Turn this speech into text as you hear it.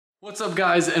What's up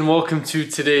guys, and welcome to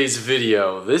today's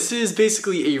video. This is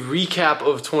basically a recap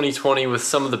of 2020 with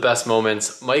some of the best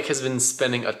moments. Mike has been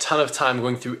spending a ton of time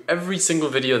going through every single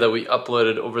video that we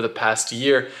uploaded over the past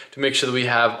year to make sure that we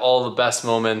have all the best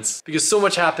moments because so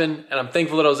much happened, and I'm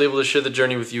thankful that I was able to share the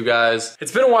journey with you guys.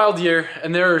 It's been a wild year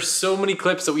and there are so many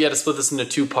clips that we had to split this into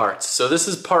two parts. So this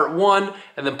is part one,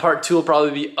 and then part two will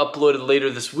probably be uploaded later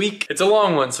this week. It's a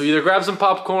long one, so either grab some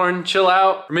popcorn, chill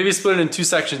out, or maybe split it in two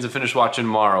sections and finish watching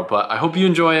tomorrow. But I hope you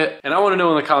enjoy it, and I want to know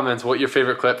in the comments what your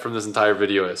favorite clip from this entire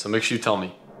video is, so make sure you tell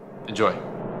me. Enjoy.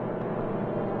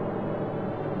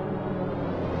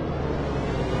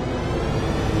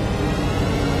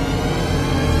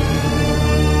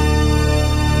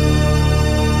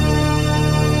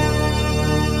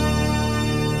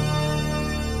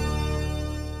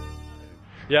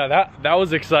 Yeah, that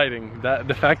was exciting.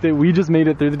 The fact that we just made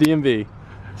it through the DMV.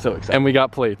 So excited. And we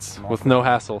got plates with no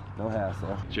hassle. No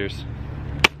hassle. Cheers.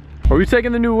 Are we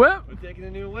taking the new whip? We're taking the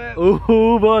new whip.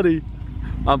 Ooh, buddy.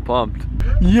 I'm pumped.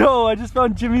 Yo, I just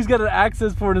found Jimmy's got an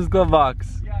access port in his glove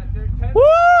box. Yeah, they're Woo!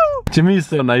 Jimmy's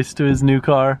so nice to his new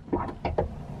car.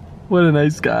 What a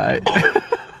nice guy.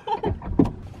 All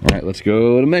right, let's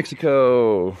go to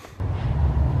Mexico.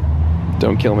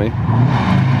 Don't kill me.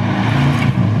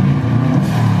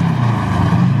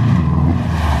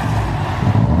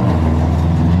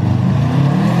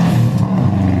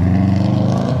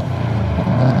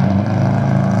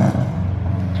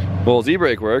 Well,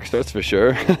 Z-brake works, that's for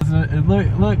sure.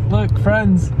 Look,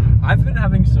 friends. I've been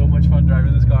having so much fun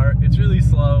driving this car. It's really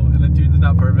slow and the tune's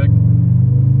not perfect.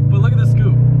 But look at the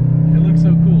scoop. It looks so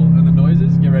cool. And the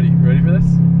noises, get ready. You ready for this?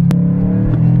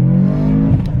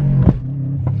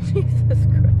 Jesus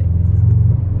Christ.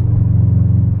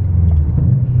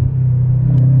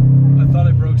 I thought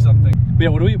I broke something. But yeah,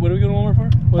 what are we going over for?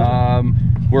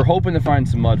 We're hoping to find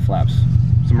some mud flaps,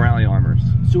 some rally armors.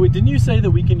 So wait, didn't you say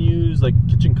that we can use like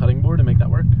kitchen cutting board to make that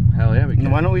work? Hell yeah, we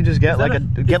can. Why don't we just get like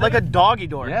a doggy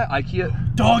door? Yeah,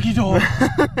 IKEA. Doggy door.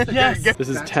 Yes. This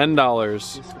is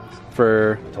 $10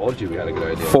 for Told you we had a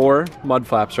good idea. 4 mud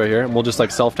flaps right here, and we'll just like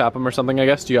self-tap them or something, I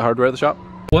guess. Do you get hardware at the shop?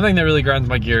 One thing that really grinds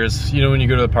my gears, you know, when you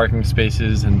go to the parking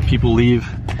spaces and people leave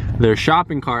their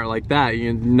shopping cart like that,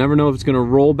 you never know if it's gonna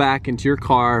roll back into your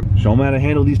car. Show them how to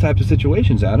handle these types of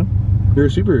situations, Adam. You're a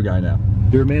superhero guy now.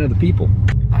 You're a man of the people.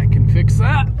 I can fix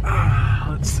that.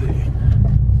 Let's see.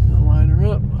 Line her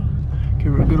up.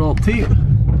 Give her a good old tee. There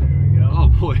we go. Oh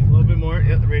boy. A little bit more.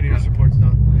 Yeah, the radiator support's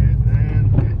not.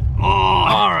 Oh,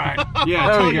 all right. Yeah,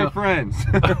 there tell we your go. friends.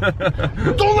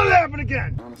 Don't let it happen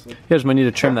again. Honestly, You guys might need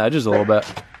to trim the edges a little bit.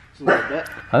 just a little bit.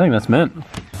 I think that's mint.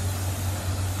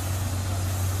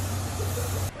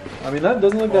 I mean, that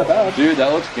doesn't look that bad. Dude,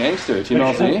 that looks gangster.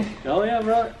 TLC. Oh yeah,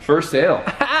 bro. First sale.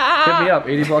 Hit me up,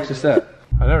 80 bucks a set.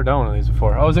 I've never done one of these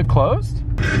before. Oh, is it closed?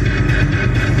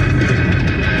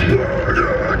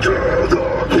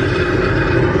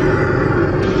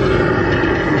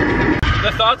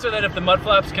 The thoughts are that if the mud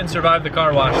flaps can survive the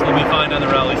car wash, they'll be fine on the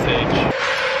rally stage.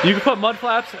 You can put mud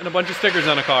flaps and a bunch of stickers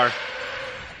on a car,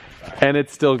 and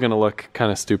it's still gonna look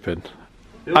kind of stupid.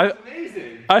 It looks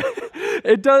amazing.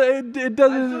 It doesn't.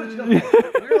 We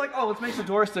were like, oh, let's make some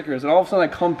door stickers, and all of a sudden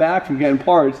I come back from getting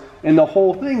parts, and the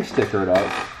whole thing's stickered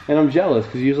up, and I'm jealous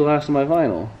because you use the last of my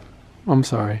vinyl. I'm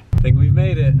sorry. I think we've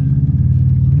made it.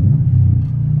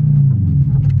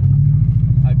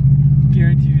 I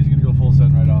guarantee you he's gonna go full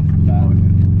send right off the bat.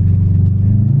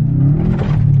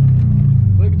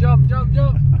 Look, jump, jump,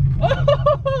 jump.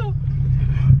 Oh,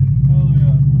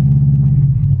 yeah.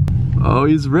 Oh,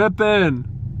 he's ripping.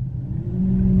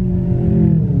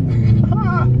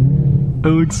 It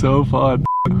looks so fun.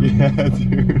 Yeah,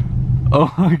 dude.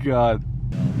 Oh my god.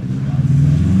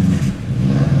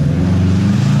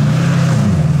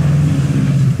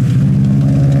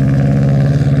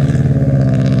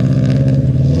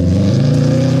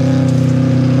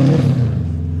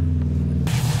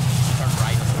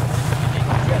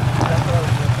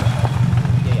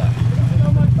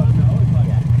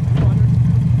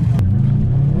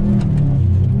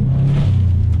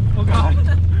 Oh god.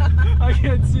 I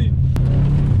can't see.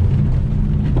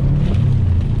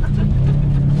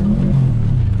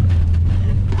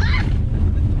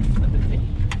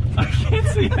 I can't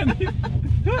see anything.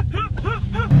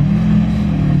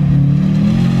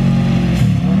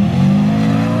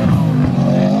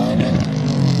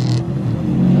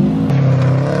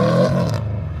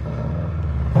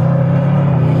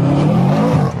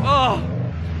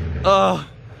 Oh,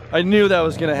 I knew that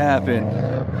was gonna happen.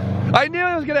 I knew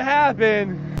it was gonna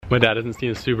happen. My dad hasn't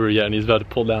seen a Subaru yet and he's about to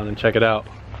pull down and check it out.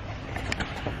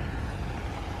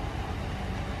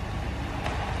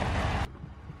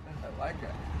 I like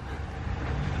it.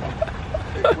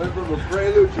 Went from a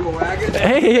brand new to a wagon.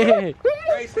 Hey,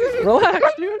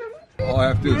 relax, dude. All I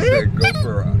have to do is say, go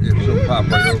for she'll pop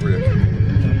right over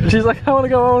you. She's like, I wanna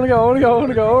go, I wanna go, I wanna go, I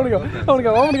wanna go, I wanna go, I wanna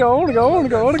go, I wanna go, I wanna go, I wanna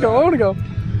go, I wanna go, I wanna go,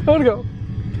 I wanna go.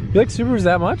 You like Subarus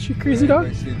that much, you crazy dog?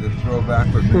 I see the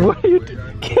throwback with me. What are you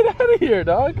doing? Get out of here,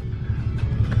 dog.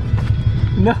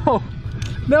 No.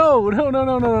 No, no, no,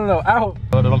 no, no, no, no, out.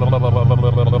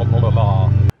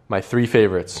 My 3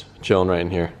 favorites chilling right in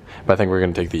here, but I think we're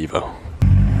gonna take the Evo.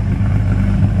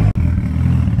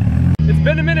 It's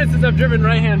been a minute since I've driven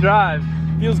right-hand drive.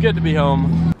 Feels good to be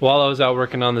home. While I was out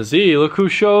working on the Z, look who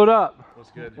showed up.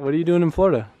 What's good? What are you doing in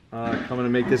Florida? Coming to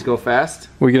make this go fast?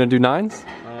 We gonna do 9s?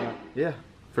 Yeah,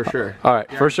 for sure. All right,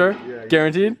 for sure? Yeah,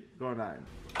 Guaranteed? Go 9.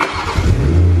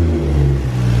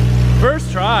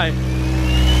 First try.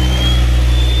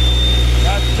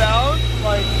 That sounds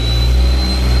like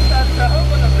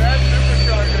a bad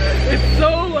supercharger. It's so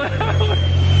loud.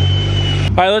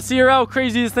 All right, let's see how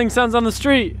crazy this thing sounds on the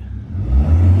street.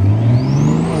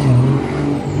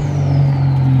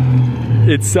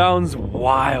 It sounds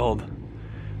wild.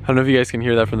 I don't know if you guys can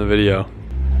hear that from the video.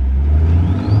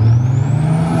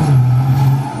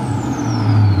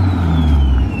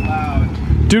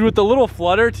 Loud. Dude, with the little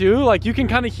flutter too, like you can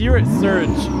kind of hear it surge.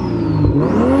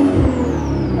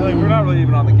 Like, we're not really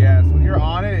even on the gas. When you're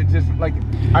on it, it's just like,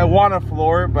 I want to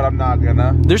floor it, but I'm not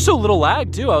gonna. There's so little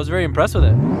lag too. I was very impressed with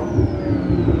it.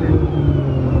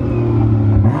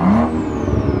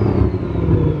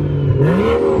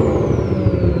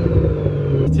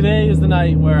 Today is the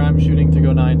night where I'm shooting to go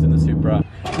 9s in the Supra.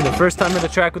 For the first time at the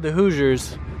track with the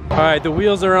Hoosiers. All right, the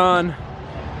wheels are on.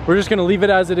 We're just gonna leave it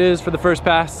as it is for the first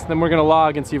pass. Then we're gonna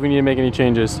log and see if we need to make any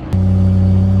changes.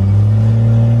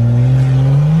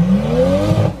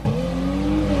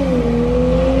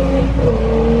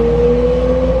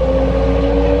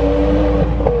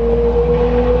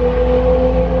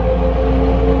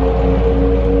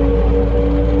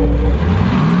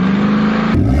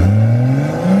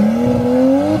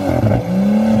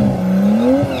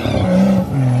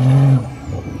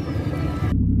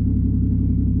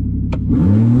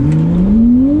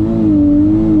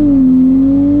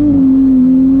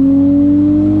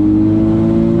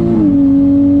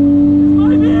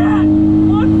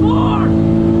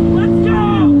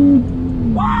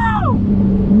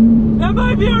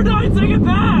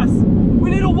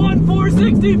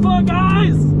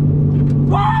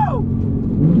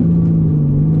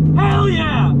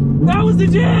 The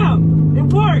jam! It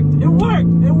worked! It worked!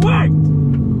 It worked!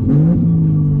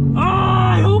 Oh,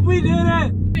 I hope we did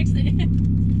it! Fixed it.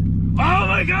 Oh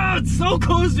my god, so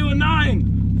close to a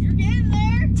 9! You're getting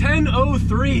there.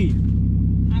 10:03.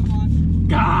 I watched.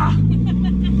 Gah!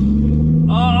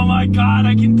 Oh my god,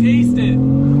 I can taste it!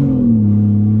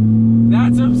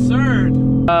 That's absurd.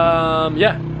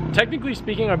 Yeah. Technically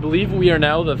speaking, I believe we are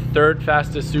now the 3rd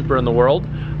fastest Supra in the world.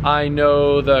 I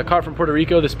know the car from Puerto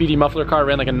Rico, the Speedy Muffler car,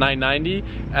 ran like a 990,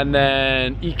 and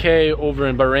then EK over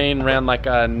in Bahrain ran like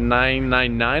a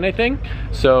 999, I think.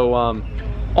 So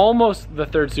almost the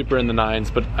 3rd Supra in the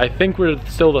 9s, but I think we're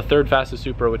still the 3rd fastest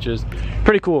Supra, which is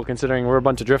pretty cool considering we're a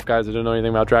bunch of drift guys that don't know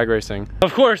anything about drag racing.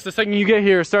 Of course, the second you get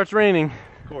here, it starts raining.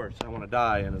 Of course, I want to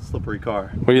die in a slippery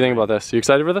car. What do you think about this? You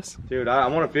excited for this? Dude, I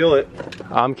want to feel it.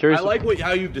 I'm curious. I like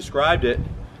how you've described it.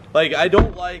 Like, I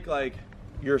don't like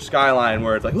your Skyline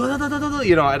where it's like,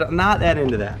 you know, I'm not that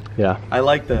into that. Yeah. I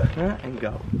like the and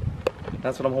go.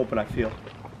 That's what I'm hoping I feel.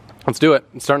 Let's do it.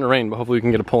 It's starting to rain, but hopefully we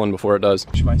can get a pull in before it does.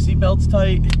 My seatbelt's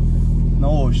tight.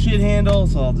 No shit handle,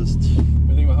 so I'll just. What do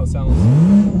you think about how it sounds?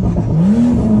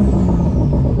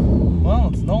 Well,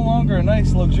 it's no longer a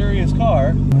nice, luxurious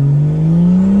car.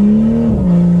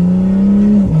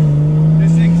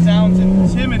 This thing sounds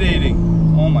intimidating.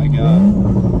 Oh my god.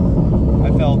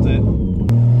 I felt it.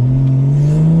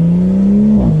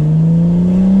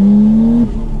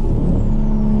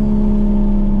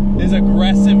 This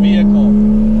aggressive vehicle.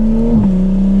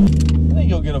 I think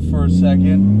you'll get a first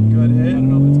second. Good hit. I don't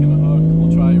know if it's gonna hook.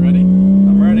 We'll try. You ready?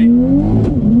 I'm ready.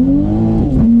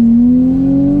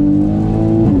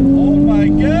 Oh my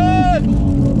god!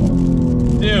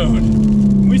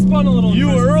 Dude. We spun a little. You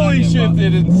early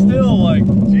shifted and still like,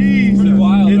 Jesus. Pretty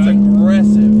wild, it's right?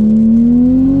 aggressive.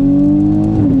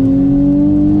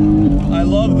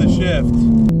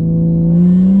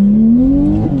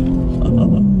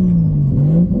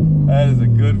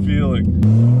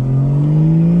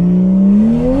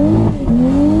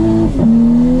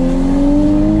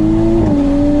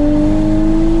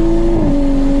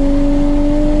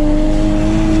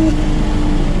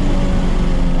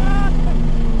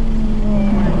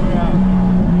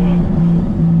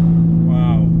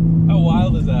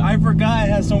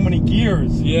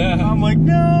 Yeah. I'm like,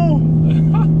 no.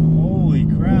 Holy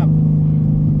crap.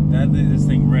 This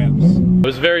thing rips. I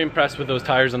was very impressed with those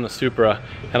tires on the Supra,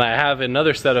 and I have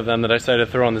another set of them that I decided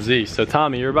to throw on the Z. So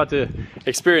Tommy, you're about to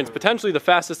experience potentially the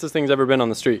fastest this thing's ever been on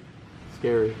the street.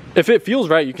 Scary. If it feels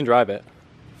right, you can drive it.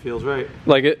 Feels right.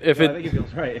 Like if I think it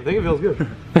feels right. I think it feels good.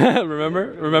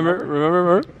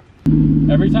 remember?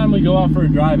 Every time we go out for a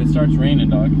drive, it starts raining,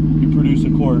 dog. You produce a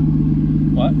quart.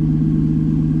 What?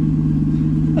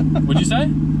 What'd you say?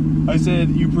 I said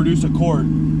you produce a quart.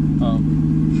 Oh.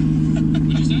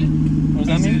 What'd you say? What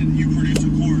does that mean? You produce a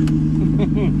quart.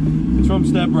 It's from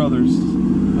Step Brothers.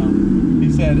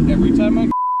 He said every time I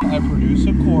produce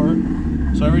a quart.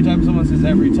 So every time someone says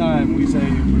every time, we say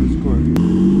you produce a quart.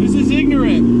 This is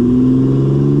ignorant.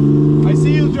 I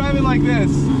see you driving like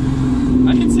this.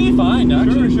 I can see fine,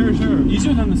 actually. Sure.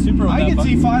 Easier than the Supra. I can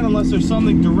see fine unless there's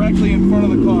something directly in front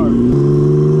of the car.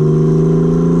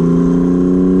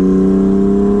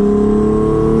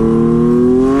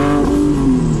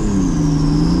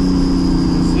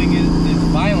 This thing is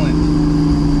violent.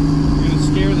 You're gonna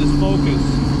scare this Focus.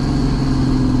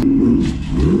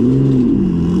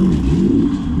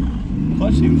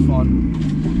 Clutch seems fun.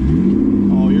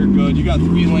 Oh, you're good. You got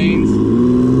 3 lanes.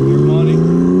 You're money.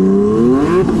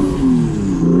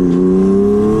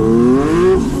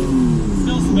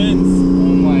 Still spins.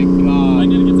 Oh my god. I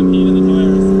need to get some heat in the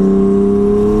tires.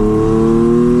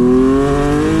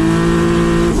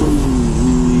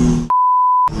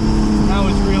 Now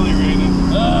it's really raining.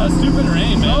 Stupid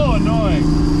rain, man. So annoying.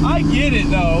 I get it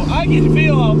though. I can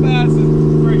feel how fast this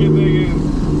freaking thing is.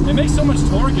 It makes so much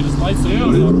torque, it just lights the Dude,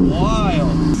 wheels up. it's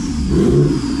wild.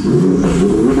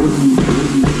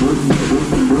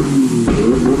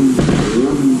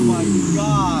 Oh my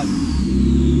god.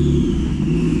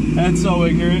 That's so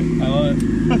ignorant. I love it.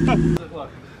 Look.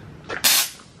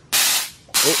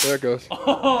 Oh, there it goes.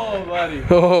 Oh, buddy.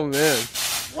 Oh man.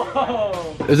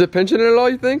 Whoa. Is it pinching it at all,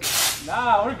 you think?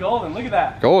 Nah, we're golden. Look at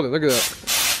that. Golden, look at that.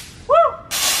 Woo!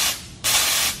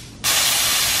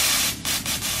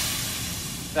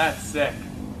 That's sick.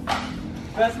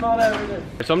 Best mod ever did.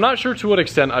 So I'm not sure to what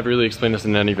extent I've really explained this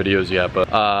in any videos yet, but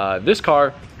this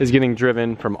car is getting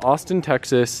driven from Austin,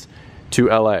 Texas to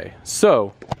LA.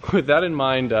 So with that in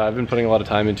mind, I've been putting a lot of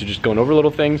time into just going over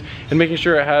little things and making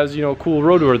sure it has, you know, cool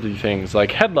roadworthy things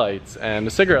like headlights and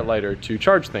a cigarette lighter to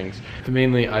charge things.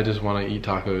 Mainly, I just want to eat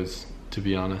tacos, to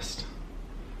be honest.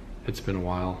 It's been a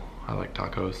while. I like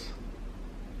tacos.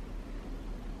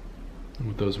 And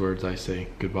with those words, I say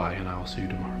goodbye, and I will see you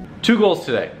tomorrow. 2 goals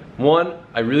today. 1,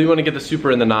 I really want to get the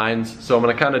Supra in the 9s, so I'm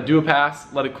gonna kind of do a pass,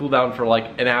 let it cool down for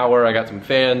like an hour. I got some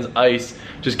fans, ice,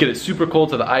 just get it super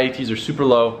cold so the IATs are super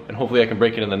low, and hopefully I can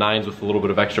break it in the 9s with a little bit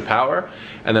of extra power.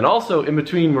 And then also, in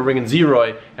between, we're bringing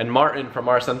Z-Roy and Martin from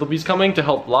our Centhalby's coming to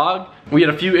help vlog. We had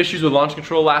a few issues with launch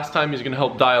control last time. He's gonna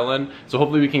help dial in, so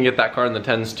hopefully we can get that car in the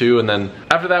 10s too. And then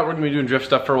after that, we're gonna be doing drift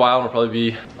stuff for a while, and we'll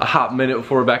probably be a hot minute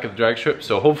before we're back at the drag strip,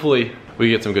 so hopefully we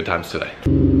get some good times today.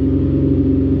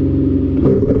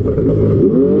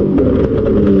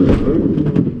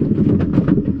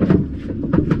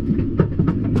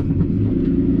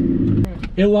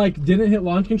 It like didn't hit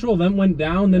launch control, then went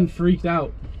down, then freaked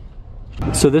out.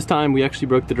 So this time we actually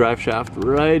broke the drive shaft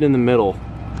right in the middle.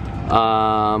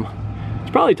 It's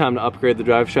probably time to upgrade the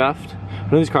drive shaft. I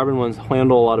know these carbon ones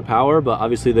handle a lot of power, but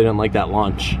obviously they didn't like that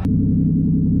launch.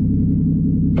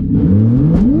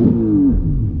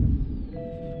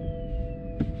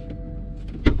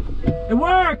 It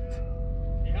worked!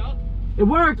 Yeah. It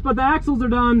worked, but the axles are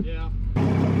done. Yeah.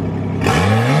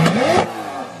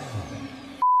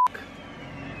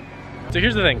 So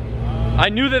here's the thing. I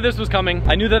knew that this was coming.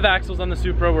 I knew that the axles on the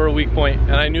Supra were a weak point,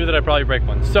 and I knew that I'd probably break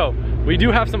one. So we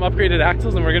do have some upgraded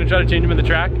axles, and we're gonna try to change them in the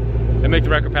track and make the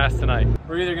record pass tonight.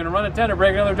 We're either gonna run a 10 or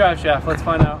break another drive shaft. Let's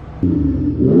find out.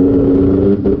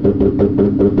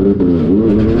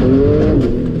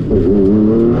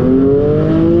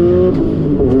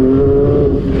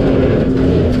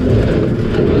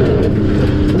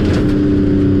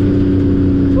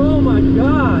 Oh my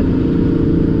God!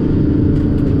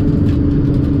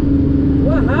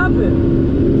 What happened?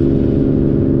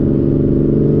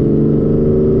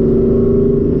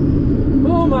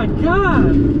 Oh my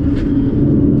God!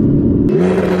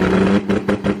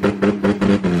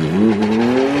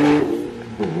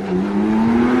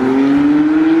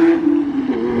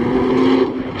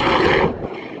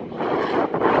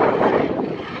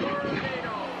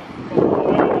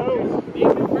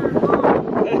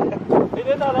 He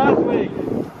did that last week.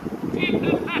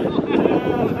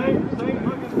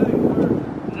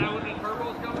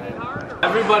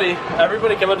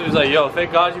 Everybody came up to me and was like, yo,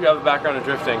 thank God you have a background in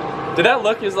drifting. Did that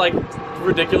look as like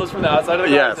ridiculous from the outside of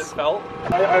the car as it felt?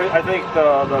 I think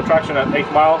the traction at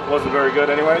 8th Mile wasn't very good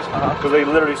anyways, because they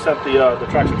literally sent the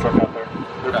traction truck out there.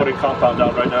 They're putting compound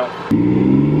down right now.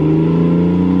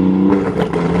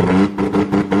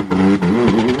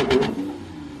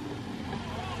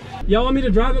 Y'all want me to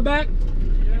drive it back?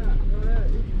 Yeah, go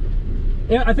ahead.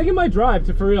 Yeah, I think it might drive,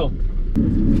 for real.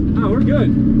 Oh, we're good.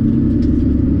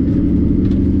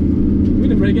 We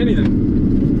didn't break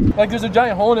anything. Like there's a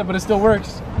giant hole in it, but it still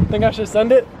works. Think I should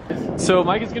send it? So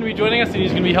Mike is gonna be joining us and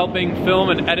he's gonna be helping film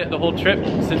and edit the whole trip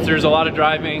since there's a lot of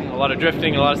driving, a lot of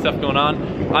drifting, a lot of stuff going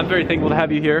on. I'm very thankful to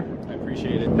have you here. I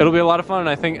appreciate it. It'll be a lot of fun and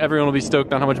I think everyone will be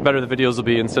stoked on how much better the videos will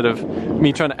be instead of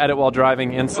me trying to edit while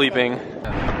driving and sleeping.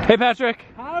 Hey Patrick.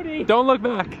 Howdy. Don't look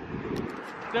back.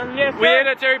 Yes, we ate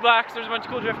at Terry Black's. There's a bunch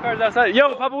of cool drift cars outside.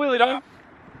 Yo, pop a wheelie, dog.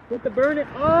 With the burn it.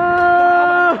 Oh!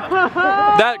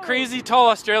 That crazy tall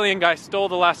Australian guy stole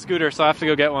the last scooter, so I have to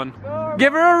go get one.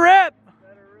 Give her a rip!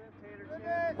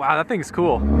 Wow, that thing's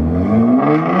cool.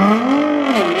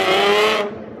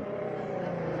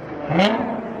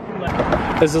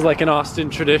 This is like an Austin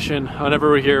tradition. Whenever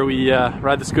we're here, we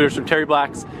ride the scooters from Terry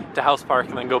Black's to House Park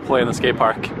and then go play in the skate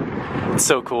park. It's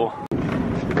so cool.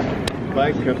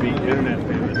 Bike could be internet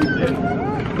famous.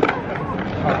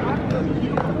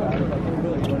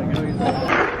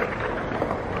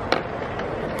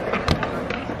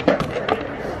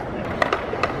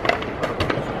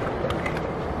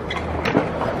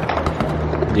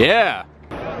 Yeah.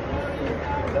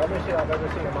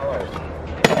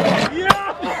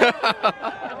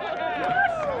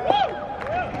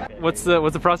 What's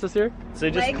the process here? So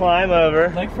you just climb over.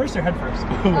 Leg first or head first?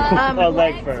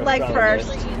 Leg first. Leg probably.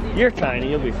 first. You're tiny,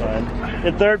 you'll be fine.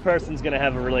 The third person's gonna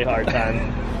have a really hard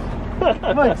time.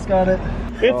 Mike's got it.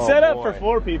 It's set up for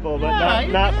 4 people, but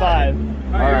not 5.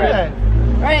 Alright.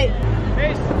 Right.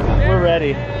 We're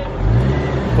ready.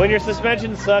 When your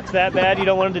suspension sucks that bad, you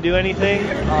don't want them to do anything.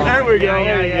 There we go.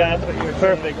 Yeah.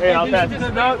 Perfect. Hey, I'll pass this.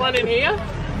 One in here?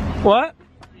 What?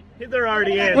 They're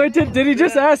already in. Wait, did he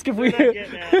just ask if we...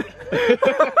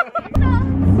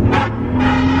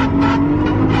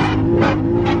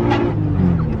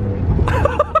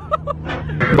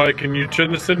 Mike, can you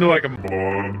turn this into like a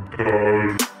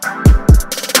montage?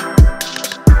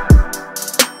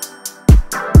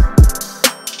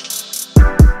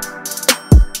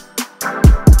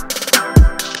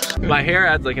 My hair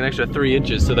adds like an extra 3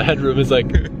 inches, so the headroom is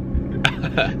like...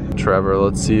 Trevor,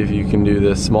 let's see if you can do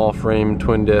this small frame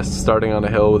twin disc starting on a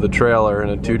hill with a trailer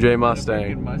and a 2J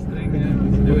Mustang. Let's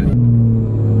do it.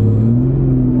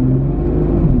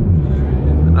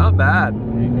 Not bad.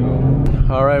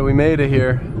 All right, we made it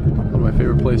here. One of my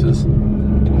favorite places.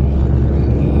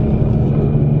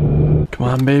 Come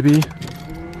on, baby.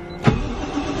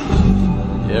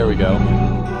 There we go.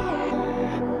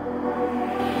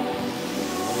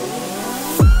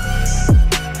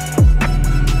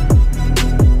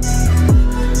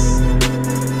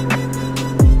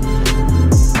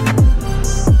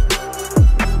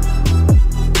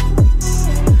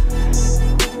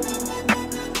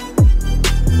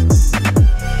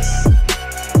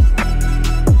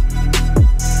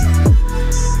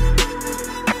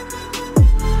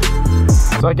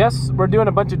 So I guess we're doing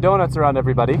a bunch of donuts around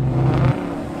everybody.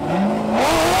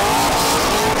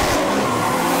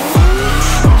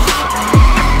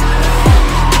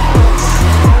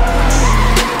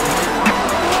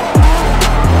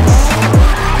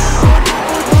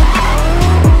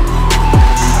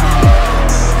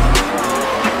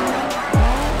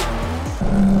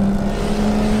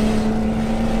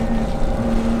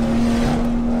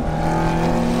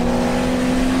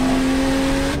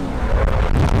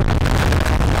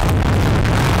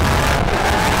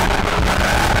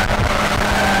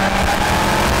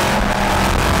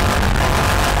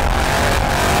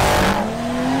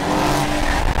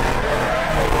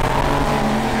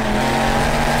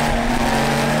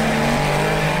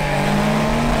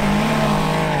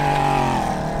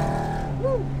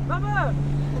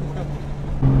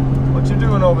 What you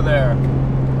doing over there?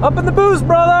 Up in the booze,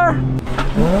 brother!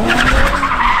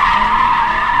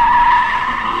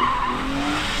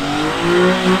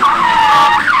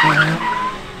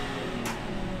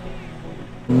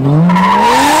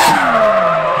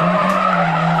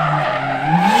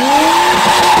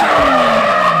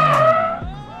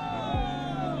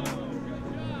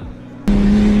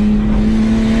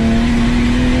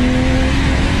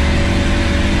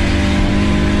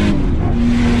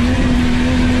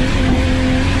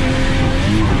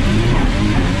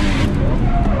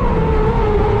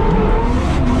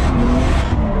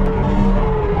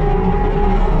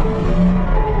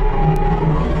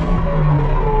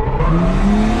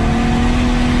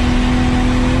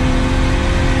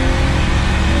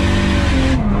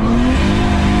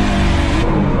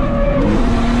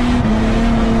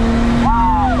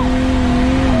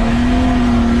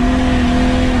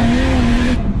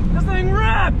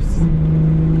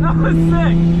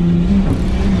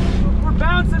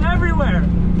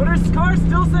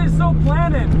 AJ's so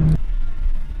planning.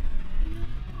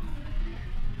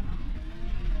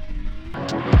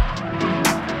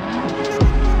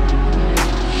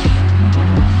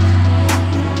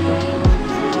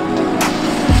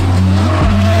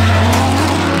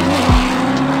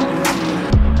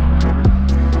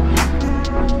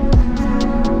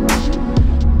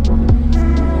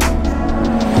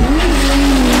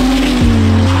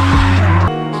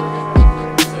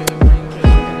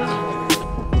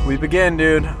 We begin,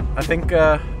 dude. I think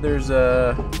there's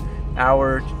a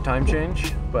hour time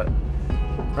change, but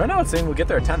right now it's saying we'll get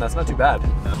there at 10. That's not too bad.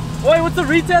 Wait, what's the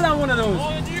retail on one of those?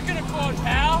 Oh, you're gonna quote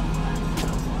pal?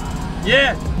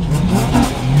 Yeah.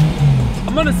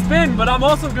 I'm gonna spin, but I'm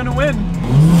also gonna win.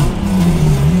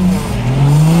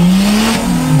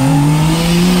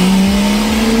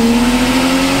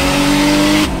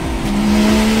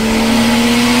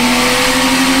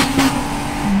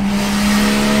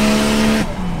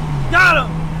 Got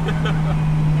him!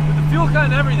 With the fuel cut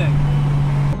and everything.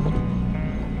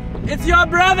 It's your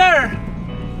brother!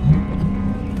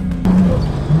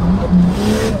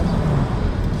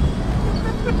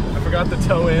 I forgot the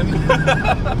toe in.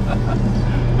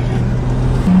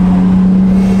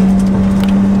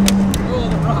 Oh,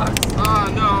 the rocks. Ah,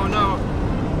 no, no.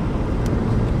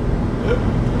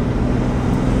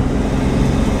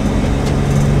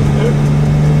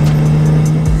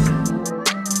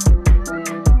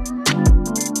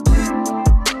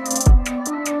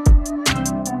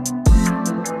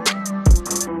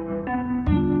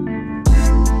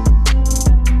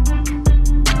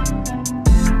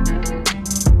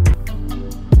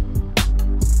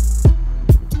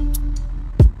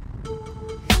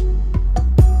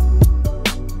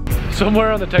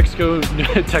 Somewhere on the Texas,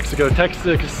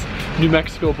 New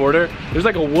Mexico border, there's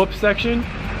like a whoop section.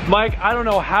 Mike, I don't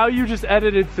know how you just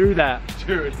edited through that.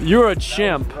 Dude, you're a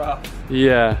chimp.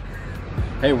 Yeah.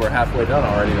 Hey, we're halfway done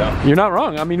already though. You're not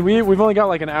wrong. I mean, we've only got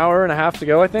like an hour and a half to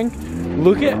go, I think.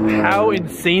 Look at how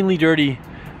insanely dirty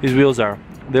these wheels are.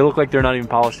 They look like they're not even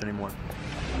polished anymore.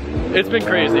 It's been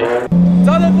crazy.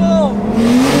 Ton of bull!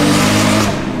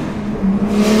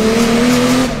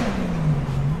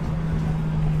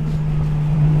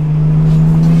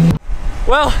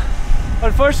 Well,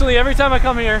 unfortunately, every time I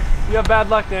come here, you have bad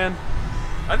luck, Dan.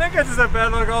 I think I just have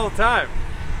bad luck all the time.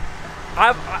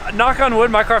 Knock on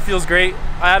wood, my car feels great.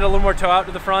 I added a little more toe out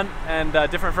to the front and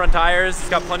different front tires. It's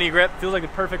got plenty of grip. Feels like the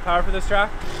perfect power for this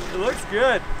track. It looks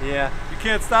good. Yeah. You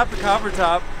can't stop the copper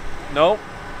top. Nope,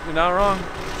 you're not wrong.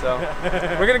 So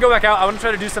we're gonna go back out. I want to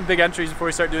try to do some big entries before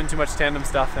we start doing too much tandem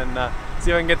stuff and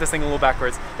see if I can get this thing a little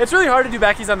backwards. It's really hard to do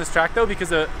backies on this track though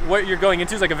because what you're going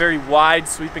into is like a very wide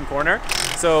sweeping corner.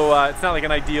 So it's not like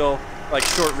an ideal like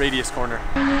short radius corner.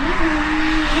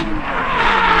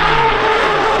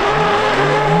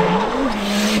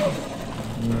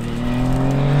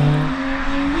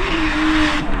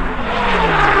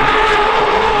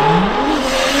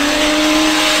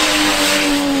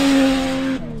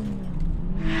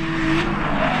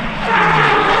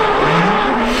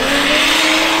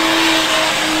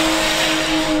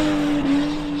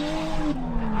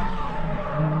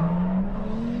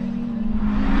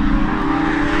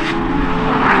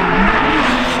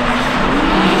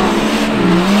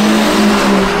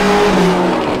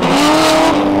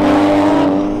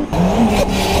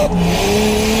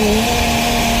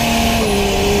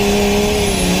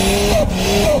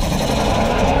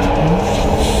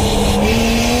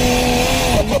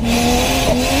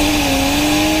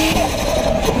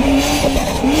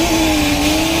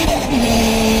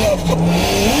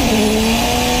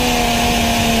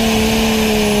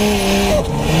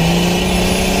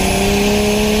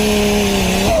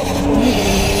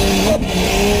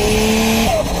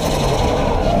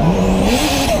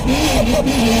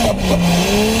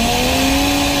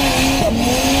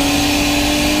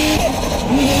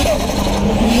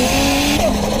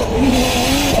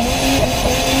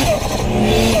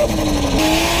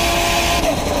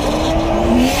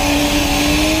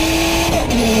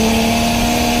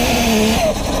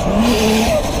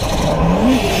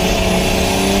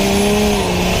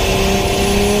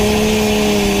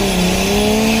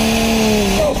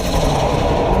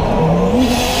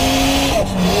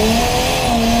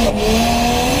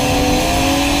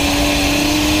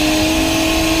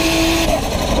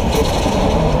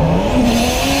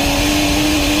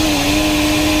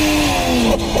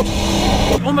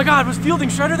 Oh my God, was Fielding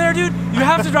Shredder there, dude? You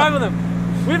have to drive with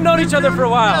him. We've known each other for a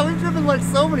while. Yeah, we've driven like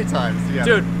so many times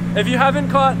together. Dude, if you haven't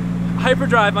caught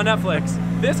Hyperdrive on Netflix,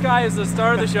 this guy is the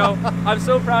star of the show. I'm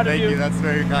so proud of Thank you, that's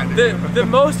very kind of you. The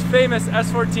most famous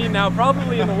S14 now,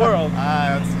 probably in the world.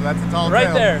 That's a tall Right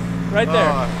tale. there, right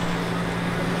there. Oh.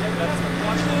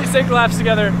 Many sync laps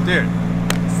together. Dude,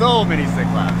 so many sick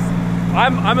laps.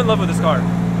 I'm in love with this car.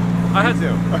 I had to.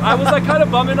 I was like kind of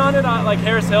bumming on it on like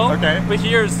Harris Hill. Okay. But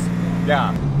here's.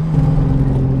 Yeah.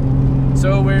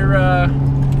 So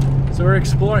we're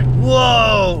exploring.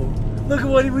 Whoa! Look at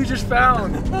what we just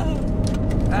found.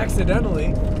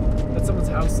 Accidentally. That's someone's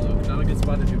house, Luke. Not a good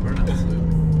spot to do burnouts, Luke.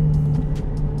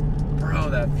 Bro,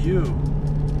 that view.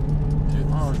 Dude,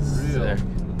 unreal.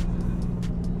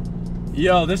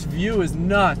 Yo, this view is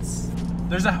nuts.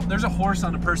 There's a horse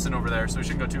on a person over there, so we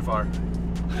shouldn't go too far.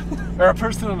 Or a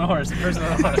person on a horse. A person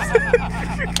on a horse.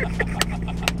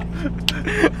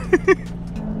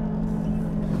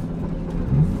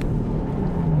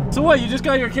 So what? You just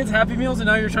got your kids Happy Meals and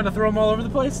now you're trying to throw them all over the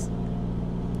place?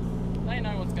 They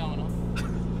know what's going on.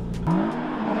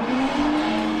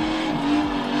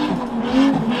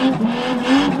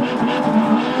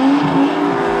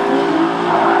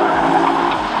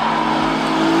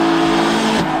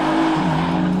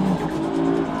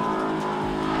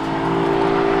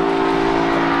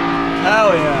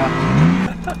 Hell yeah.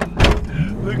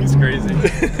 Luke is crazy.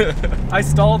 I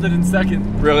stalled it in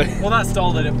second. Really? Well, not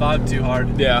stalled it bobbed too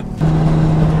hard. Yeah.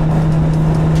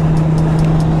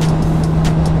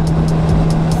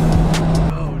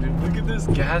 Oh, dude, look at this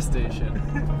gas station.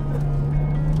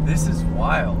 This is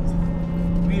wild.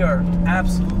 We are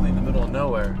absolutely in the middle of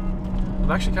nowhere.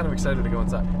 I'm actually kind of excited to go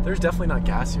inside. There's definitely not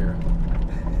gas here.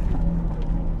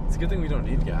 It's a good thing we don't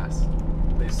need gas.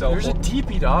 There's a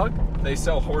teepee, dog. They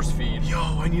sell horse feed. Yo,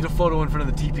 I need a photo in front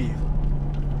of the teepee.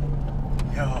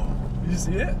 Yo, you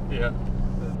see it? Yeah.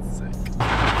 That's sick.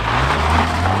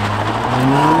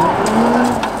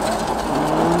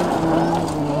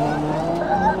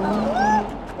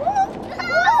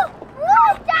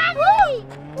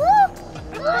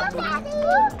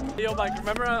 Yo, Mike,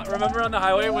 remember on the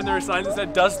highway when there were signs that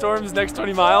said dust storms next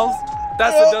 20 miles?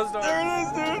 That's the dust storm. There it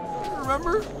is, dude.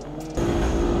 Remember?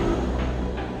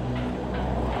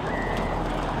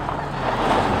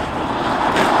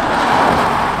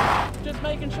 Just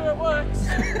making sure it works.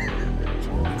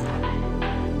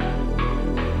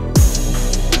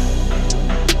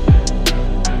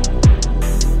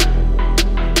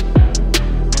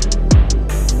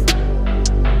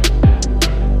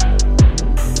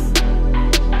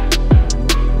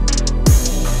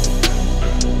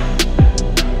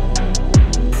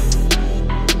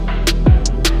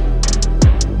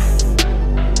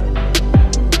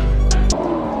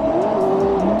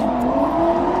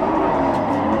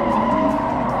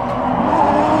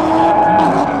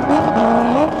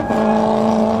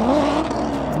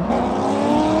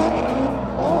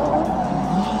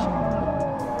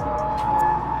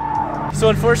 So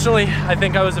unfortunately, I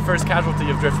think I was the first casualty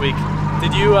of Drift Week.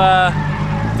 Did you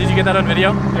get that on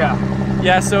video? Yeah.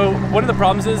 Yeah, so one of the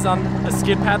problems is on a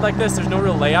skid pad like this, there's no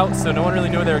real layout, so no one really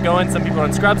knew where they were going. Some people are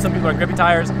on scrubs, some people are on grippy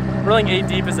tires. Rolling 8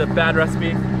 deep is a bad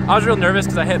recipe. I was real nervous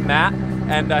because I hit Matt,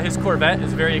 and his Corvette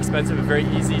is very expensive and very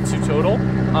easy to total.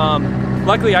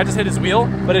 Luckily, I just hit his wheel,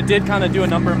 but it did kind of do a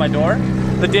number in my door.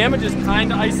 The damage is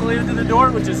kind of isolated to the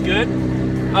door, which is good,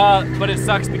 but it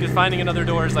sucks because finding another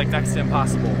door is like next to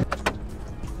impossible.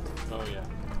 Oh, yeah.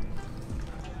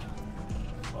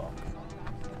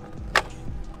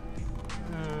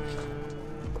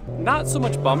 Not so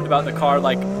much bummed about the car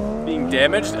like being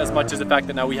damaged as much as the fact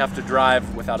that now we have to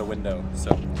drive without a window.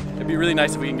 So it'd be really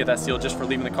nice if we can get that sealed just for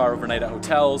leaving the car overnight at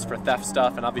hotels, for theft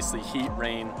stuff, and obviously heat,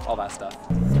 rain, all that stuff.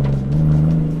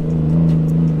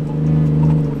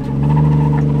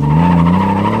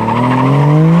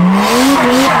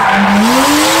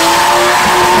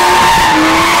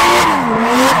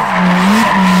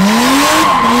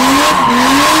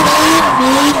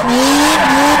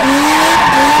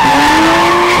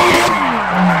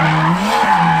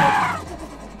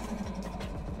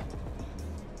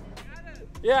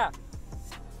 Yeah.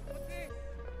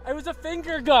 It was a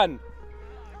finger gun.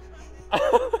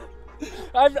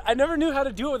 I never knew how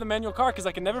to do it with a manual car because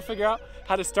I could never figure out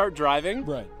how to start driving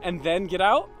and then get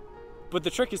out. But the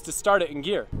trick is to start it in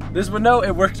gear. This window,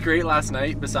 it worked great last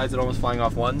night, besides it almost flying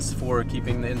off once, for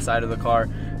keeping the inside of the car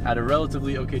at a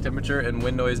relatively okay temperature and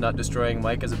wind noise not destroying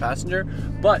Mike as a passenger.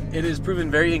 But it has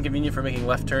proven very inconvenient for making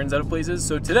left turns out of places.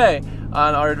 So today,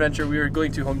 on our adventure, we are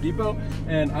going to Home Depot,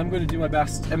 and I'm going to do my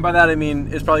best. And by that I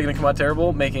mean, it's probably going to come out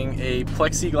terrible, making a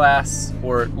plexiglass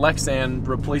or Lexan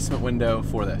replacement window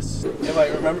for this. Yeah,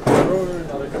 like, remember when we were in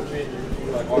another country and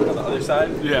you like walked on the other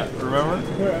side? Yeah,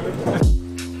 remember?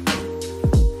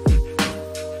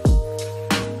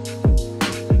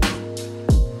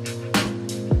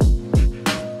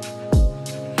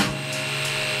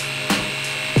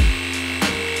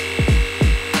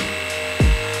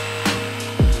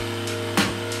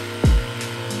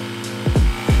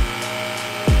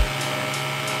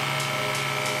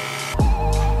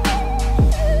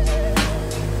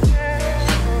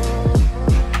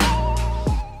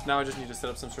 set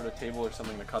up some sort of table or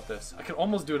something to cut this. I could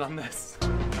almost do it on this.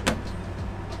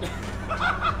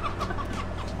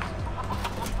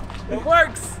 It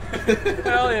works!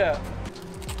 Hell yeah!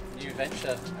 New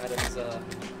venture, Adam's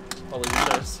Holly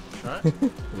Windows, right?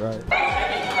 Right.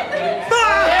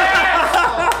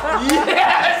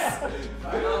 Yes!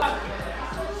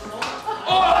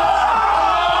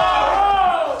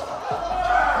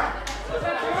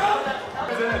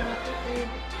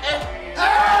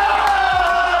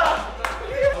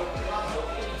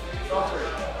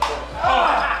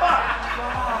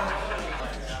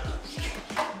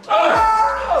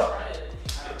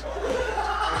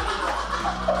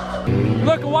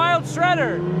 Look, a wild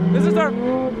shredder! This is our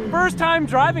first time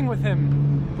driving with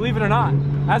him, believe it or not,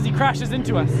 as he crashes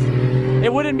into us.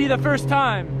 It wouldn't be the first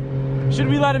time. Should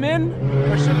we let him in,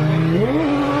 or shouldn't we?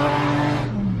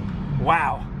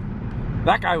 Wow.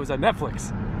 That guy was on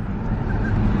Netflix.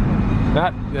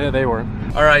 Yeah, they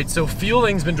weren't. All right, so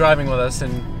Fielding's been driving with us,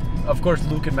 and of course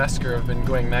Luke and Mesker have been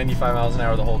going 95 miles an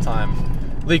hour the whole time.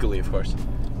 Legally, of course.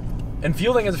 And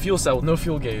Fielding has a fuel cell with no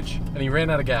fuel gauge, and he ran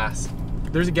out of gas.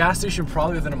 There's a gas station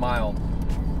probably within a mile.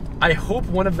 I hope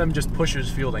one of them just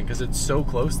pushes Fielding, because it's so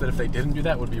close that if they didn't do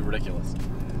that, it would be ridiculous.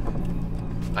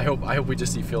 I hope we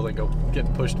just see Fielding go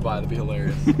getting pushed by. That'd be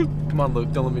hilarious. Come on,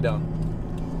 Luke, don't let me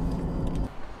down.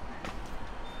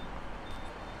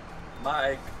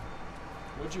 Mike,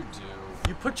 what'd you do?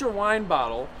 You put your wine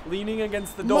bottle leaning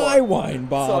against the door. My wine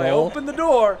bottle. So I opened the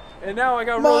door, and now I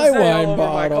got My rosé all wine over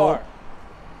my bottle. car.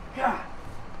 God.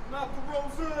 Not the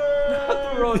rosé!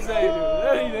 Not the rosé,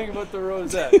 dude. Anything but the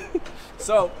rosé.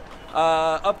 So,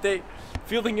 update.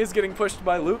 Fielding is getting pushed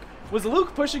by Luke. Was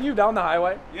Luke pushing you down the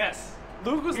highway? Yes.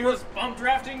 Luke was... He was bump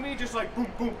drafting me, just like boom,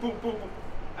 boom, boom, boom,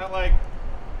 at like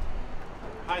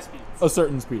high speeds. A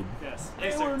certain speed. Yes.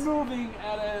 They were moving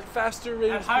at a faster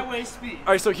rate. At highway speed.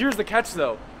 All right, so here's the catch,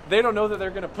 though. They don't know that they're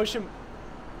going to push him.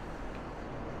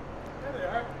 There they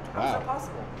are. How is that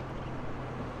possible?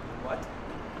 What?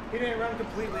 He didn't run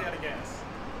completely out of gas.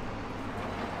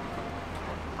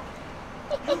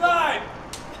 You lied!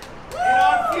 And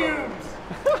on fumes.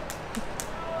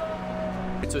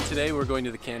 So today we're going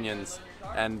to the canyons,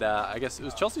 and I guess it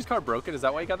was Chelsea's car broken. Is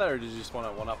that why you got that, or did you just want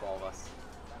to one-up all of us?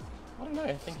 I don't know,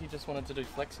 I think he just wanted to do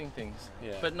flexing things.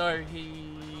 Yeah. But no, I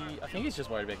think he's just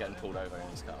worried about getting pulled over in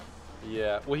his car.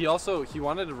 Yeah, well he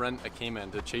wanted to rent a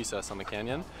Cayman to chase us on the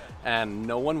canyon, and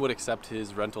no one would accept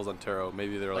his rentals on Turo.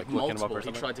 Maybe they were like looking him up or He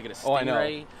something. tried to get a Oh, I know.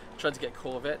 Stingray, tried to get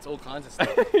Corvettes, all kinds of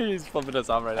stuff. He's flipping us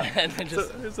off right now. And then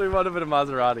just So he wanted a bit of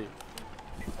Maserati.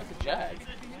 it's like a Jag.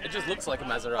 It just looks like a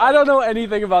Maserati. I don't know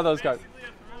anything about those cars.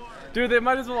 Dude, they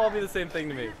might as well all be the same thing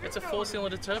to me. It's a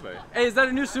 4-cylinder turbo. Hey, is that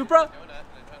a new Supra?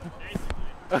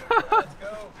 Let's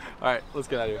go. Alright, let's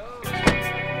get out of here.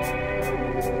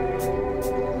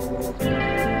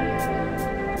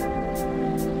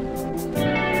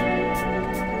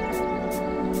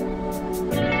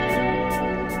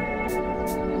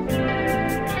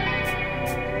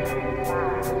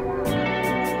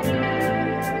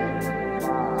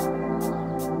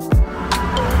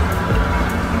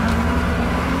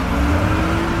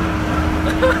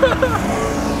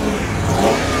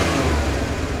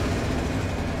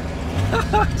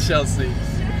 Chelsea.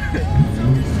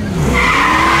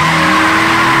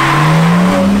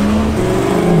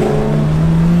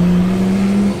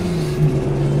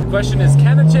 The question is,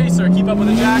 can a chaser keep up with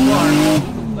a Jaguar?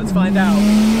 Let's find out.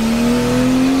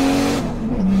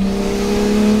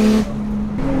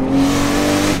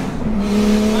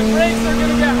 My brakes are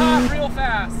gonna get hot real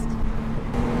fast.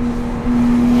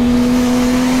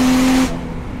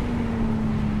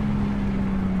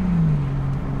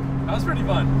 That was pretty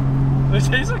fun. The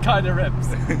chaser kind of rips.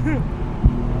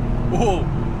 Whoa.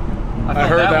 I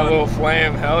heard that little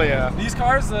flame, hell yeah. These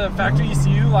cars, the factory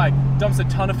ECU like dumps a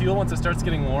ton of fuel once it starts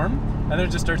getting warm, and then it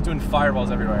just starts doing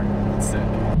fireballs everywhere. It's sick.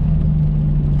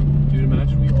 Dude,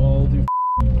 imagine we all do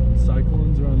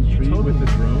cyclones around the trees with the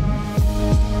drone.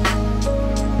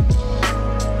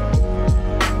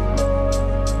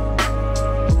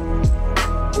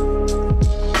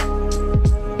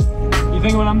 You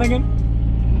thinking what I'm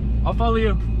thinking? I'll follow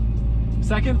you.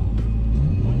 Second.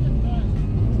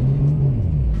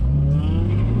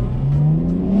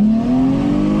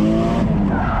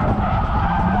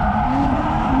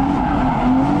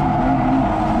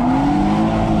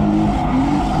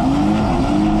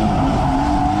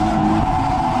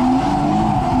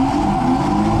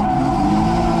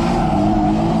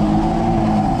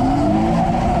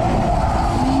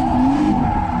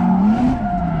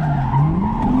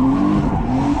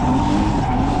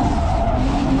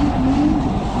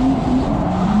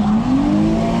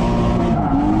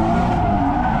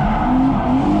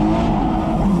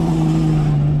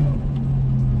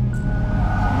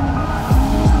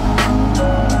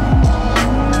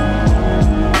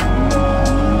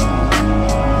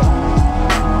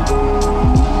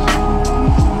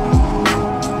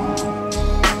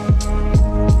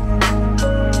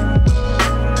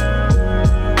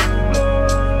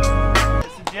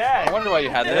 you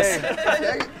had this.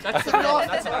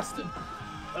 That's Austin.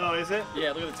 Oh, is it?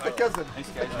 Yeah, look at the title. Cousin. Nice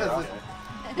guys.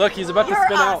 Look, he's about to You're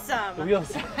spin awesome. out. The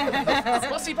wheels.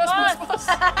 Bussy, bus.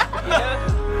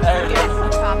 There it is.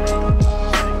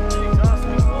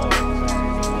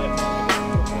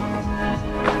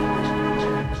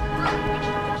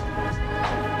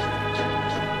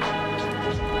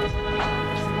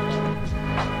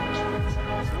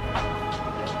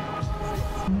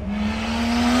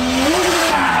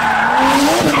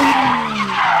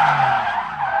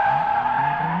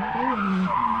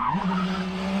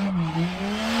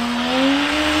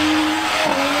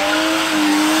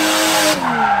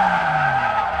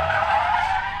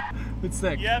 It's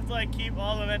sick. You have to like keep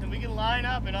all the momentum. We can line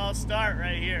up and I'll start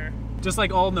right here. Just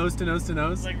like all nose to nose to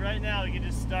nose. Like right now, we can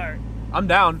just start. I'm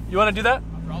down. You want to do that?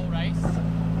 Roll race.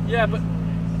 Yeah, but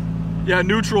Yeah,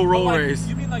 neutral roll like, race.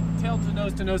 You mean like tail to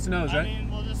nose to nose to nose, I right?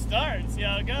 mean, we'll just start and see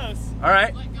how it goes. All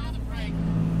right. Let go of the brake.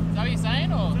 Is that what you're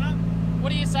saying, or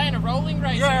what are you saying? A rolling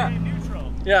race? Yeah.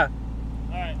 Neutral. Yeah.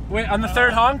 All right. Wait, on the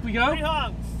third honk, we go? 3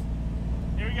 honks.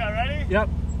 Here we go. Ready? Yep.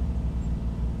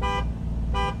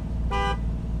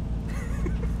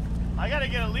 I gotta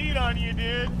get a lead on you,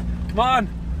 dude. Come on.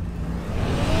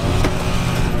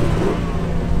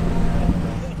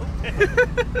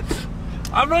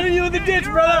 I'm running you in the ditch,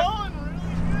 brother.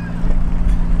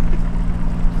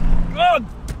 Come on.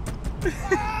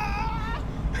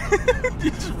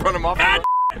 You just run him off.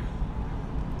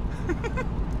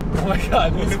 Oh my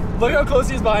God! Look how close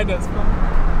he is behind us,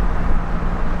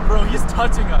 bro. He's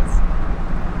touching us.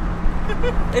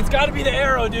 It's got to be the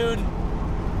arrow, dude.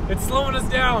 It's slowing us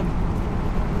down.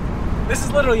 This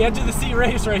is literally edge of the seat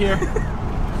race right here.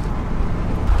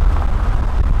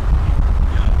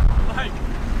 Like,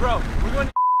 bro, we're going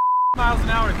miles an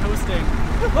hour coasting.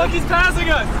 Look, he's passing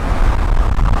us.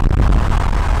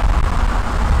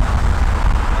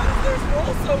 How does theirs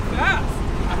roll so fast?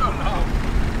 I don't know.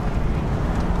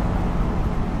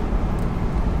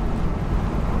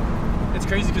 It's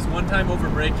crazy because one time over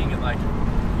braking and like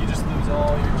you just lose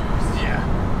all your juice. Yeah.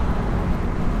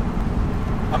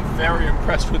 I'm very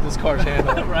impressed with this car's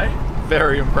handling. Right?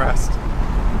 Very impressed.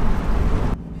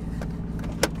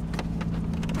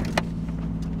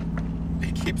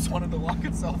 It keeps wanting to lock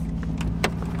itself.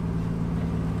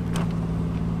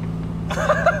 I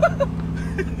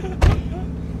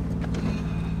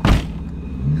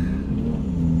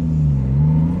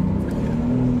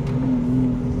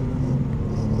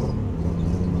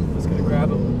was gonna grab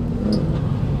him.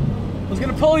 I was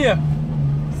gonna pull you.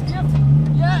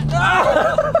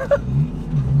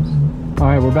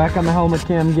 Alright, we're back on the helmet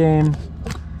cam game.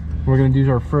 We're gonna do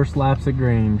our first laps at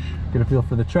Grange. Get a feel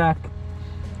for the track,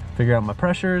 figure out my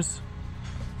pressures,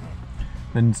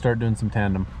 then start doing some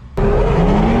tandem.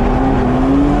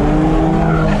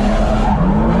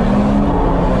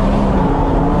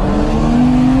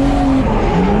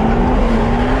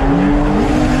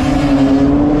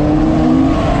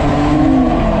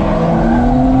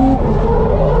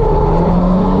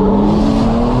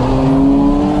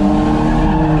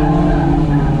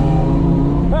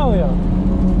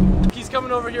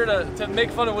 To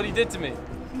make fun of what he did to me.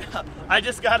 I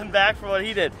just got him back for what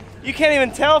he did. You can't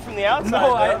even tell from the outside.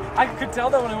 No, I could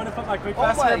tell that when I went to put my quick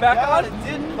fastener back on. It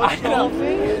didn't I know.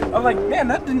 I'm like, man,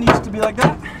 that didn't used to be like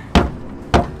that.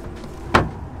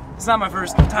 It's not my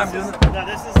first time doing it. No,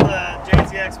 this is the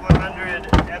JTX 100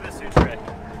 Ebisu trick.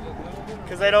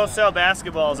 Because they don't sell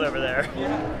basketballs over there.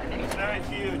 Yeah. There's very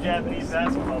few Japanese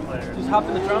basketball players. Just hop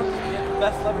in the trunk, get the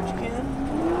best leverage you can.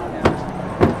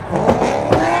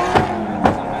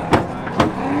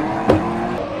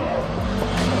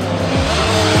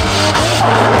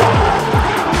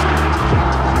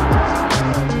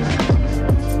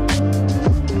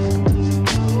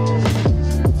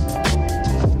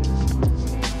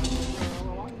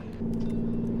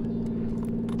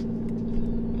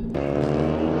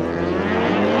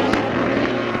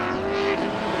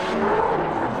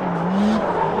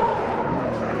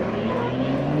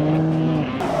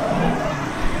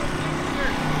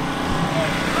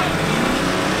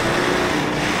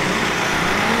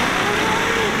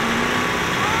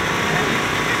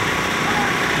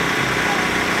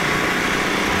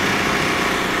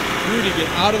 Get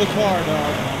out of the car,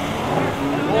 dog.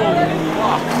 Holy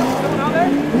fuck. Someone out there?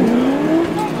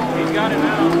 He's got it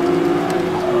now.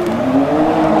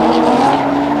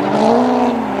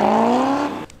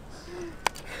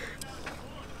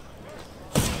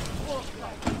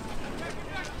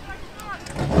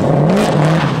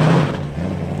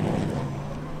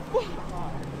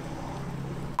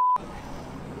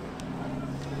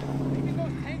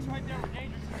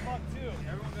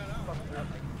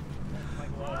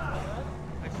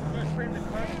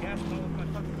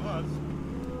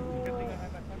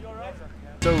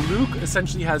 So Luke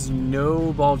essentially has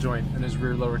no ball joint in his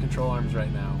rear lower control arms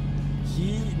right now.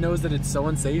 He knows that it's so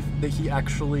unsafe that he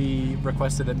actually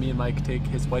requested that me and Mike take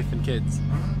his wife and kids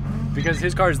because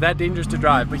his car is that dangerous to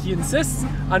drive, but he insists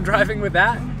on driving with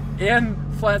that and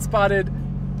flat spotted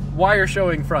wire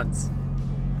showing fronts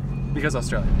because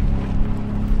Australia.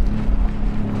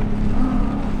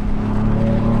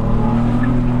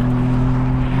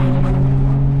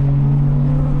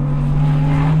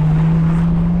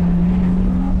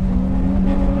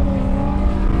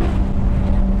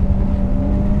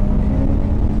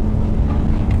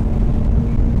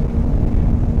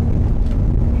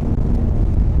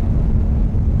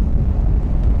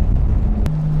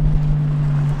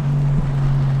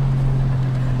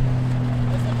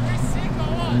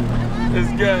 It's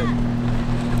good.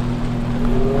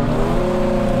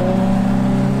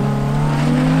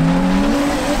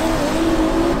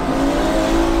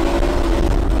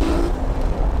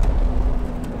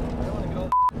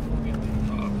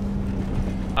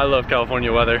 I love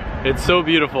California weather. It's so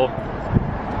beautiful.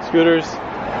 Scooters,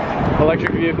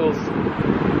 electric vehicles,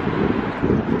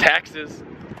 taxes.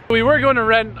 We were going to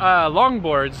rent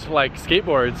longboards, like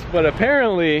skateboards, but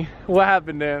apparently, what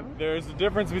happened, Dan? There's a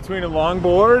difference between a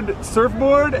longboard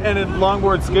surfboard and a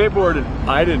longboard skateboard, and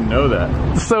I didn't know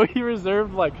that. So he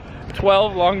reserved like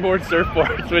 12 longboard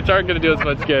surfboards, which aren't gonna do us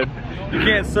much good. You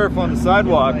can't surf on the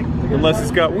sidewalk unless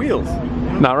it's got wheels.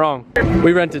 Not wrong.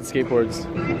 We rented skateboards.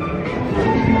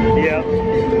 Yeah.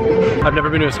 I've never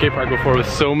been to a skate park before with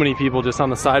so many people just on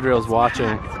the side rails watching.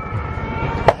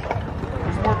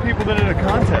 There's more people than in a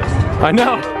contest. I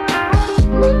know.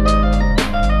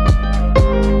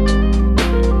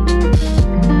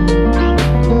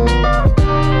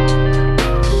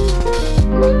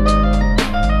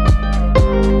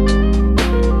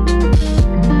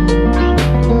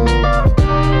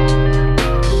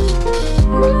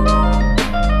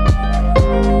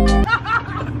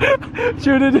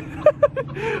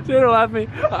 Shooter laughed at me.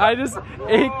 I just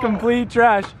ate complete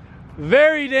trash.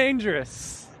 Very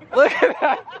dangerous. Look at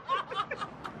that.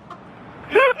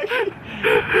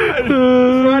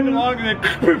 Riding along and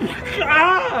then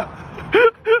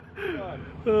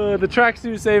The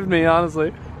tracksuit saved me,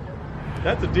 honestly.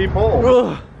 That's a deep hole.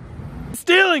 Ugh.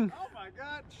 Stealing! Oh my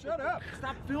god, shut up.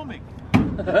 Stop filming.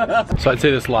 So I'd say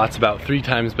this lot's about 3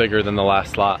 times bigger than the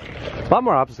last lot. A lot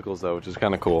more obstacles though, which is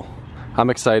kind of cool. I'm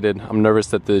excited. I'm nervous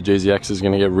that the JZX is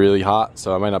going to get really hot,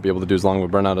 so I might not be able to do as long of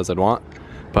a burnout as I'd want.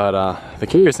 But the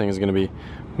curious thing is going to be,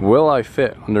 will I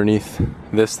fit underneath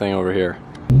this thing over here?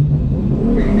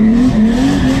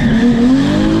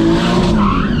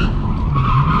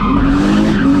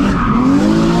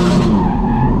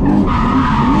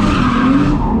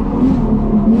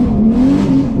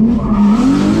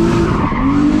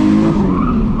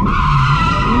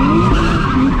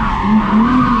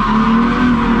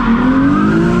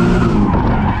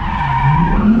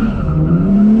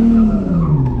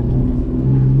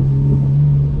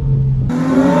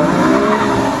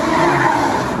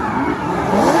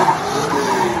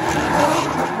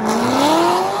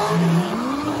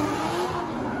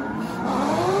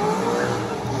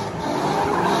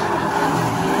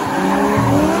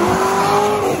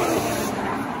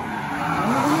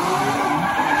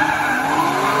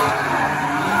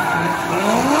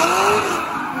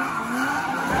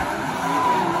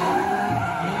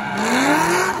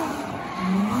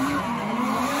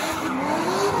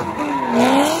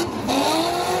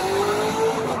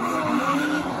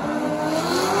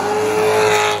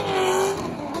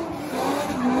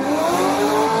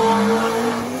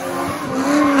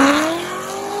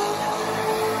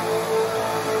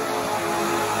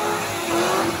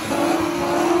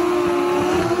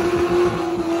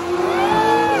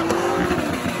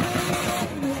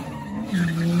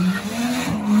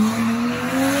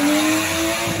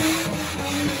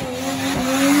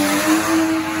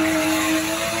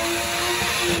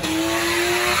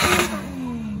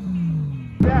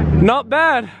 Not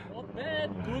bad. Not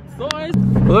bad, good size.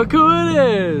 Look who it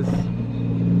is.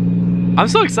 I'm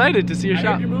so excited to see your I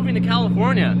shop. heard you're moving to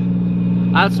California.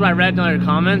 That's what I read in all your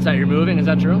comments, that you're moving. Is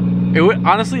that true?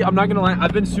 Honestly, I'm not gonna lie,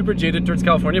 I've been super jaded towards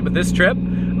California, but this trip,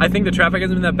 I think the traffic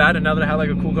hasn't been that bad, and now that I have like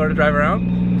a cool car to drive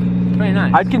around, It's pretty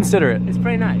nice. I'd consider it. It's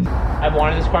pretty nice. I've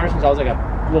wanted this car since I was like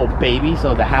a little baby,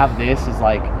 so to have this is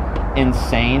like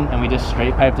insane, and we just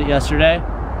straight piped it yesterday.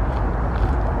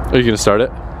 Are you gonna start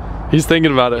it? He's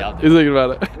thinking about it. Yeah, He's thinking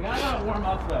about it. We gotta warm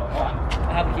up though. Hold on.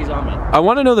 I have the keys on me. I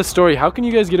want to know the story. How can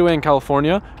you guys get away in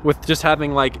California with just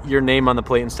having like your name on the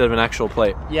plate instead of an actual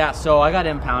plate? Yeah, so I got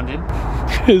impounded.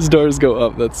 His doors go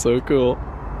up. That's so cool.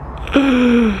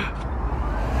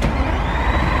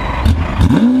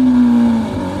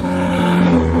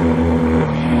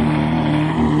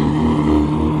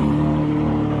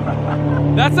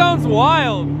 That sounds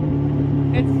wild.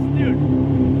 It's, dude,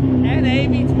 NA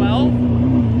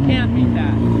V12 can't beat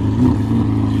that.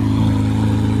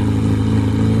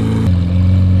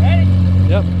 Ready?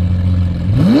 Yep.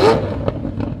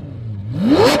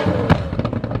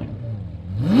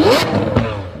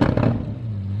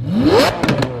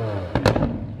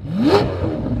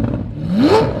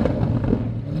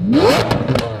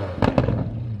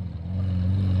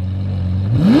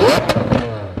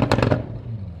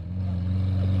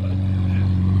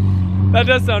 That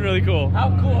does sound really cool. How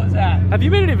cool is that? Have you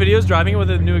made any videos driving it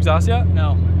with a new exhaust yet?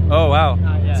 No. Oh wow.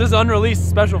 Not yet. This is unreleased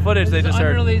special footage they just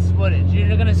heard. Unreleased footage.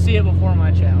 You're gonna see it before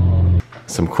my channel.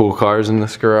 Some cool cars in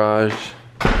this garage.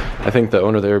 I think the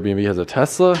owner of the Airbnb has a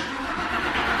Tesla.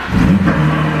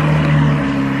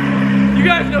 You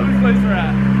guys know whose place we're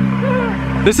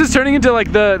at. This is turning into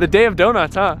like the day of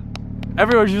donuts, huh?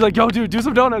 Everyone's just like, yo dude, do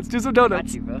some donuts, do some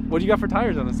donuts. You, bro. What do you got for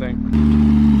tires on this thing?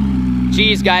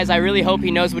 Geez, guys, I really hope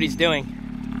he knows what he's doing.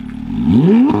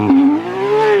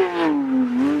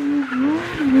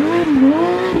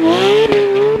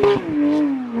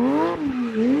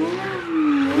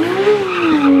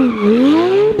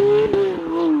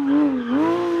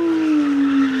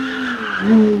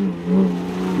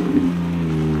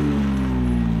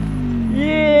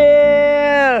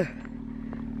 Yeah!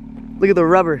 Look at the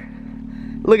rubber.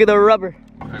 Look at the rubber.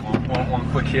 Okay,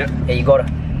 one quick hit. Hey, you gotta.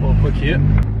 One quick hit.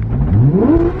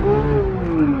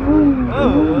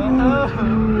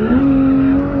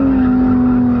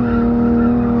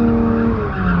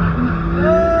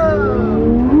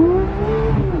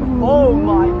 Oh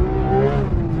my.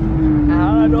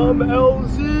 Adam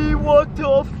LZ, what the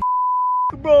f,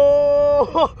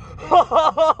 bro?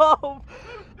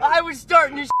 I was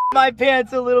starting to my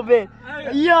pants a little bit.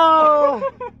 Yo!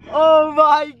 Oh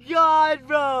my god,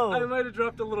 bro! I might have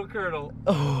dropped a little kernel.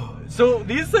 Oh. So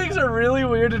these things are really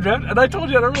weird to drift, and I told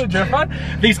you I don't really drift on.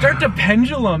 They start to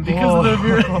pendulum because of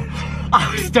the...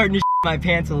 I was starting to my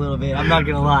pants a little bit, I'm not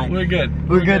gonna lie. We're good.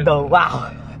 We're good though,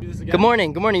 wow. Good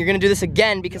morning, you're gonna do this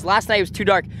again because last night it was too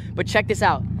dark, but check this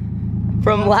out.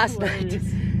 From last night,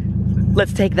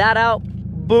 let's take that out,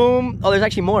 boom. Oh, there's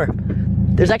actually more.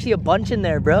 There's actually a bunch in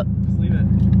there, bro. Just leave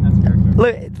it. That's perfect.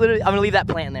 Look, it's literally, I'm gonna leave that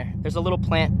plant in there. There's a little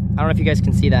plant, I don't know if you guys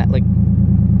can see that, like,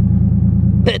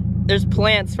 there's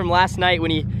plants from last night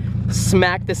when he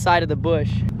smacked the side of the bush.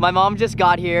 My mom just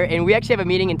got here and we actually have a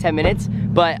meeting in 10 minutes,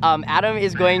 but Adam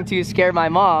is going to scare my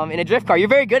mom in a drift car. You're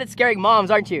very good at scaring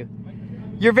moms, aren't you?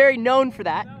 You're very known for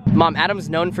that. Mom, Adam's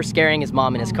known for scaring his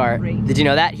mom in his car. Did you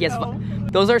know that? He has,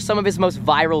 those are some of his most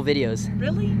viral videos.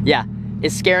 Really? Yeah,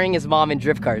 is scaring his mom in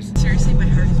drift cars. Seriously, my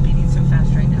heart is beating so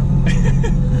fast right now.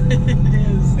 It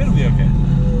is. It'll be okay.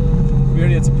 We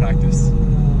already had some practice.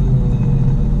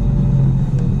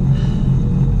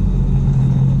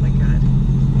 Oh my god.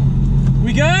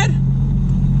 We good?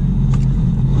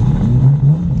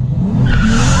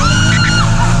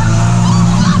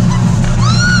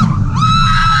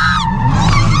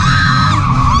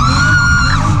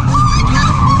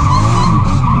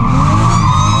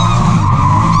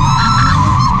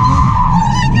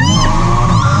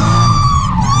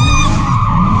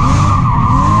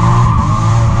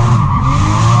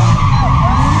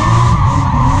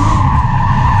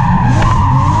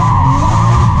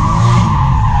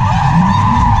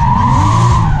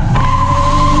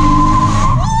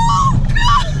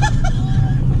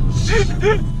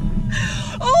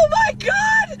 Oh my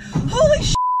god! Holy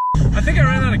sh! I think I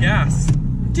ran out of gas.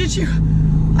 Did you?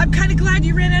 I'm kind of glad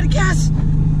you ran out of gas.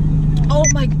 Oh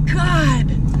my god!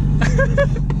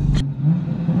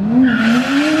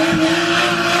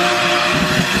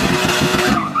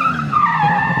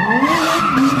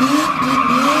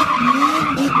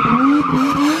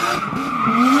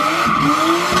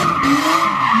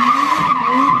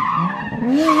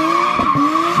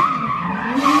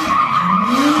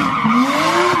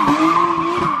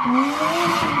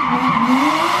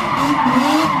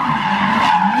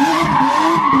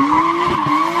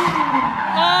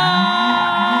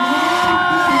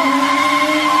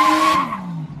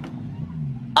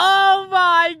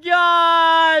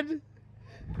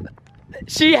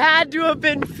 She had to have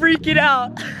been freaking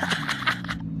out.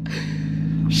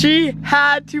 She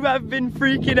had to have been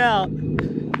freaking out.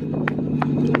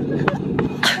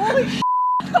 Holy sh!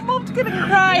 My mom's gonna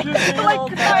cry. I'm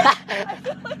like crying.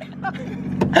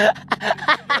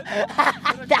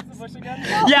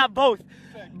 Yeah, both.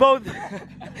 Both.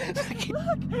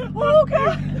 Oh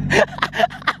god.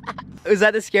 Was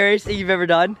that the scariest thing you've ever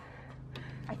done?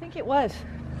 I think it was.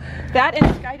 That and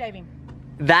skydiving.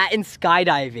 That and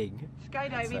skydiving.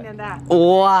 skydiving than that.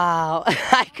 Wow,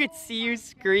 I could see you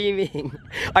screaming.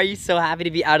 Are you so happy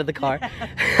to be out of the car?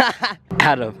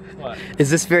 Adam, what? Is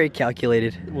this very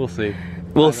calculated? We'll see.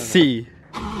 We'll see.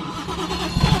 He's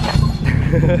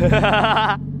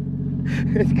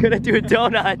gonna do a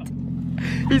donut.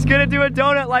 He's gonna do a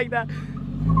donut like that.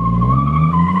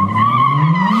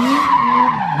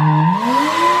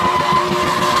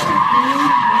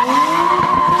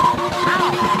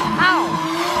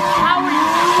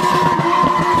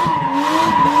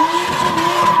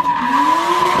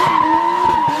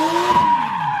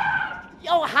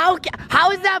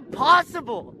 How is that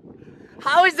possible?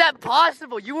 How is that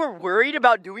possible? You were worried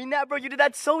about doing that, bro? You did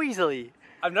that so easily.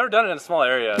 I've never done it in a small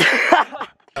area.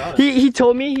 He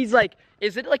told me, he's like,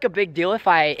 is it like a big deal if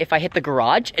I hit the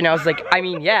garage? And I was like, I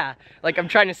mean, yeah. Like, I'm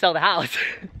trying to sell the house.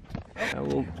 A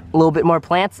little bit more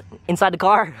plants inside the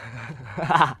car.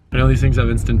 I know these things have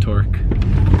instant torque.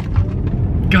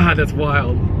 God, that's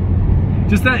wild.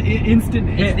 Just that instant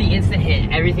hit. It's the instant hit.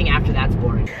 Everything after that's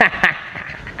boring.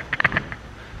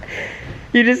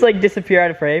 You just like disappear out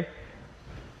of frame.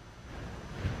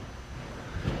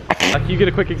 Can you get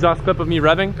a quick exhaust clip of me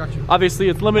revving? Got you. Obviously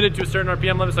it's limited to a certain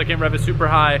RPM limit, so I can't rev it super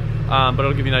high, but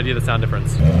it'll give you an idea of the sound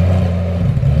difference.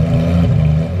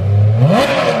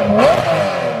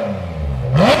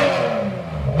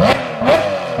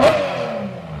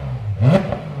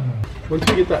 Once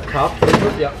we get that top,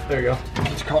 yeah, there you go.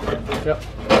 Just cop it. Yep.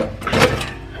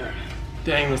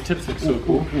 Dang, those tips look so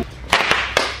cool.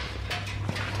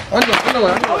 Oh, it's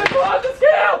on the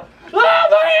scale! Ah,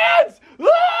 my hands!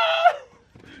 Ah!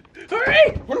 Hurry!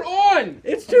 We're on!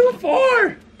 It's too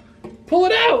far! Pull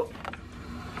it out!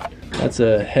 That's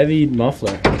a heavy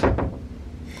muffler.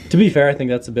 To be fair, I think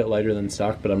that's a bit lighter than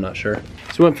stock, but I'm not sure.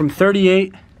 So we went from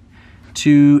 38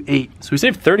 to 8. So we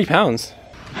saved 30 pounds.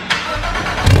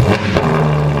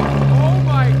 Oh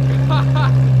my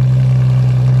god!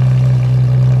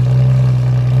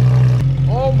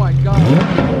 Oh my god!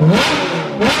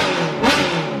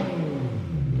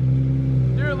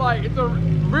 Like, it's a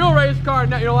real race car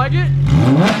now. You don't like it?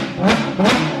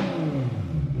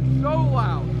 So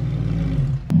loud.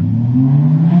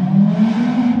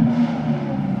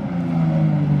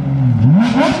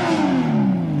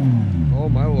 Oh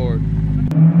my lord.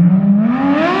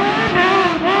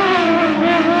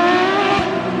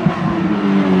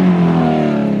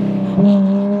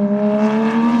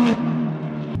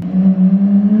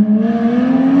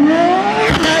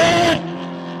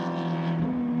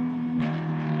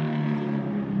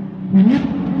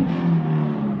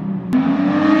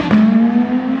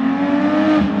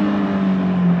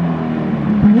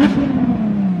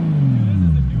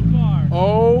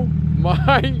 Oh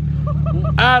my,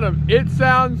 Adam, it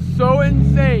sounds so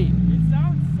insane. It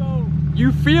sounds so...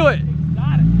 You feel it.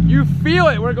 Exotic. You feel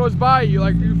it when it goes by you,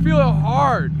 like you feel it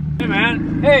hard. Hey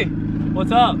man. Hey.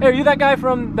 What's up? Hey, are you that guy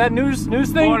from that news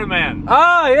thing? Florida man.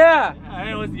 Oh, yeah.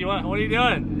 Hey, what are you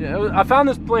doing? Yeah, I found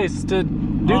this place to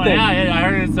do things. Yeah, I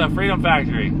heard it's a Freedom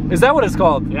Factory. Is that what it's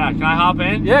called? Yeah, can I hop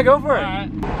in? Yeah, go for it. All right.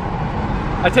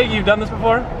 I take it you've done this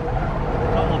before? A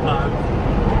couple times.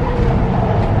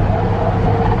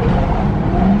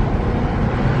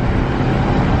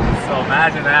 So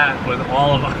imagine that with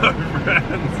all of our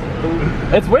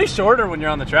friends. It's way shorter when you're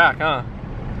on the track, huh?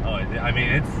 Oh, I mean,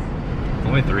 it's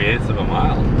only 3/8 of a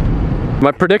mile.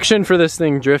 My prediction for this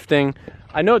thing drifting,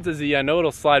 I know it's a Z, I know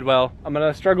it'll slide well. I'm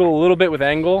gonna struggle a little bit with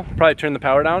angle, probably turn the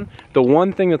power down. The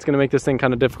one thing that's gonna make this thing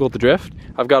kind of difficult to drift,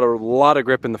 I've got a lot of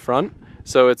grip in the front,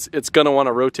 so it's gonna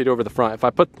wanna rotate over the front. If I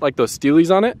put like those steelies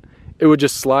on it, it would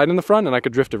just slide in the front and I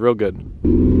could drift it real good.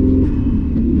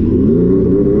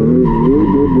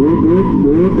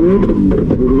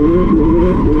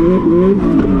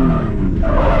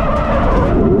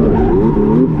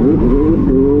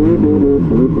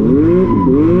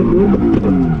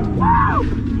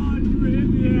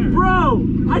 Bro,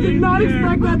 I did not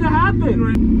expect that to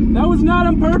happen. That was not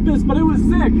on purpose, but it was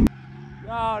sick.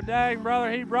 Oh, dang,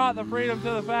 brother, he brought the freedom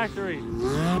to the factory.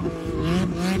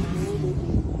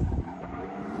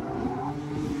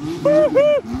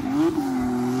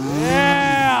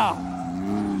 Yeah!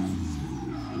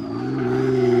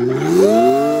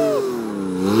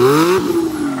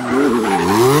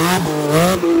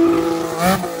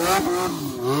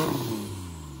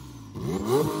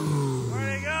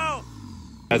 Where'd he go?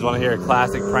 You guys want to hear a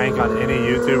classic prank on any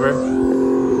YouTuber?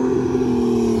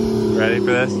 Ready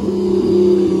for this?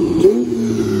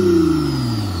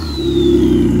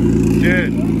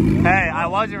 Dude, hey, I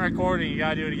wasn't recording. You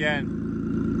gotta do it again.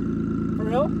 For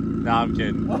real? No, I'm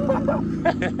kidding.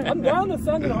 I'm down to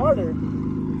send it harder.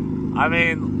 I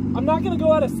mean, I'm not gonna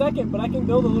go out a second, but I can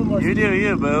build a little more you speed. do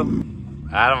you, boo.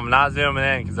 Adam, I'm not zooming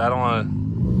in because I don't want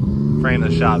to frame the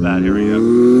shot bad. Here we go.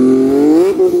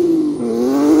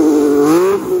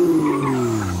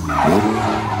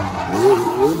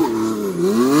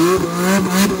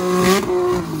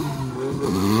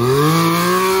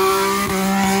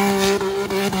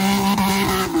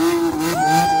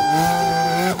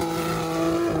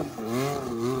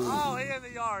 Oh, he's in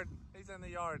the yard. He's in the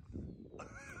yard.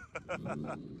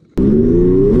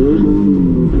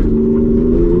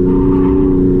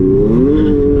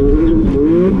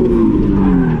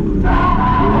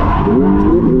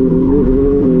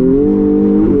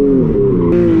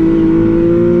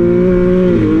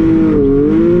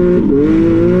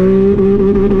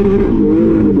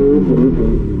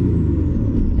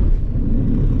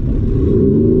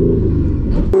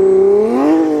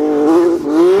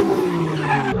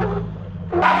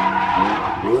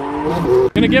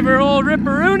 Gonna give her a old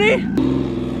ripperoonie.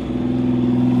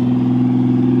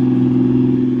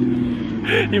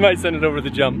 You might send it over the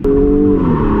jump.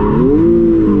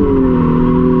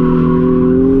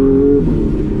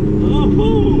 Oh,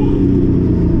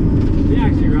 he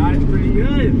actually rides pretty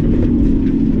good.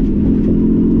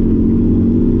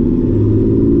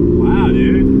 Wow,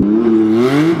 dude.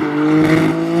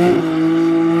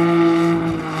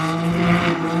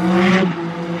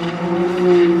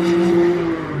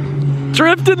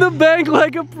 Drift in the bank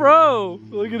like a pro.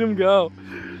 Look at him go.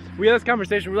 We had this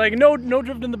conversation. We're like, no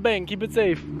drift in the bank. Keep it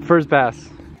safe. First pass.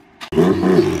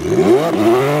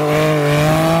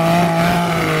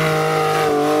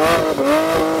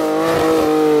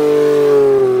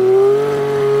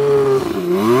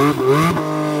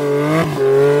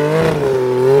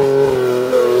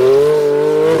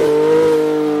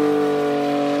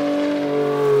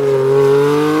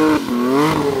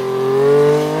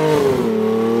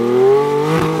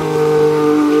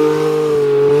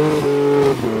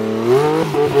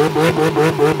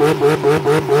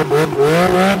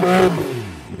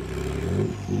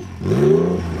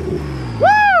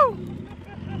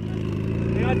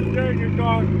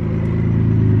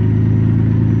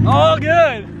 Oh,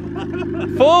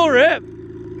 good. Full rip.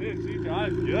 Dude, she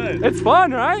drives good. It's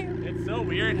fun, right? It's so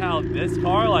weird how this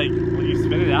car, like, when you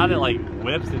spin it out, it like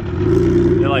whips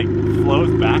and it like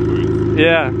flows backwards.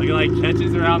 Yeah. Like it like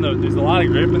catches around there's a lot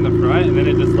of grip in the front, and then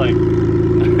it just like.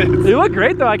 You look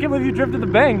great though. I can't believe you drifted the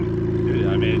bank. Dude,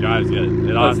 I mean, it drives good.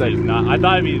 It honestly is not. I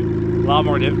thought it'd be a lot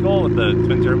more difficult with the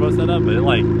twin turbo setup, but it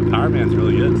like the power band's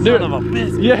really good. Dude, son of a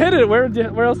biscuit. You hit it. Where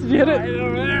else did you hit it? Right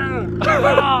over there.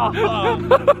 Oh,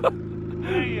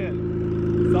 dang it.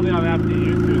 Something I'm happy to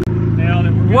use to. Nailed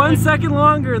it. 1 second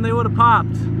longer and they would have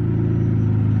popped.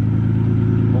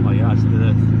 Oh my gosh, look at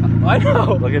this. I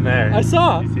know. Look in there. I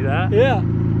saw. You see that? Yeah.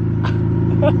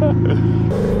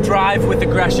 Drive with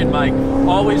aggression, Mike.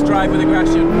 Always drive with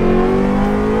aggression.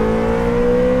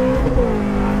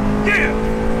 Yeah!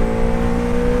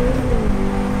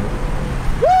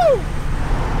 Woo!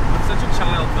 I'm such a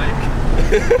child, Mike.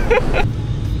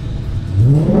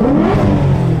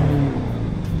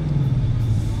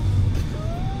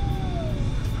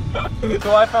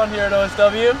 So I found here at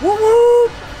OSW. Woo woo!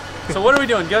 So what are we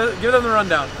doing? Give them the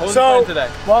rundown. What was the plan today?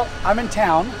 Well, I'm in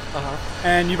town,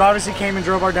 and you've obviously came and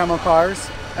drove our demo cars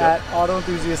at Auto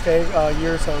Enthusiast Day a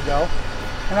year or so ago.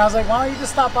 And I was like, why don't you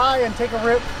just stop by and take a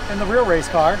rip in the real race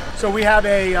car? So we have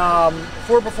a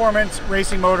Ford Performance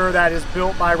racing motor that is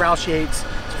built by Roush Yates.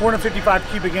 It's 455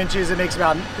 cubic inches. It makes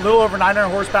about a little over 900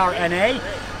 horsepower NA,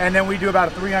 and then we do about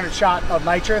a 300 shot of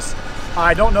nitrous.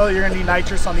 I don't know that you're gonna need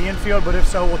nitrous on the infield, but if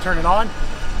so, we'll turn it on.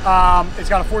 It's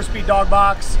got a 4-speed dog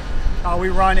box. We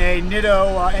run a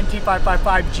Nitto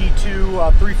NT555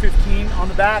 G2 315 on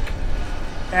the back,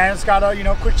 and it's got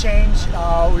a quick change.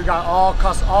 We've got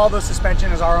all the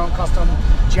suspension is our own custom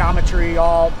geometry,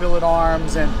 all billet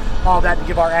arms and all that to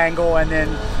give our angle and then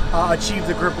achieve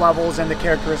the grip levels and the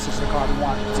characteristics of the car we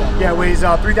want. So yeah, it weighs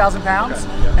 3,000 pounds,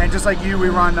 and just like you, we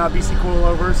run BC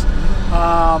coilovers.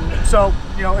 So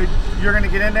you're gonna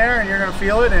get in there and you're gonna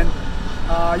feel it, and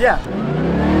yeah.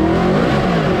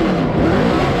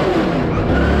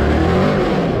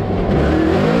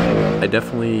 I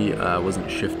definitely wasn't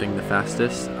shifting the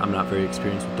fastest. I'm not very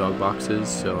experienced with dog boxes,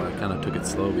 so I kind of took it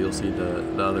slow, but you'll see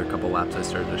the other couple laps I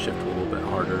started to shift a little bit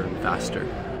harder and faster.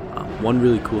 One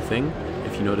really cool thing,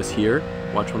 if you notice here,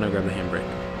 watch when I grab the handbrake.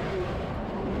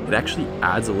 It actually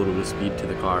adds a little bit of speed to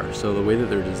the car. So the way that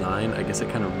they're designed, I guess it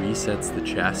kind of resets the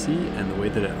chassis and the way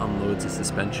that it unloads the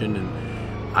suspension,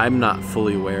 and I'm not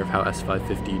fully aware of how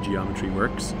S550 geometry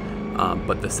works.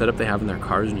 But the setup they have in their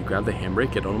cars, when you grab the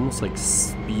handbrake, it almost like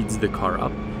speeds the car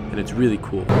up, and it's really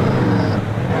cool.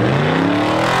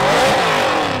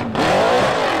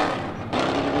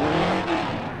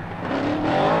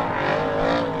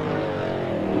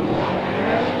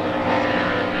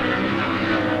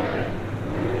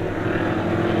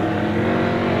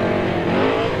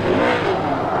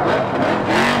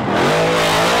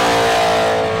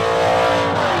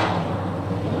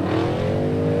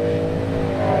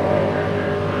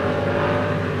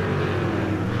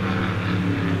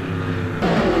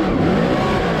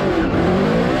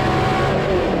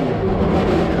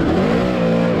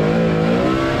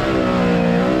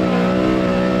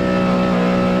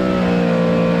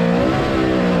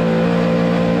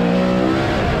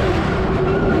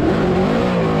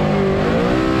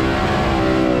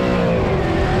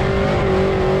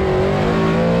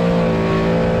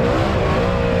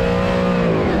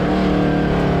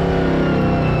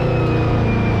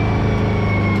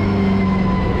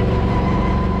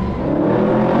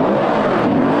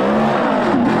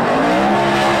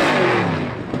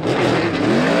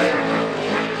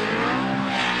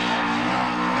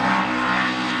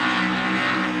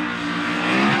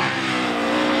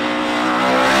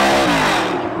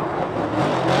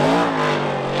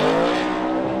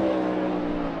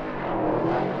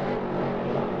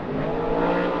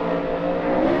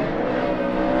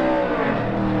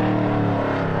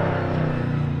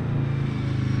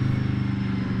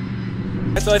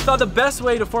 So I thought the best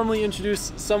way to formally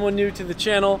introduce someone new to the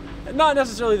channel, not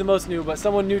necessarily the most new, but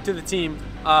someone new to the team,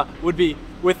 would be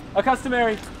with a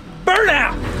customary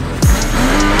burnout!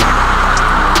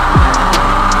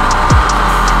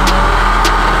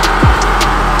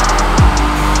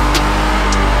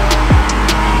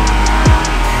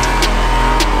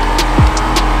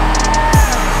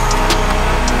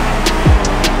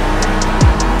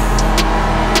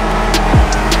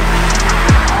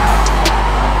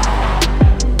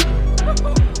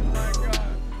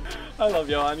 I love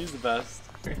Johan, he's the best.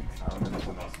 I don't know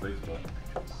nothing about space, but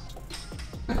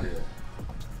yeah.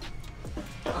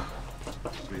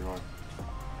 It's pretty hard.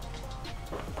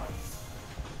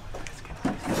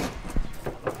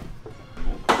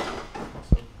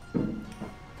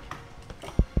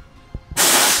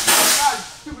 God,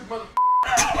 stupid mother.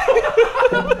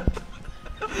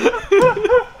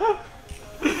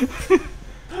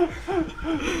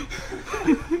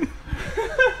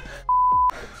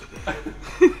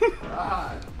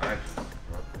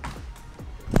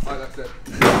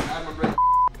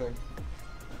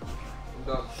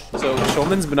 So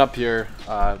Shulman's been up here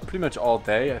pretty much all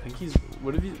day. I think he's.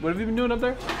 What have you been doing up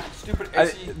there? Stupid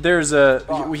There's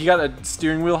he got a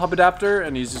steering wheel hub adapter,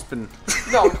 and he's just been.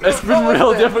 No, it's been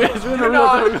real difficult. It's been a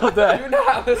real difficult day. You're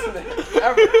not listening.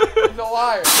 Ever. He's a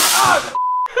liar. Ah!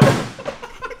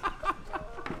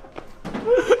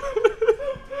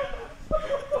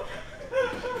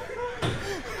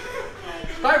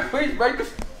 Can I please break this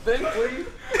thing, please?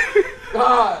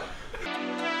 God.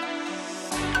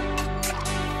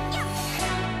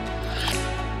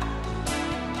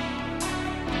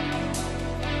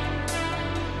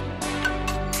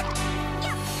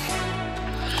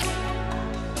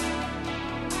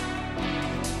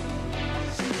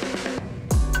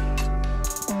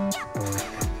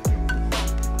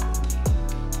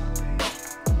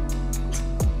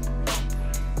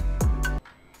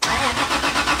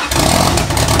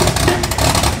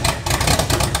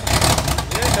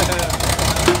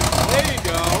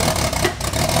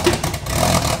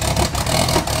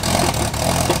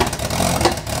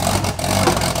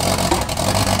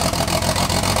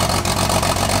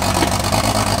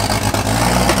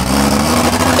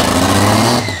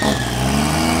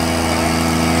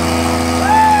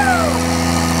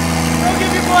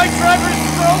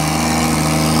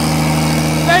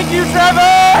 Thank you, Trevor!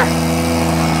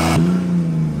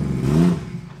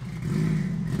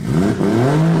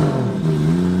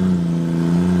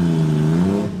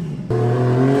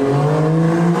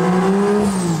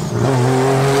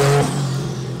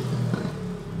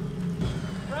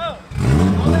 Bro,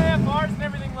 all the AFRs and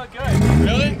everything look good.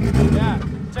 Really? Yeah.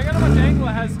 Check out how much angle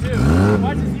it has too.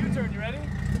 Watch this U-turn, you ready?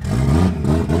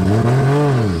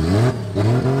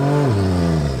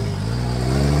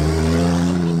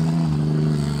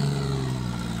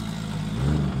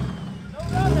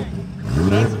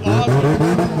 That's awesome.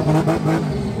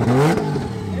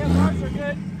 Yeah, cars are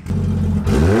good.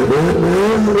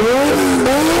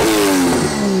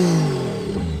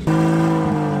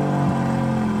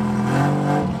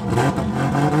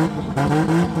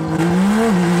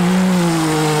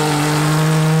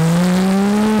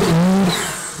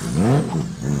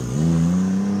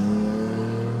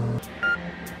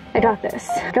 I got this.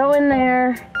 Go in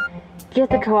there, get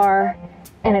the car,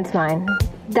 and it's mine.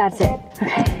 That's it.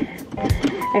 Okay.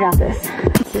 I got this.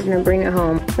 Just gonna bring it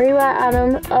home. Where you at,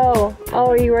 Adam? Oh,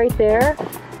 are you right there?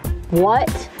 What?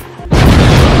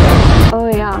 Oh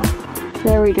yeah.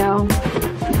 There we go.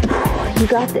 You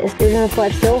got this. You're gonna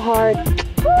flex so hard.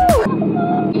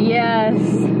 Woo! Yes.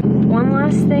 One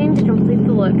last thing to complete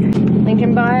the look. Link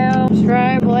in bio.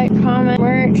 Subscribe, like, comment,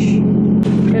 merch.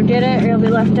 Go get it or you'll be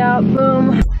left out.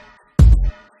 Boom.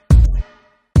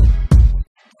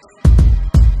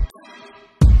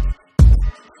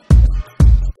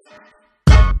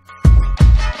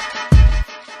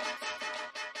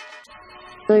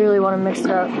 I really want to mix it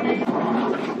up.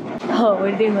 Oh, what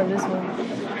do you think about this one?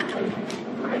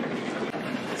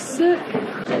 Sick.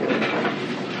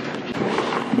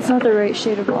 It's not the right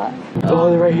shade of black. Oh,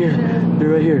 they're right here. They're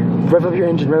right here. Rev up your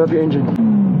engine. Rev up your engine.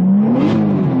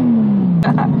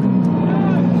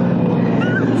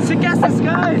 Sick ass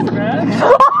disguise, man.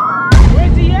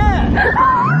 Where's he at?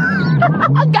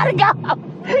 I gotta go.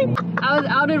 I was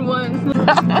outed once.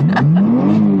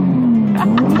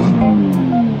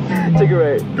 Take it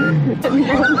right.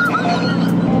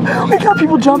 We got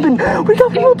people jumping. We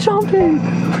got people jumping.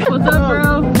 What's up,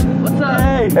 bro? What's up?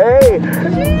 Hey. Hey.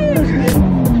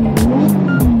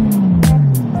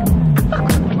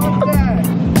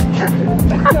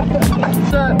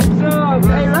 What's up? What's up?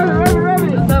 Hey, Remy.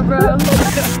 What's up, bro?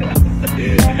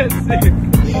 That's sick.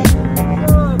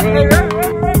 Hey,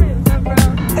 Remy.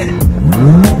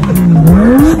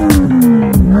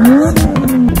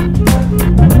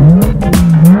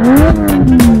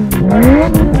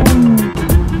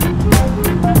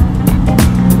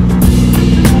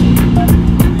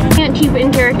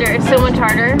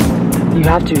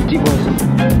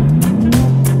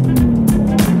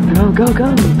 Go,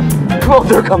 go. Oh,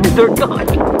 they're coming, they're coming.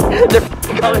 They're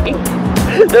coming.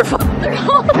 They're coming.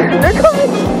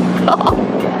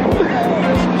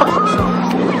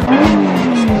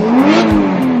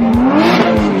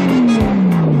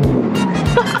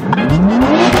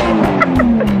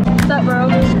 What's up, bro?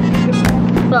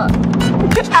 What's up?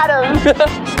 Adam!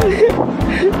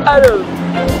 Adam!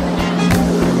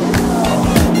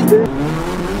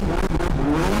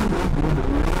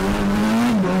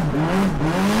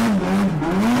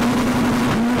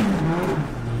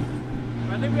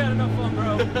 I think we had enough fun,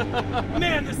 bro.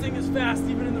 Man, this thing is fast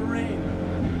even in the rain.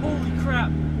 Holy crap.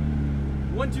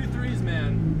 1, 2, 3s,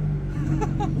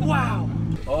 man. Wow.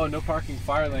 Oh, no parking,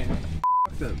 fire lane.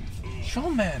 Fuck them.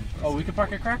 Shulman. Oh, we could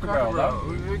park at Cracker Barrel.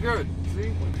 We're good.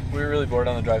 See? We were really bored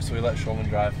on the drive, so we let Shulman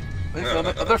drive.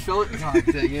 Other fill it. God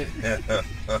dang it.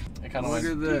 It kind of Look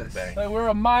at this. Like we're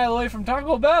a mile away from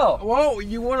Taco Bell. Whoa,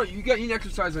 you need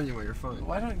exercise anyway, you're fine.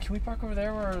 Why don't, can we park over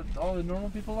there where all the normal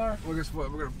people are? Well, guess what?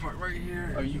 We're gonna park right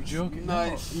here. Are you joking?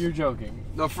 Nice. No, you're joking.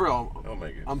 No, for real. Oh my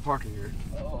god. I'm parking here.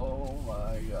 Oh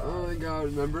my god. Oh my god,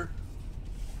 remember?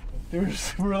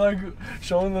 We're like,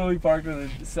 Shulman literally parked in a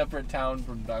separate town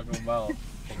from Taco Bell.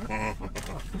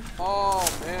 Oh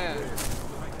man.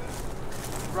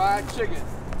 Fried chicken.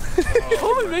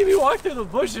 Shulman made me walk through the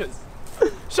bushes.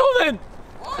 Shulman!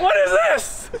 What is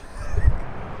this?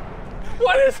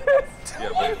 What is this?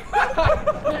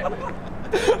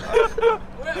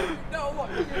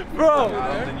 Bro! I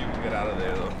don't think you can get out of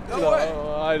there though. No way.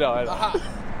 I know.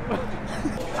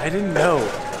 I didn't know.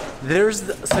 There's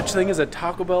such thing as a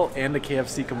Taco Bell and a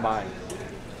KFC combined.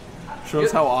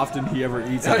 Shows how often he ever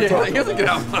eats. He doesn't get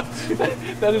out much.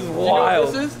 That is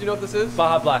wild. Do you know what this is?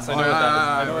 Baja Blast. I know what that is.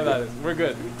 I know what yeah. that is. We're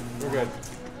good. We're good.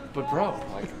 But bro,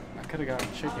 like, I could have gotten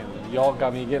chicken. Y'all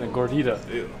got me again a gordita.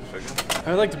 Ew, chicken. I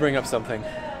would like to bring up something.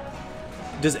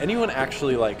 Does anyone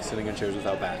actually like sitting in chairs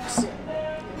without backs?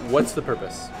 What's the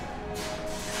purpose?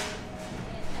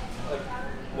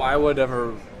 Why would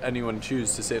ever anyone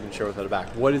choose to sit in a chair without a back?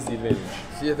 What is the advantage?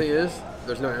 See, the thing is,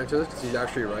 there's no answer to this because he's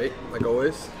actually right, like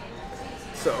always.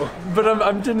 So. But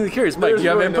I'm genuinely curious, Mike. Do you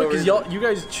have really input? no Because you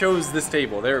guys chose this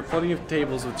table. There are plenty of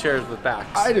tables with chairs with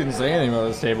backs. I didn't say anything about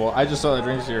this table. I just saw the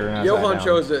drinks here and I Johan sat down.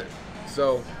 chose it,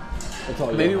 so.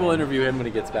 Maybe we'll interview him when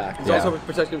he gets back. He's also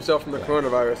protecting himself from the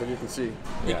coronavirus, as you can see.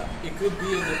 Yeah. It could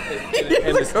be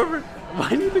And it's covered. Why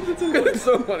do you think that's so It's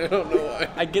so funny, I don't know why.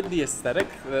 I get the aesthetic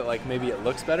that like maybe it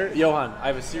looks better. Johan, I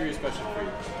have a serious question for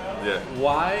you. Yeah.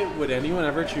 Why would anyone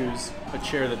ever choose a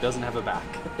chair that doesn't have a back?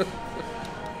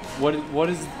 What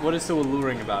is so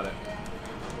alluring about it?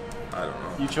 I don't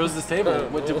know. You chose this table.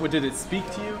 What did it speak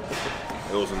to you?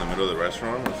 It was in the middle of the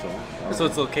restaurant or something. So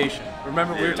it's location.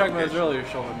 Remember, we were talking about this earlier,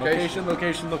 Shulman. Location,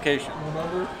 location, location.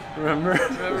 Remember?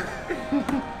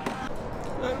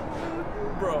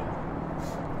 Bro.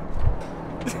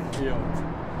 Yo.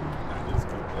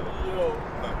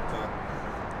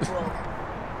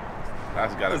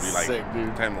 That's gotta be like sick,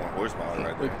 dude. 10 more horsepower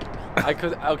right there.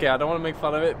 Okay, I don't want to make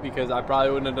fun of it because I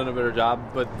probably wouldn't have done a better job,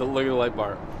 but look at the light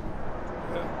bar.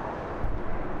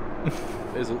 Yeah.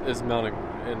 is mounting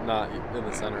and not in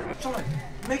the center. John,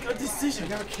 make a decision. I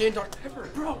got a canned Dr. Pepper.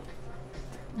 Bro.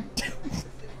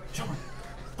 John,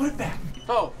 put it back.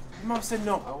 Oh, Mom said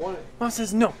no. I want it. Mom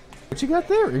says no. What you got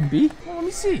there, MB? Well, let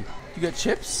me see. You got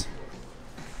chips?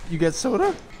 You got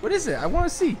soda? What is it? I want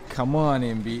to see. Come on,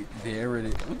 MB. There it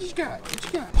is. What you got? What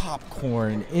you got?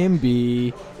 Popcorn,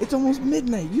 MB. It's almost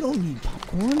midnight. You don't need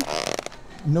popcorn.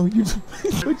 No, you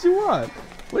don't. What you want?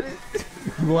 What is?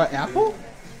 You want apple?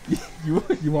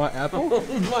 You want apple?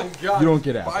 Oh my god. You don't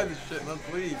get apple. Buy this shit, man,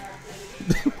 please.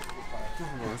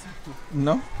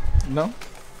 No? No?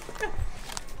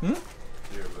 Hmm?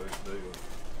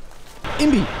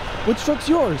 Imby, which truck's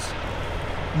yours?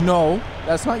 No,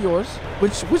 that's not yours.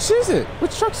 Which is it?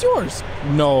 Which truck's yours?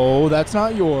 No, that's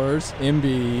not yours.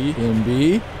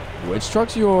 Imby, which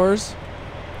truck's yours?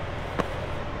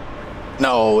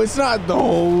 No, it's not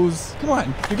those. Come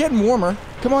on, you're getting warmer.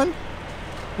 Come on.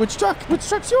 Which truck? Which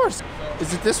truck's yours?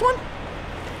 Is it this one?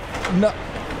 No.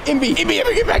 Imby,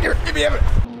 get back here. Imby.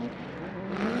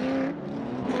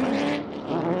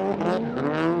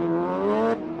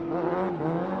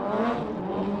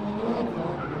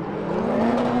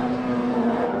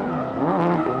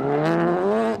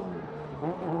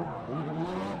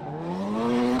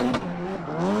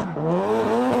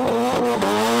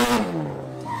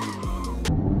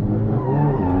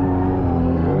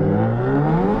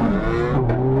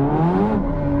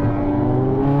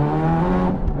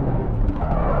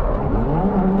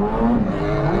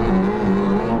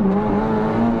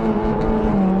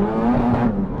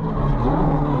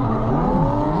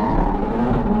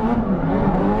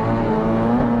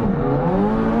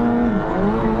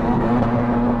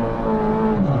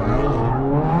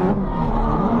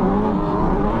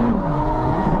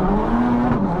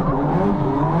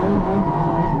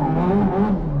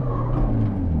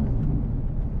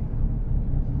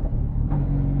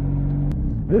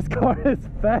 This car is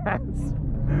fast.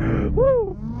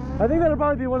 Woo! I think that'll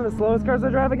probably be one of the slowest cars I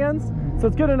drive against, so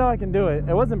it's good to know I can do it.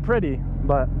 It wasn't pretty,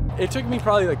 but it took me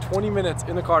probably like 20 minutes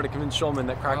in the car to convince Shulman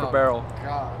that Cracker Barrel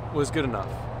was good enough.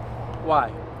 Why?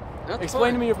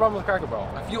 Explain to me your problem with Cracker Barrel.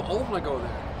 I feel old when I go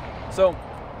there. So,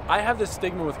 I have this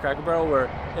stigma with Cracker Barrel where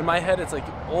in my head it's like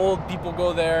old people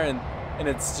go there and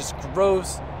it's just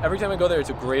gross. Every time I go there, it's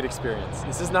a great experience.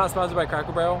 This is not sponsored by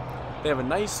Cracker Barrel. They have a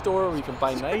nice store where you can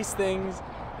buy nice things,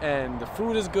 and the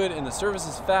food is good, and the service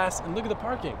is fast, and look at the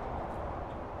parking.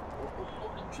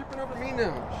 You're tripping over me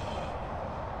now.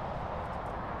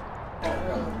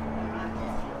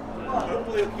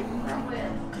 Hopefully it'll keep him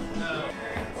around.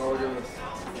 Oh, look at this.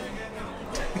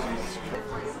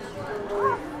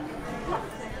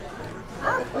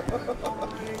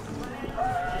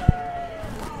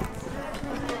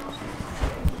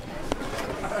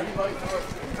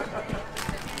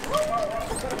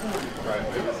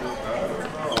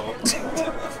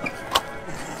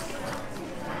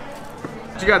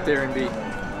 What you got there, NB?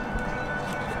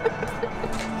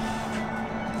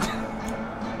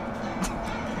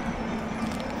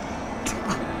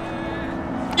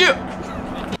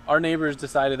 Our neighbors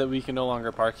decided that we can no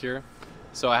longer park here,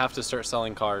 so I have to start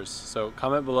selling cars. So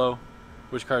comment below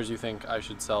which cars you think I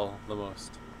should sell the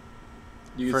most.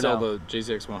 You could sell the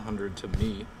JZX 100 to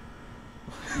me.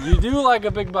 You do like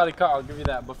a big body car, I'll give you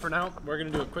that. But for now, we're gonna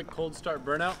do a quick cold start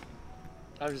burnout.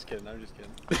 I'm just kidding, I'm just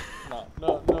kidding.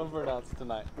 No burnouts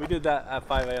tonight. We did that at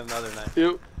 5 a.m. the other night.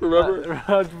 Yep,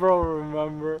 remember? Bro,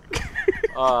 remember.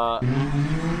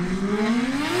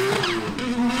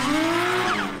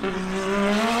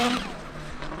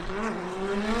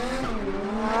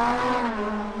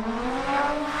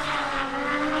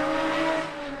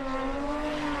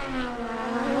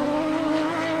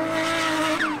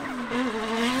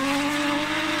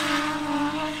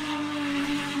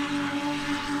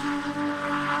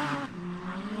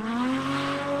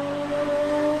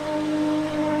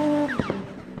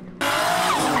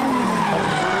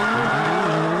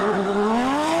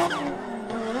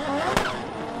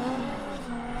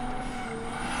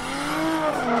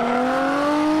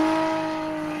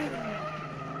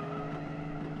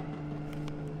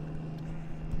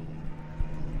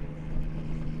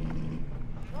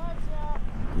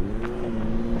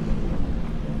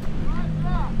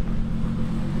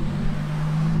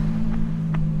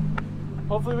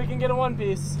 Hopefully we can get a one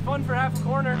piece. Fun for half a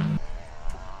corner.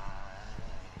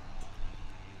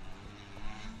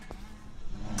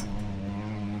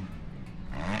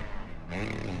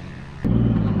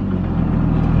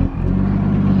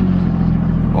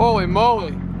 Holy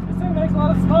moly. This thing makes a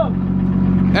lot of smoke.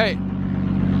 Hey.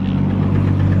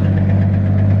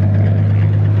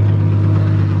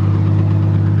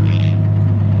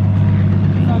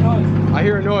 I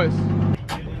hear a noise.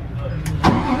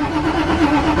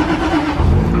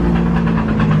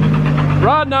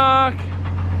 Rod knock.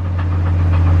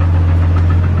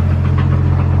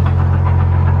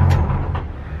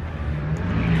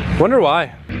 Wonder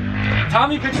why.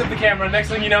 Tommy picks up the camera, next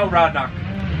thing you know, rod knock.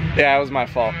 Yeah, it was my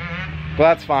fault. But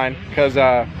that's fine, because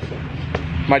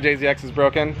my JZX is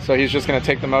broken, so he's just gonna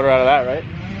take the motor out of that, right?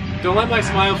 Don't let my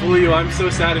smile fool you, I'm so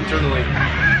sad internally.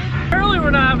 Apparently we're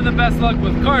not having the best luck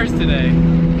with cars today.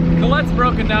 Colette's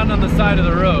broken down on the side of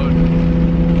the road.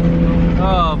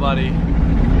 Oh, buddy.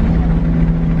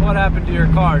 What happened to your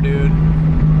car, dude?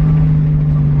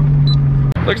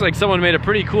 Looks like someone made a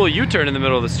pretty cool U-turn in the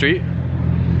middle of the street.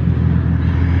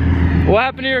 What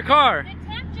happened to your car? The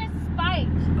temp just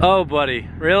spiked. Oh, buddy.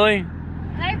 Really?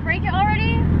 Did I break it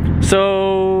already?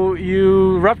 So,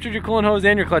 you ruptured your coolant hose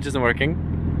and your clutch isn't working.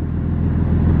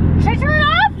 Should I turn it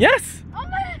off? Yes! Oh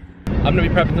my... I'm gonna be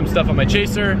prepping some stuff on my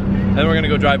Chaser, and then we're gonna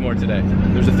go drive more today.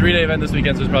 There's a 3-day event this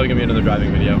weekend, so there's probably gonna be another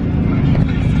driving video.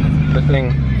 The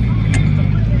thing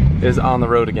is on the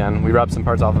road again. We rubbed some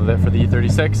parts off of it for the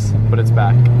E36, but it's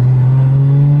back.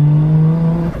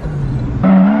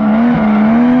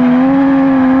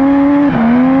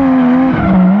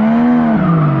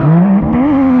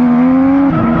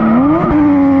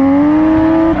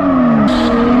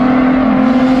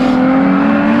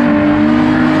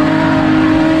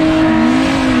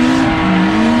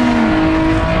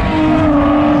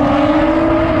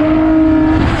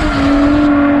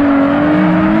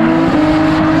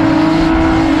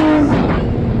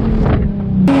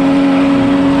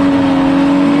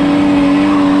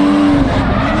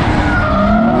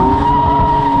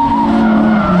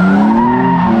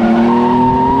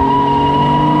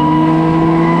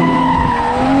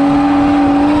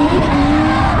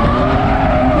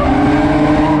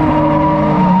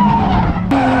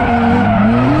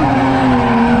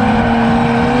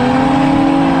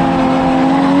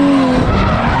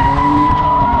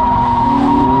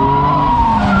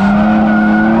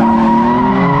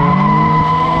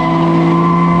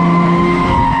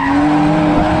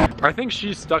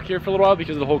 stuck here for a little while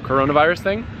because of the whole coronavirus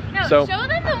thing. No, so show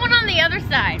them the one on the other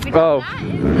side, because that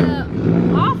is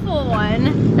the awful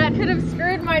one that could have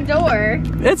screwed my door.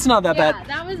 It's not that bad. Yeah,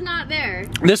 that was not there.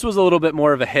 This was a little bit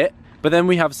more of a hit, but then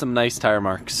we have some nice tire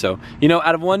marks. So, you know,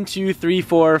 out of 1, 2, 3,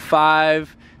 4,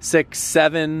 5, 6,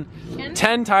 7,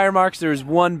 10 tire marks, there's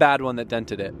one bad one that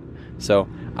dented it. So,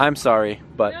 I'm sorry,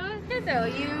 but... No, it's good though.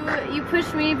 You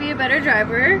pushed me to be a better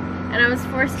driver, and I was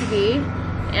forced to be.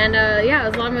 And yeah, it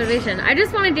was a lot of motivation. I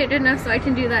just wanted to do it good enough so I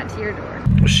can do that to your door.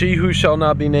 She who shall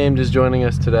not be named is joining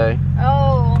us today.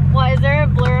 Oh, what, is there a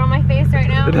blur on my face right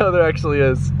now? No, there actually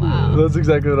is. Wow. That's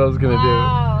exactly what I was gonna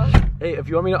Wow. do. Hey, if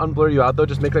you want me to unblur you out though,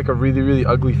 just make like a really, really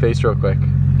ugly face real quick.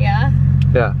 Yeah?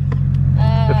 Yeah.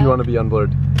 If you want to be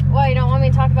unblurred. Well, you don't want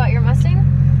me to talk about your Mustang?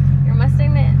 Your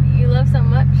Mustang that you love so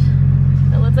much?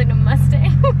 That looks like a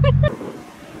Mustang.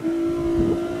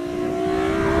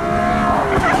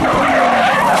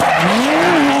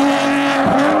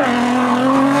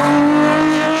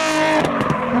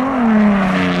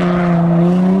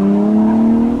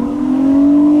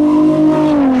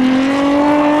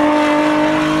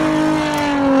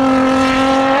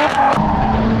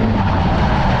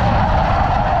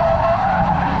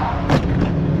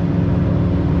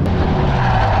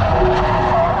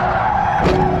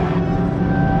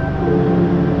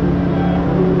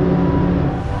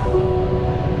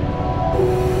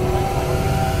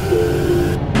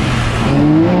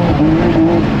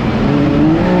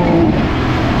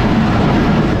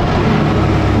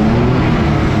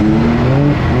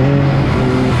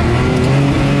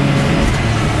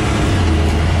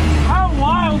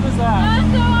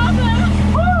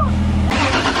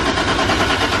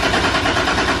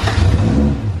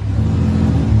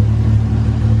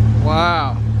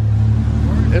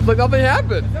 It's like nothing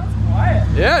happened. It sounds quiet.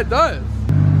 Yeah, it does.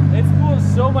 It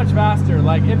spools so much faster.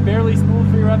 Like, it barely spooled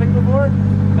free revving before.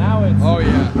 Now it's... Oh,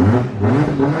 yeah.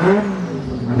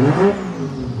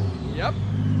 Yep.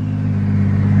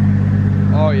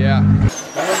 Oh, yeah.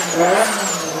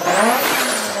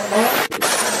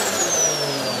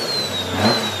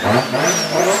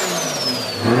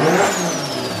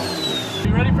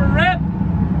 You ready for a rip?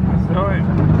 Let's do it.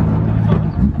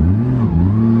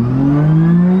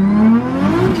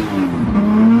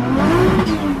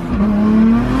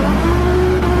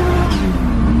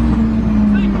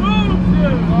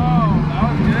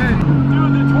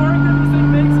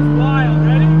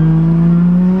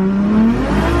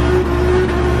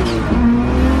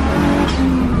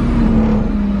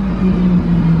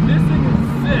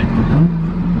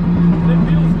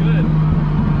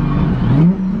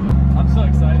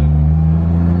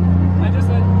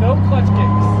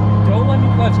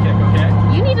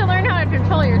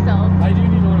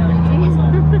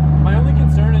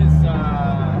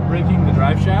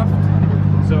 Shaft,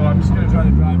 so I'm just going to try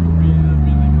to drive really,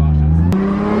 really cautious.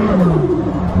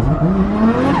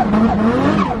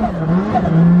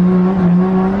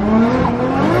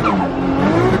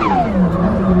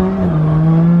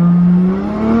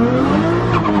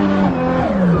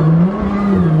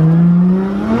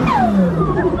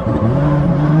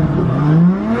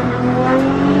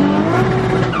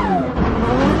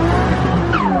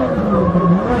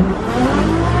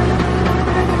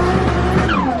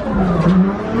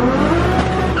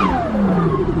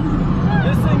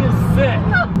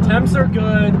 Temps are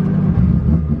good. I'm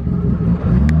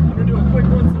gonna do a quick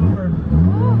once over.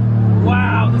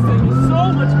 Wow, this thing is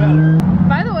so much better.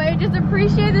 By the way, just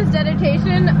appreciate this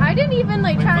dedication. I didn't even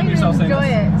like try to enjoy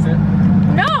it.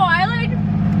 No, I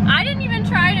didn't even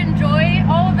try to enjoy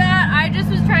all of that. I just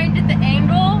was trying to get the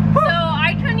angle. So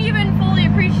I couldn't even fully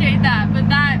appreciate that, but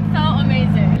that felt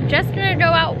amazing. Just gonna go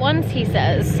out once, he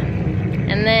says.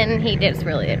 And then he gets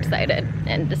really excited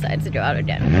and decides to go out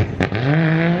again.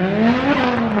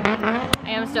 I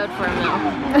am stoked for him though.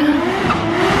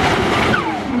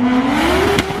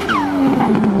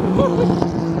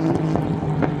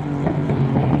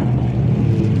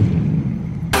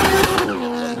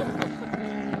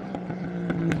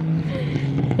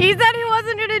 He said he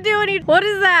wasn't gonna do any. What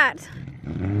is that?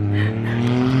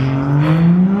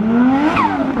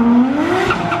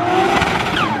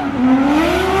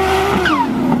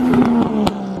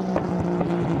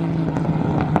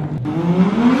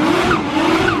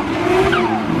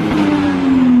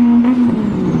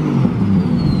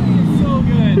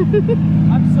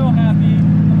 I'm so happy.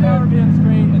 The power band's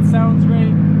great. It sounds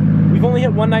great. We've only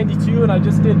hit 192 and I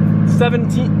just did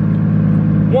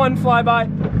 17. One flyby.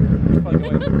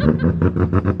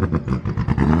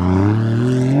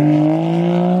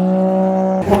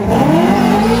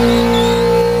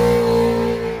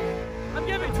 I'm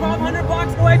giving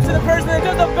 $1,200 away to the person that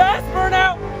does the best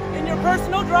burnout in your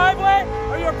personal driveway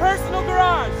or your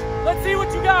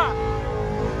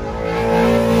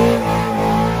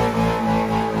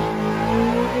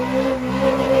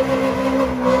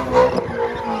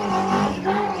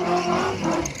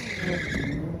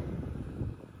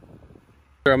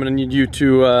I'm gonna need you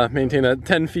to maintain a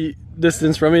 10 feet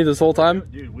distance from me this whole time.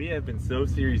 Dude, we have been so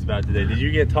serious about today. Did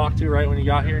you get talked to right when you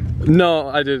got here? No,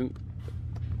 I didn't.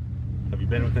 Have you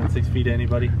been within 6 feet of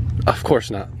anybody? Of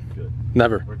course not. Good.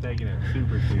 Never. We're taking it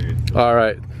super serious. All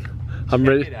right. I'm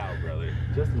ready. Check it out, brother.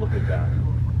 Just look at that.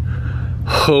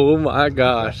 Oh my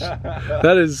gosh.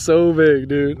 That is so big,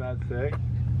 dude. Isn't that sick?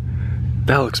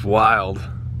 That looks wild.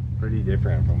 Pretty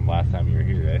different from last time you were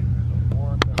here, eh?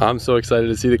 I'm so excited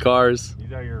to see the cars.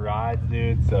 These are your rides,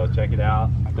 dude, so check it out.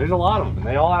 There's a lot of them, and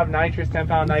they all have nitrous,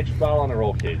 10-pound nitrous bottle on the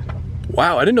roll cage.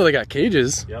 Wow, I didn't know they got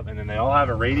cages. Yep, and then they all have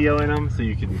a radio in them, so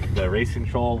you can, the race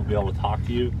control will be able to talk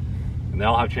to you. And they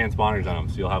all have transponders on them,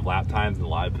 so you'll have lap times and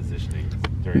live positioning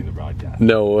during the broadcast.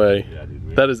 No way. Yeah,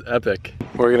 dude, that is epic.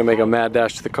 We're gonna make a mad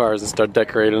dash to the cars and start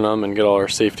decorating them and get all our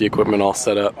safety equipment all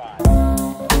set up.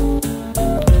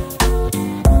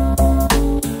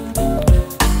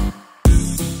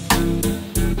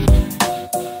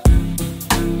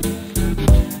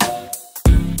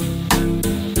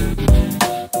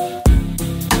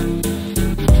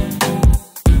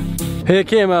 It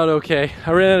came out okay.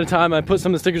 I ran out of time. I put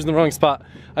some of the stickers in the wrong spot.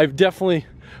 I've definitely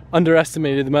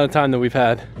underestimated the amount of time that we've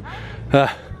had.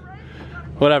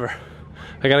 Whatever.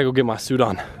 I gotta go get my suit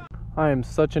on. I am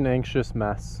such an anxious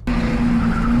mess.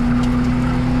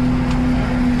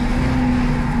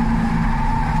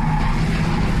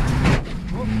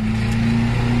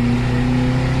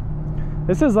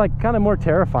 This is like kind of more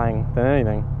terrifying than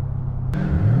anything.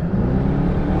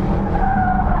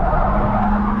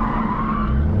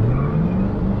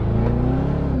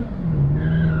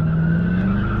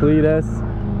 Cletus.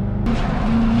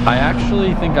 I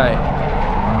actually think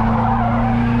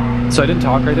so I didn't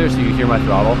talk right there so you could hear my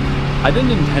throttle. I didn't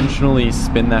intentionally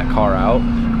spin that car out.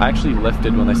 I actually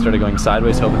lifted when they started going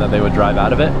sideways, hoping that they would drive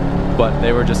out of it, but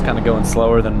they were just kind of going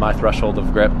slower than my threshold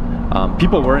of grip.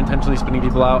 People were intentionally spinning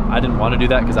people out. I didn't want to do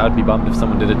that because I would be bummed if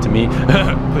someone did it to me.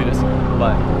 Cletus.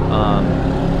 But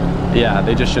yeah,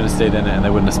 they just should have stayed in it and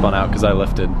they wouldn't have spun out because I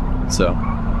lifted. So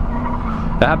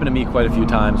that happened to me quite a few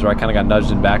times where I kind of got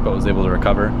nudged in back but was able to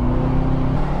recover.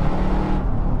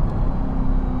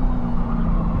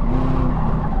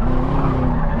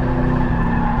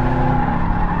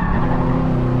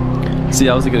 See,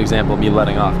 that was a good example of me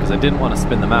letting off because I didn't want to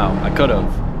spin them out. I could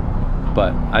have,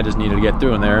 but I just needed to get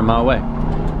through and they're in my way.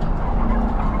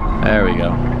 There we go.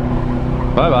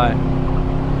 Bye-bye.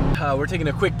 We're taking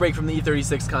a quick break from the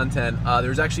E36 content. There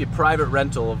was actually a private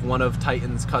rental of one of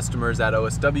Titan's customers at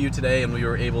OSW today and we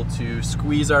were able to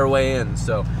squeeze our way in.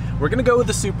 So we're gonna go with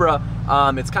the Supra.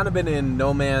 It's kind of been in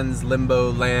no man's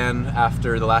limbo land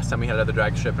after the last time we had another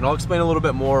drag strip, and I'll explain a little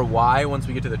bit more why once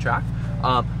we get to the track.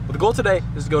 But the goal today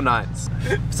is to go 9s.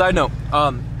 Side note,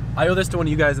 I owe this to one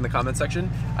of you guys in the comment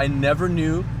section. I never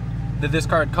knew that this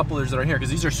car had couplers that are here because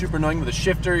these are super annoying with a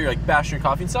shifter, you're like bashing your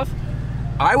coffee and stuff.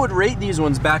 I would rate these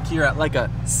ones back here at like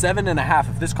a 7.5.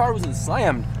 If this car wasn't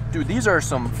slammed, dude, these are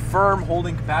some firm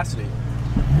holding capacity.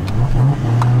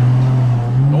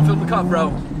 Don't fill the cup,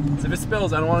 bro. If it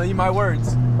spills, I don't want to eat my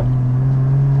words. You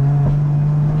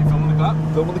filming the cup?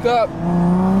 Filming the cup.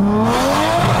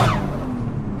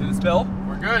 Did it spill?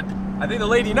 We're good. I think the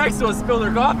lady next to us spilled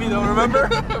her coffee though, remember?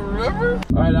 Remember?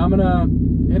 All right, I'm gonna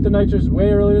hit the nitrous way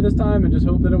earlier this time and just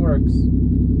hope that it works.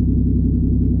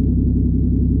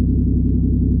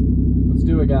 Let's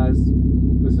do it, guys.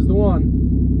 This is the one.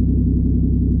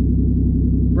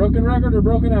 Broken record or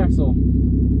broken axle?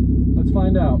 Let's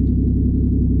find out.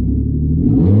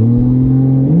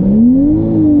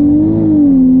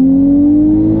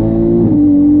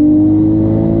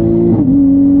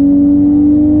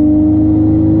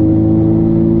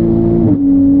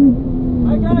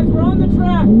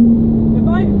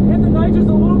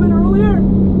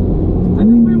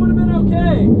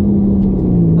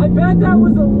 That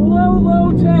was a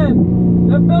low 10.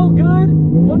 That felt good.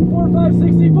 1, 4, 5,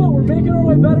 60 foot. We're making our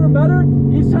way better and better.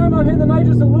 Each time I'm hitting the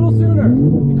nitrous a little sooner.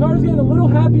 The car's getting a little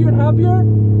happier and happier.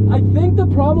 I think the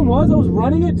problem was I was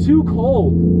running it too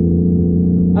cold.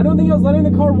 I don't think I was letting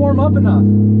the car warm up enough.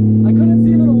 I couldn't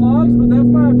see it in the logs, but that's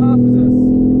my hypothesis.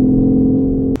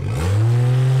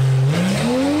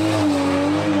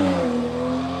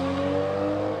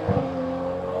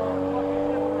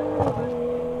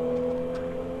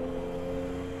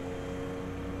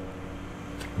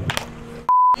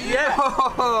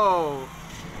 Whoa!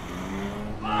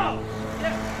 Wow!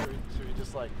 Yeah. Should we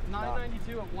just like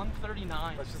 992 at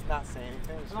 139? Let's just not say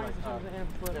anything. I'm not gonna show the hand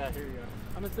foot. Yeah, here you go.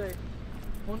 I'm gonna say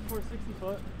 1460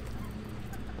 foot.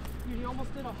 Dude, he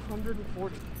almost did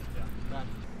 140. Yeah.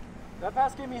 That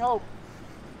pass gave me hope.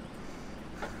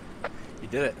 You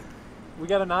did it. We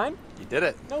got a 9? You did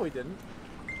it. No, we didn't.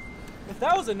 If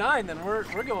that was a 9, then we're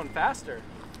going faster.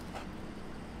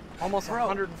 Almost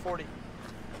 140.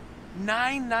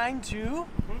 992?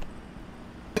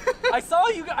 I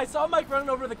saw Mike running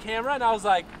over the camera, and I was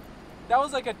like, that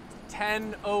was like a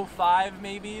 10:05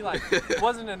 maybe. Like, it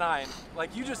wasn't a 9.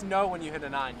 Like, you just know when you hit a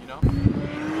 9, you know?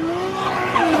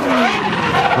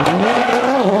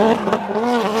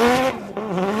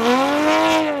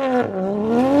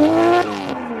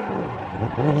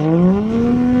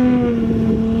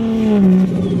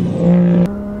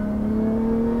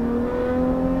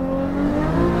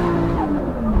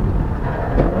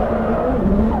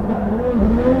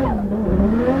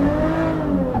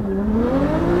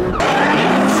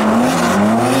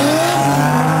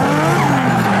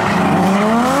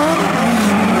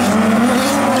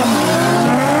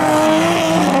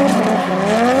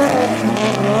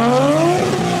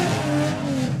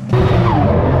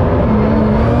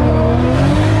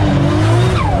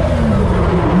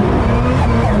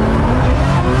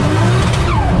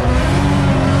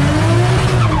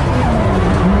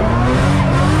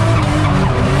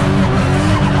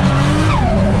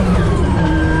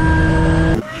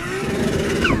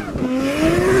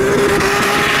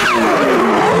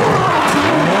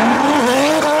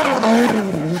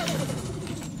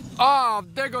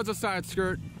 There goes a side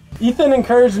skirt. Ethan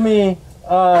encouraged me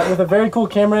with a very cool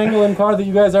camera angle in car that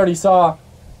you guys already saw,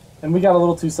 and we got a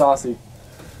little too saucy.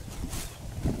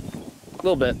 A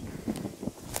little bit.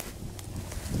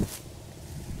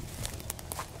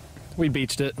 We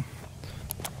beached it.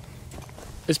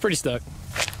 It's pretty stuck.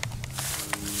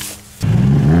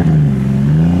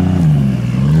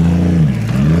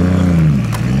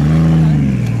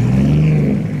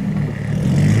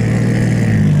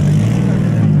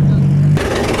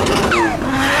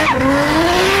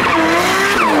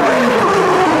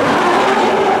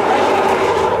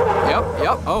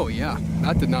 Oh yeah,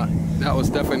 that was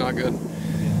definitely not good.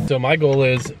 So my goal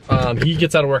is, he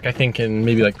gets out of work I think in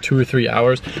maybe like 2 or 3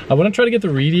 hours. I want to try to get the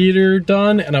radiator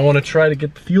done, and I want to try to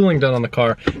get the fueling done on the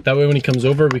car. That way when he comes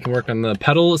over, we can work on the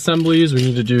pedal assemblies. We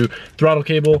need to do throttle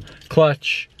cable,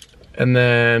 clutch, and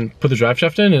then put the drive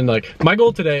shaft in. And like, my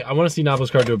goal today, I want to see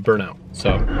Navo's car do a burnout.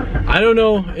 So I don't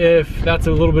know if that's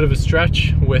a little bit of a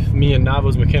stretch with me and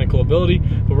Navo's mechanical ability,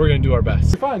 but we're gonna do our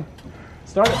best. Fine,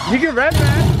 start it. You can rev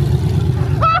that.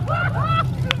 Look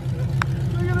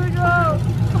at it go!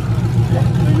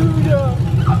 Look at it go!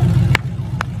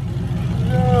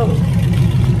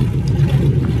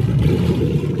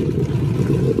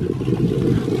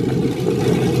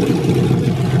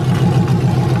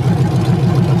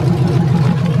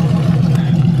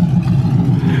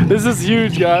 This is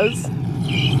huge, guys.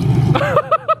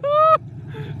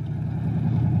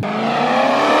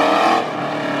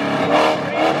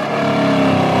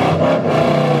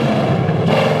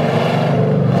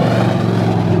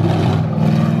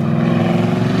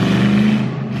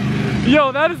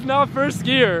 Yo, that is not first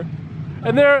gear.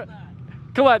 And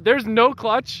Colette, there's no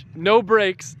clutch, no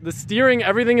brakes. The steering,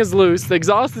 everything is loose. The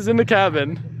exhaust is in the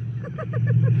cabin.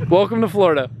 Welcome to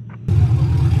Florida.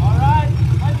 All right,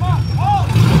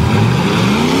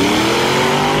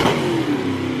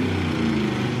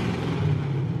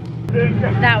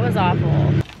 That was awful.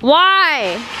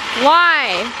 Why?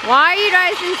 Why? Why are you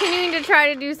guys continuing to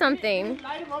try to do something?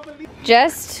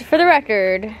 Just for the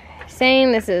record,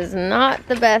 saying this is not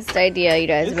the best idea you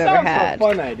guys have ever had. It's a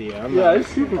fun idea. Yeah, it's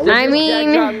super cool. I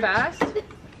mean, fast?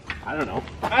 I don't know.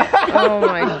 Oh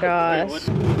my gosh.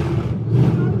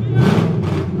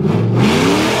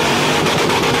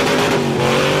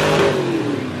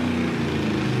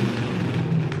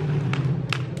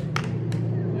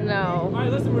 No. All right,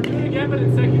 listen, we're doing it again, but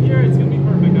in second gear, it's gonna be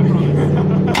perfect, I promise.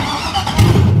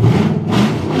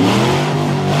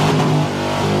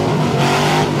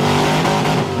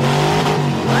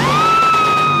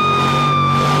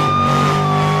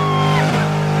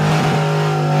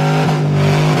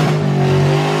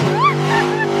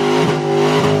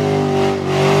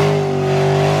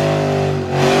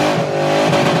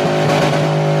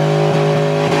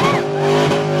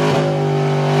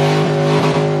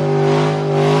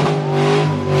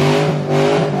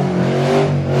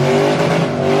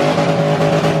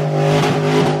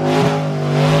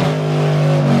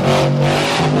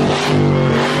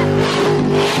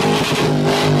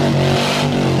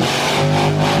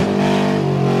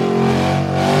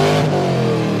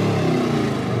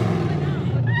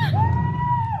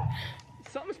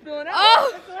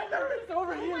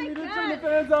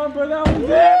 On, bro. That was it,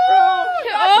 bro.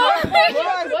 Oh,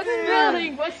 what's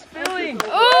spilling? What's spilling?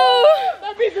 Oh,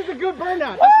 that means it's a good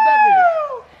burnout. That's what that means.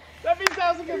 That means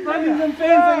that was a good burnout. That means them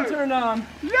fans ain't turned on.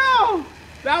 No!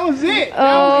 That was it.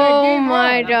 Oh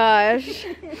my gosh.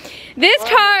 This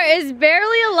car is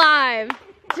barely alive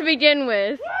to begin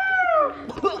with.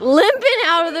 Limping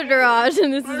out of the garage,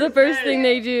 and this is the first thing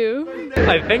they do.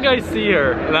 I think I see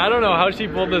her, and I don't know how she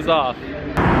pulled this off.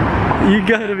 You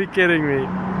gotta be kidding me.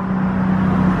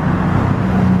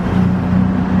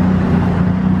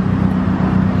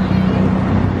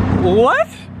 What?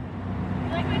 You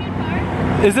like my new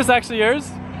car? Is this actually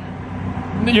yours?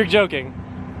 You're joking.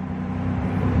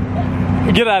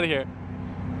 Get out of here.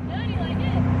 No, do you like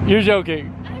it? You're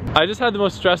joking. I just had the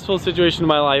most stressful situation in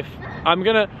my life. I'm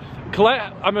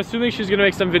assuming she's gonna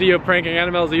make some video pranking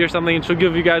Annabelle Z or something, and she'll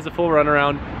give you guys a full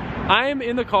runaround. I'm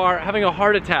in the car having a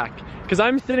heart attack because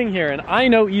I'm sitting here and I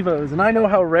know Evos and I know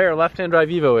how rare left-hand drive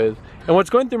Evo is. And what's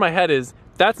going through my head is,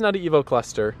 that's not an Evo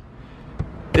cluster.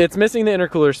 It's missing the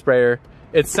intercooler sprayer.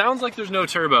 It sounds like there's no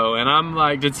turbo, and I'm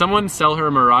like, did someone sell her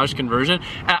a Mirage conversion?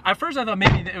 At first I thought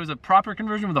maybe it was a proper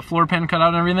conversion with a floor pan cut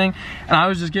out and everything, and I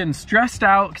was just getting stressed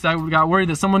out because I got worried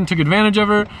that someone took advantage of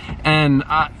her, and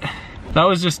that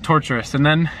was just torturous. And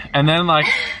then like,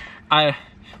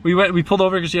 we pulled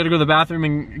over because she had to go to the bathroom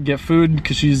and get food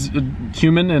because she's a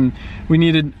human, and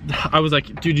I was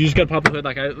like, dude, you just gotta pop the hood.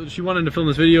 Like, she wanted to film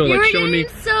this video, like showing me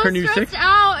so her new stressed six.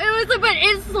 out. It was, but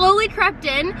it slowly crept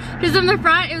in because from the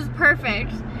front it was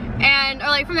perfect, and or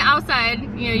like from the outside,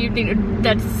 you know, you'd think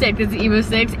that's sick. It's the Evo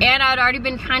 6, and I'd already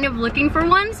been kind of looking for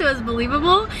one, so it was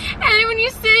believable. And then when you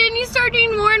sit and you start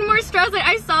getting more and more stressed, like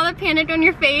I saw the panic on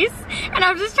your face, and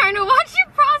I was just trying to watch you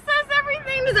process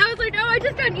everything because I was like, oh, I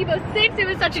just got an Evo 6. It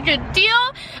was such a good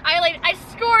deal. I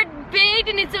scored big,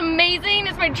 and it's amazing.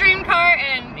 It's my dream car,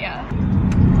 and yeah.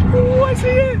 Oh, I see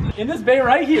it in this bay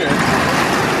right here.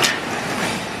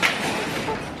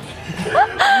 We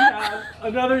have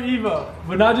another Evo,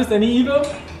 but not just any Evo.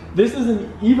 This is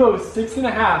an Evo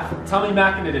 6.5 Tommy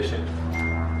Mackin edition,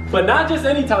 but not just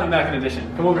any Tommy Mackin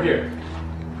edition. Come over here.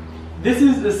 This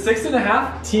is the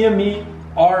 6.5 TME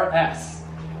RS.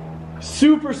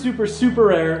 Super, super, super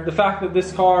rare. The fact that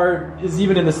this car is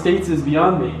even in the States is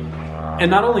beyond me. And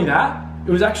not only that,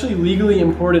 it was actually legally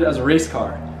imported as a race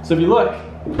car. So if you look,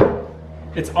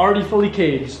 it's already fully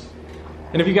caged.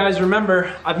 And if you guys remember,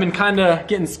 I've been kind of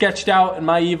getting sketched out in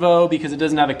my Evo because it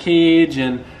doesn't have a cage,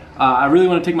 and I really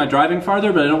want to take my driving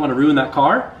farther, but I don't want to ruin that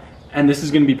car. And this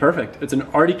is going to be perfect. It's an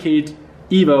already caged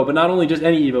Evo, but not only just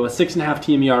any Evo, a 6.5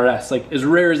 TME RS, like as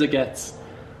rare as it gets.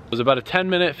 It was about a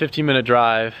 10-minute, 15-minute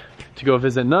drive to go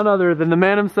visit none other than the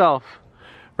man himself,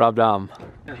 Rob Dahm.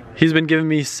 He's been giving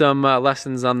me some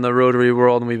lessons on the rotary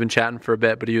world, and we've been chatting for a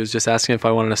bit, but he was just asking if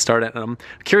I wanted to start it. And I'm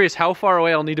curious how far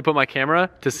away I'll need to put my camera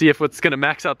to see if it's gonna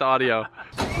max out the audio.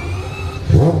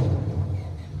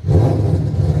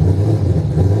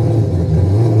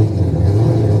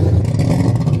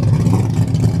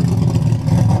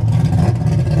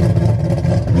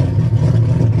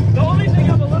 The only thing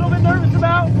I'm a little bit nervous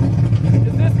about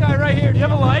is this guy right here. Do you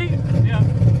have a light? Yeah.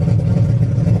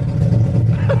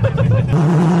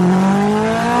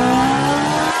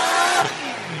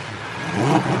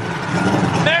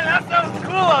 Man, that sounds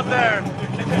cool up there.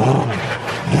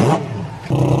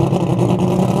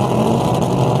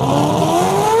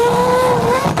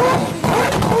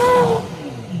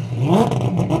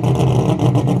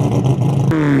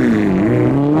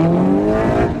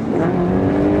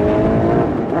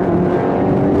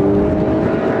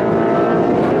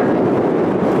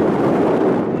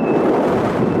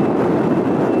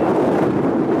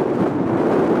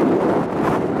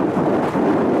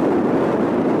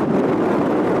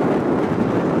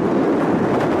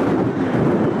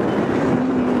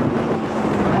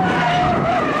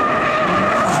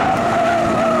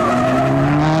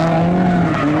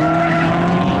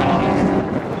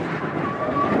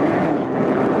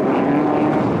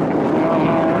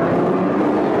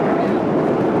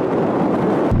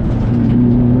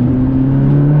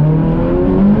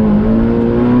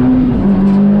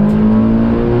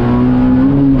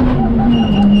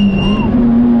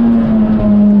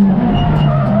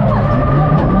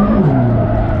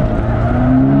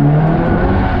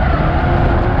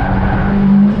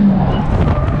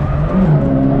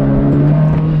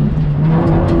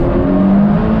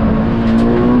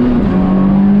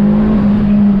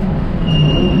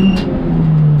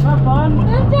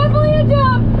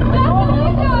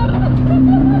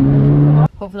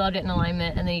 Hopefully I'll get in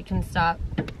alignment and then you can stop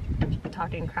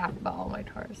talking crap about all my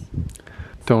cars.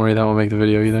 Don't worry, that won't make the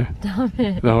video either. Stop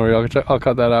it. Don't worry, I'll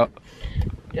cut that out.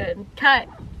 Good. Cut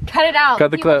it out. Cut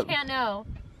the clip. People can't know.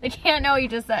 They can't know what you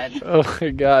just said. Oh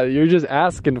my God, you're just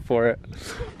asking for it.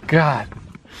 God,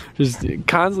 just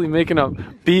constantly making up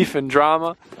beef and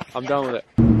drama. I'm done with it.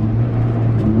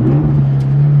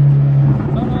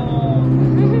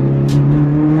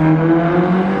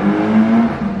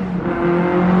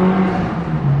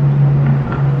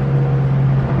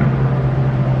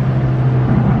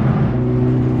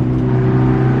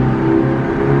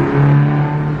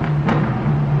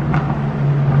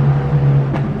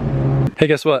 Hey,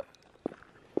 guess what?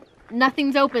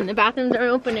 Nothing's open. The bathrooms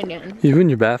aren't open again. Even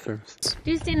your bathrooms.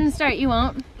 Do standing start. You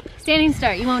won't. Standing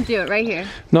start. You won't do it right here.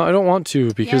 No, I don't want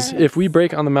to because if we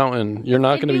break on the mountain, you're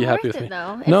not going to be happy with me.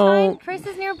 Though. It's no. fine. Trace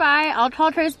is nearby. I'll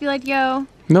call Trace, be like, yo.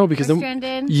 No, because then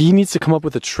stranded. he needs to come up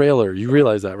with a trailer. You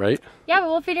realize that, right? Yeah, but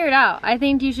we'll figure it out. I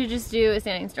think you should just do a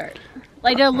standing start.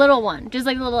 Like a little one. Just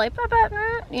like a little like,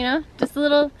 you know? Just a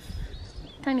little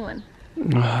tiny one. You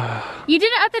did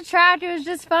it at the track. It was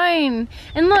just fine.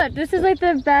 And look, this is like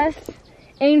the best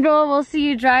angle. We'll see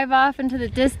you drive off into the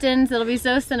distance. It'll be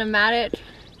so cinematic.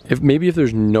 Maybe if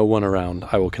there's no one around,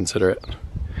 I will consider it.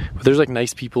 But there's like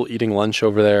nice people eating lunch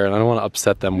over there, and I don't want to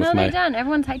upset them with my done.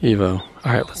 Everyone's hiking. Evo.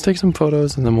 All right, let's take some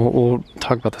photos, and then we'll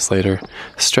talk about this later.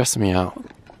 It's stressing me out.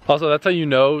 Also, that's how you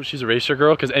know she's a racer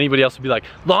girl, because anybody else would be like,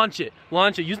 launch it,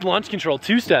 use launch control,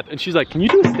 2-step. And she's like, can you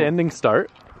do a standing start?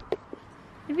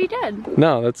 If you did.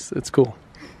 No, it's cool.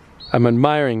 I'm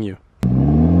admiring you.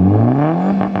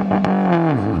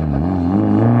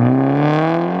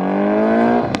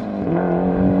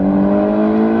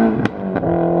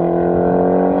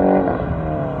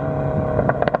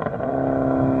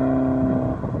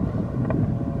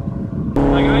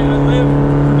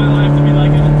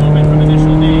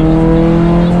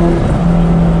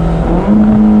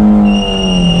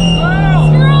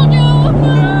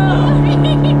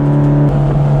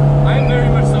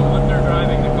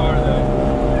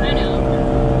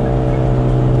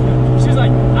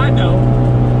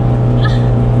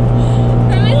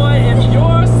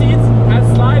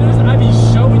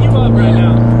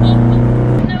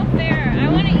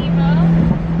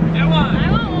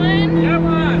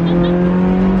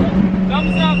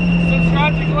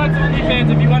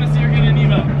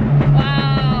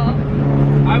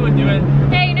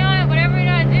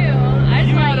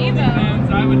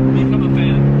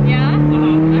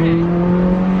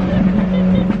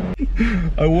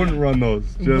 I wouldn't run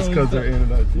those just because they're in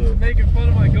and out. You're making fun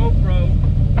of my GoPro.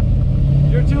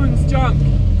 Your tune's junk.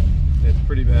 It's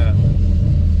pretty bad.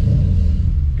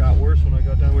 Got worse when I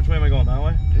got down. Which way am I going? That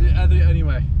way?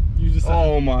 Anyway, you just.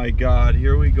 Oh my God!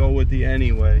 Here we go with the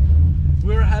anyway.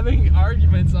 We're having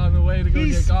arguments on the way to go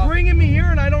get coffee. He's bringing me here,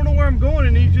 and I don't know where I'm going,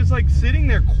 and he's just like sitting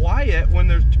there quiet when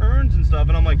there's turns and stuff,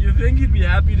 and I'm like, you think he'd be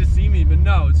happy to see me, but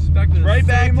no, it's just back to the right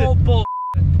same old bull.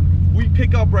 We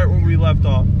pick up right where we left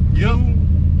off. You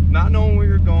not knowing where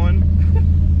you're going.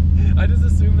 I just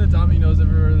assume that Tommy knows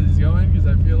everywhere that he's going because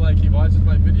I feel like he watches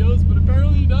my videos, but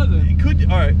apparently he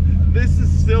doesn't. All right, this is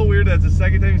still weird. That's the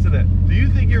second time you said that. Do you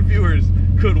think your viewers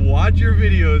could watch your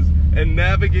videos and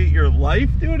navigate your life,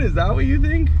 dude? Is that what you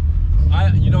think?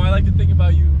 I like to think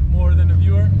about you more than a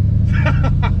viewer.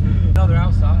 No, they're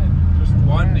outside. Just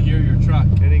wanting to hear your truck.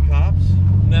 Any cops?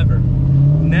 Never.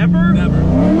 Never? Never.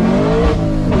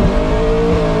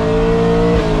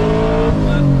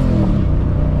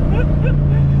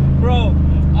 Bro,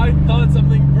 I thought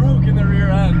something broke in the rear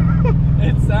end.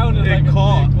 It sounded like a big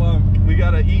clump. We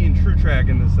got an E and True Track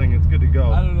in this thing. It's good to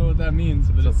go. I don't know what that means,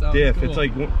 but it sounds diff. cool. It's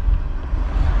like.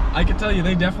 I can tell you,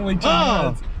 they definitely changed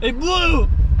heads. It blew!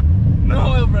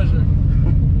 No oil pressure.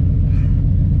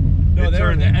 No,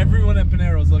 everyone at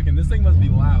Panero's looking. This thing must be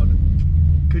loud.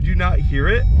 Could you not hear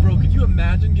it? Bro, could you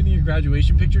imagine getting your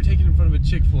graduation picture taken in front of a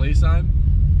Chick-fil-A sign?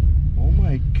 Oh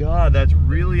my God, that's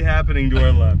really happening to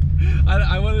our left. I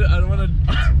don't want to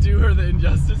do her the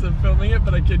injustice of filming it,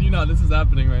 but I kid you not, this is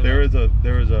happening right now. There is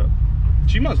a.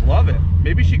 She must love it.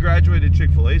 Maybe she graduated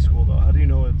Chick-fil-A school though. How do you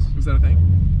know it's? Is that a thing?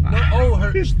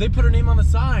 No, they put her name on the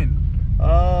sign.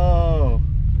 Oh.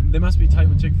 They must be tight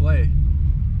with Chick-fil-A.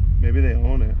 Maybe they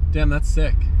own it. Damn, that's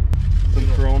sick. Some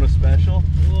Corona special.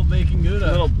 A little bacon Gouda.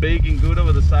 A little bacon Gouda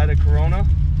with a side of Corona.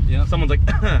 Yeah. Someone's like,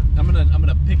 I'm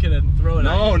gonna pick it and throw it.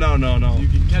 No. You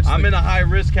can catch. I'm in a high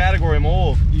risk category. I'm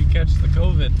old. You catch the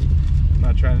COVID. I'm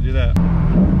not trying to do that.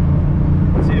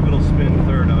 Let's see if it'll spin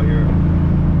third out here.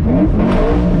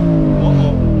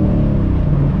 Uh-oh.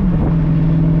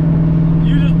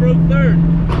 You just broke third.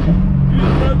 You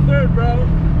just broke third, bro.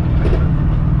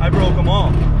 I broke them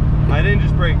all. I didn't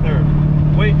just break third.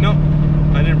 Wait, no.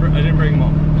 I didn't break them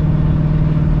all.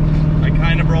 I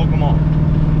kind of broke them all.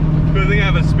 Good thing I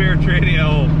have a spare tranny at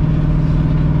home.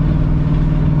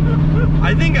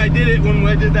 I think I did it when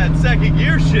I did that second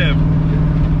gear shift.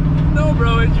 No,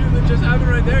 bro, it just happened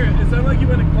right there. It sounded like you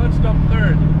went and clutched up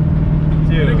third.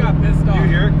 Dude, and it got pissed off. Do you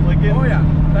hear it clicking? Oh yeah,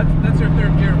 that's your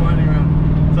third gear winding around.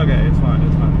 It's okay, it's fine,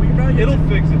 it's fine. We can probably It'll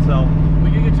fix itself.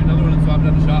 We can get you another one and swap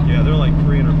it at the shop. Yeah, they're like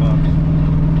 $300.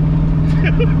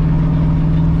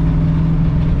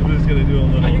 I'm just gonna do a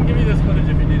little. I can give you this footage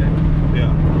if you need it.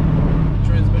 Yeah.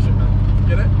 Transmission mount.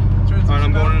 Get it? Transmission Alright,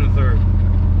 I'm going into third.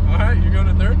 Alright, you're going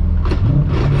to third?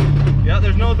 Yeah,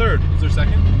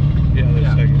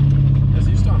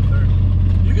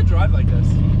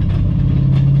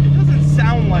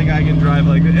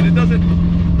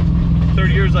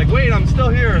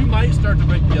 gear. You might start to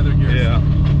break the other gears. Yeah.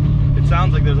 It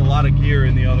sounds like there's a lot of gear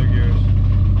in the other gears.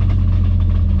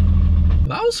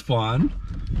 That was fun.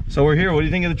 So we're here. What do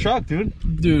you think of the truck, dude?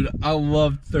 Dude, I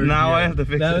love third Now gear. I have to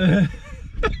fix it.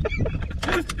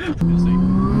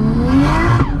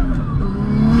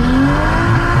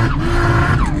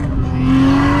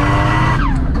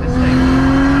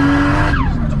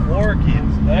 Torquey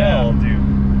as hell,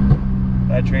 dude.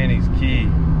 That training's key.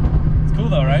 It's cool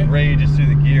though, right? Rages through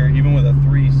the gear, even with a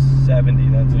 370.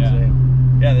 That's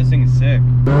insane. Yeah, this thing is sick.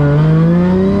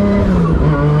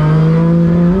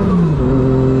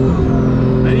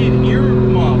 I need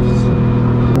earmuffs.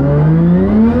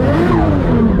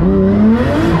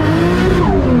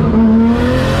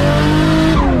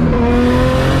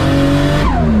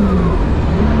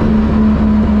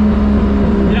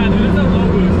 Yeah, dude, it's a low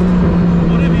boost.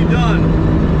 What have you done?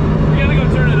 We gotta go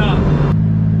turn it up.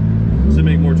 Does it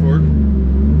make more torque?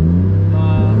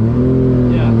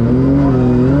 Yeah.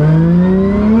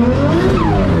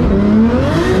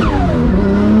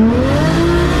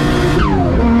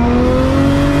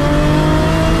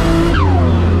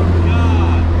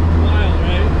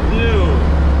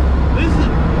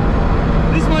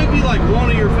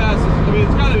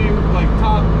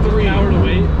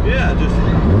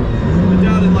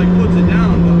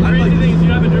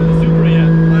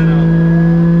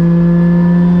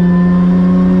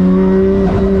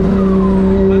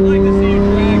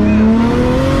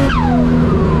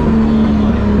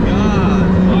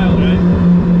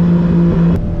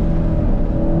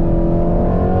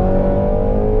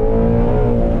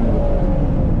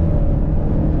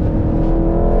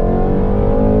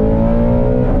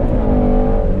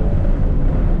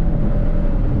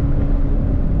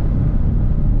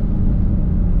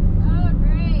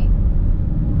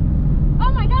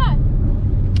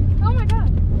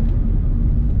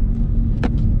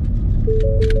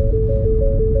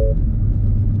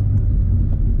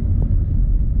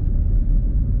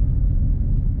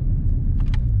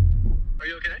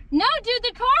 No, dude,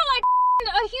 the car like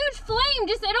a huge flame.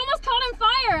 Just it almost caught on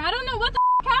fire. I don't know what the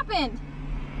happened.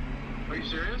 Are you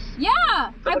serious? Yeah,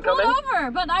 I pulled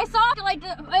over, but I saw like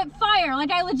fire. Like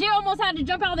I legit almost had to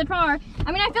jump out of the car.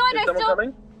 I mean, I feel like I still.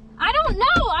 Coming? I don't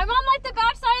know. I'm on like the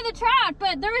back side of the track,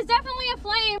 but there was definitely a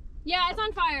flame. Yeah, it's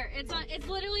on fire. It's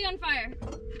literally on fire.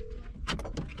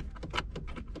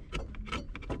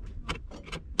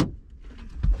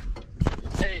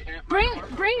 Hey, bring a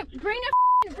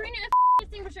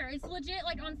extinguisher. It's legit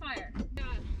like on fire.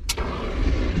 God.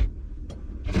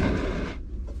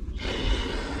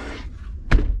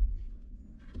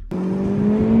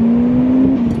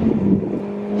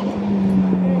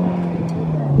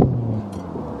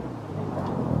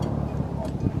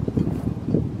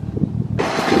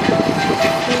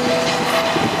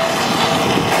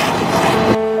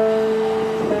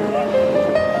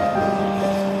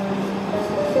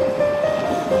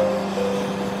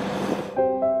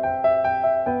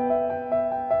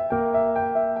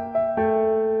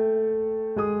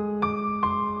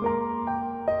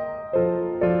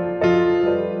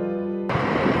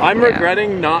 I'm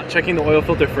regretting not checking the oil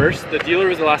filter first. The dealer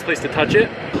was the last place to touch it.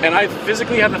 And I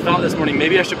physically had the thought this morning,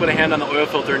 maybe I should put a hand on the oil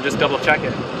filter and just double check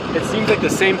it. It seems like the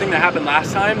same thing that happened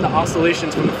last time. The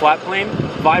oscillations from the flat plane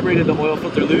vibrated the oil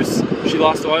filter loose. She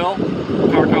lost oil,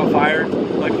 car caught fire.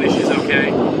 Luckily she's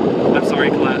okay. I'm sorry,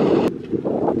 Colette.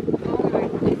 Oh my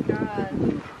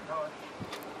God.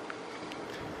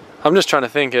 I'm just trying to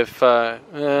think if,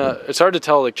 it's hard to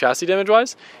tell like chassis damage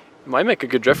wise. It might make a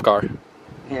good drift car.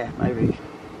 Yeah, maybe.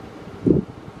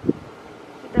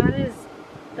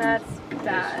 That's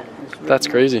bad. That's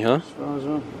crazy, huh? As far as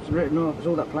it's written off, it's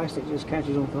all that plastic just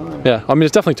catches on fire. Yeah, I mean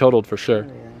it's definitely totaled for sure.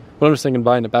 But I'm just thinking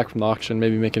buying it back from the auction,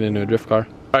 maybe making it into a drift car.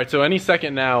 Alright, so any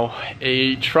second now,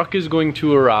 a truck is going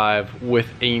to arrive with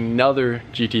another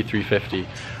GT350.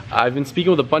 I've been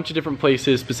speaking with a bunch of different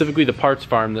places, specifically the parts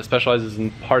farm that specializes in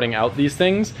parting out these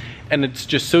things, and it's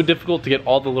just so difficult to get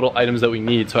all the little items that we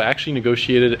need. So I actually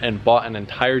negotiated and bought an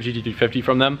entire GT350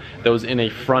 from them that was in a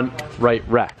front right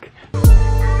rack.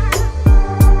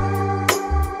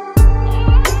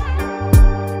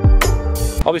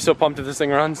 I'll be so pumped if this thing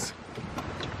runs.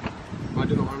 I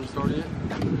didn't want to start it.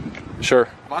 Sure.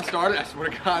 If I start it, I swear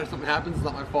to God, if something happens, it's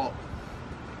not my fault.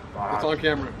 It's on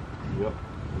camera. Yep.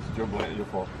 It's your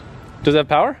fault. Does it have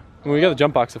power? I mean, we got the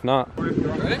jump box if not. Ready?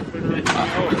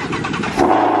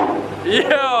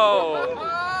 Yo!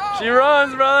 She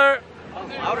runs, brother! I'm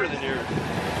louder than yours.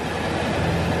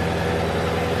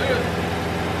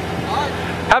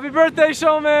 Happy birthday,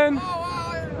 Showman!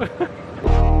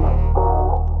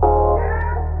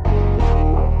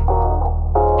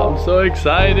 I'm so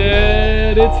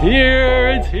excited! It's here!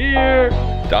 It's here!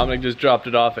 Dominic just dropped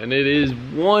it off and it is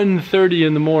 1:30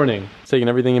 in the morning. It's taking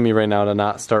everything in me right now to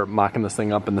not start mocking this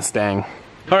thing up in the Stang.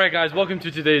 Alright guys, welcome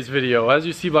to today's video. As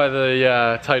you see by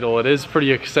the title, it is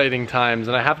pretty exciting times,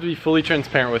 and I have to be fully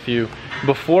transparent with you.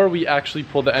 Before we actually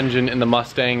pulled the engine in the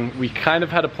Mustang, we kind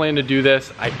of had a plan to do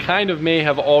this. I kind of may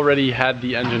have already had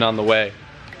the engine on the way.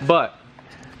 But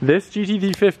this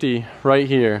GT350 right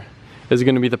here is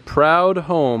going to be the proud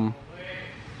home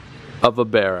of a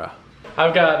Barra.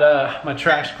 I've got my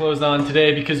trash clothes on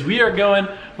today because we are going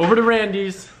over to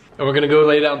Randy's and we're gonna go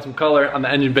lay down some color on the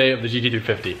engine bay of the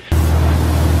GT350.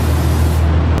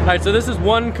 All right, so this is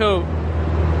one coat.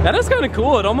 That is kind of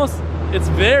cool. It's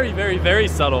very, very, very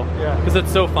subtle because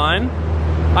it's so fine.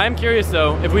 I am curious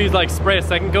though, if we like spray a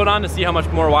second coat on to see how much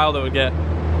more wild it would get.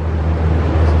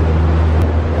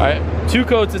 All right, 2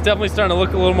 coats is definitely starting to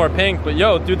look a little more pink, but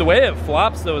yo, dude, the way it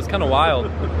flops though is kind of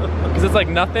wild because it's like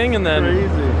nothing and then.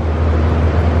 Crazy.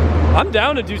 I'm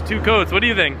down to do 2 coats. What do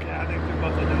you think? Yeah, I think 2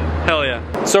 coats will do it. Hell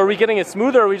yeah. So are we getting it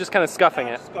smooth or are we just kind of scuffing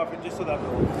it? Scuffing just so that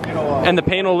and the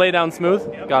paint will lay down smooth?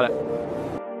 Yep. Got it.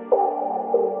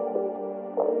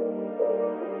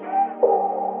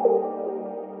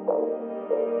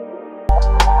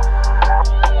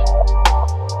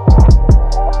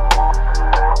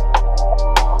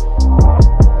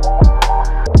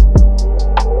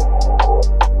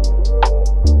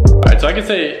 So I can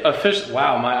say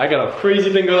wow, I got a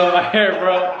crazy thing going on in my hair,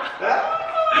 bro.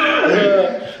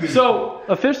 So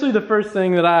officially the first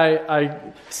thing that I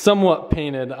somewhat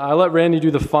painted, I let Randy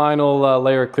do the final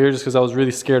layer of clear just because I was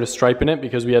really scared of striping it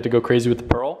because we had to go crazy with the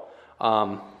pearl. I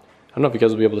don't know if you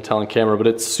guys will be able to tell on camera, but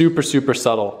it's super, super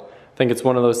subtle. I think it's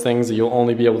one of those things that you'll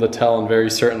only be able to tell in very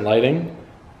certain lighting,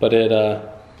 but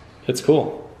it's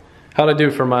cool. How'd I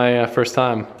do for my first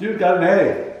time? Dude, got an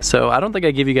A. So I don't think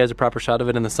I gave you guys a proper shot of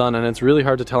it in the sun, and it's really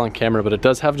hard to tell on camera, but it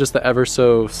does have just the ever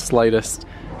so slightest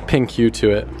pink hue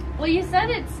to it. Well, you said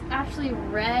it's actually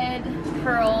red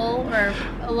pearl or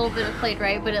a little bit of plate,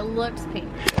 right? But it looks pink.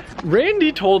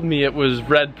 Randy told me it was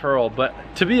red pearl, but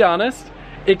to be honest,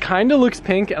 it kind of looks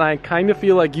pink, and I kind of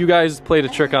feel like you guys played a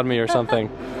trick on me or something.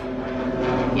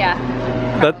 Yeah.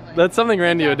 That's something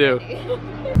Randy would do.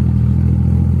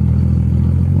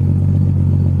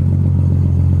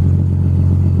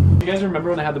 You guys remember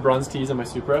when I had the bronze tees on my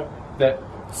Supra that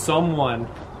someone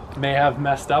may have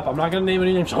messed up? I'm not gonna name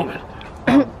any names, gentlemen.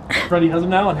 Freddie has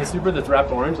them now on his Supra that's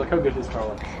wrapped orange. Look how good his car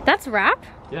looks. That's wrap?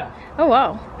 Yeah. Oh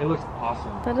wow. It looks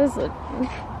awesome. That is it.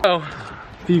 Oh,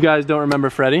 if you guys don't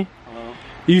remember Freddie, hello.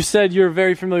 You said you're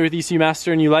very familiar with ECU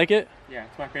Master and you like it? Yeah,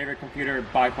 it's my favorite computer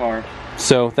by far.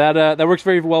 So that works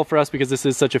very well for us because this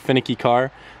is such a finicky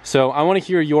car. So I want to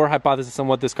hear your hypothesis on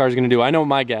what this car is going to do. I know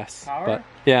my guess, Power? But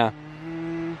yeah.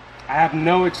 I have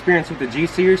no experience with the G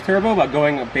Series turbo, but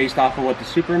going based off of what the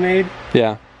Supra made.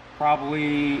 Yeah.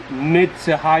 Probably mid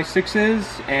to high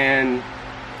 6s and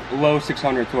low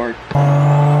 600 torque.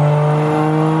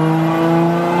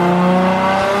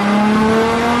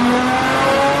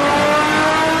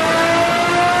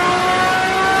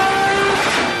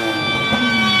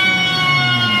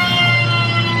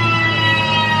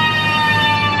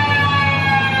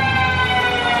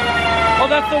 Oh,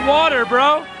 that's the water,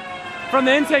 bro. From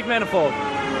the intake manifold.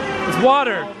 It's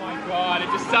water. Oh my god, it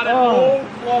just sounded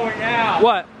overflowing out.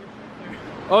 What?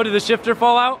 Oh, did the shifter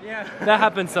fall out? Yeah. That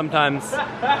happens sometimes.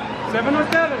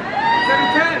 707.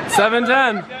 710. 710.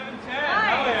 710.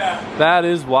 Hell yeah. That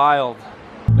is wild.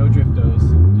 No driftos.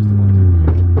 Just a 1,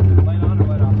 2, 3. Light on or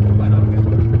light off? Light on.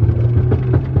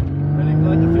 Ready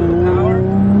to feel the power?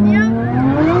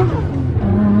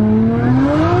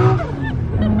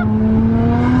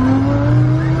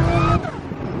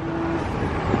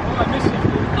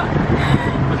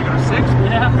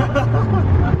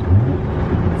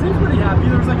 Seems pretty happy.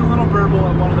 There was like a little burble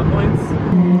at one of the points.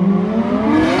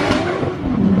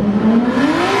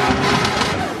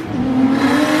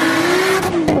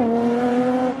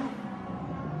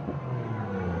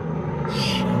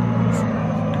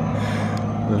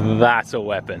 That's a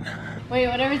weapon. Wait,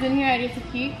 whatever's in here, I get to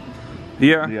keep?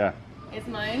 Yeah. Yeah. It's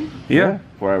mine? Yeah.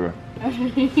 Forever.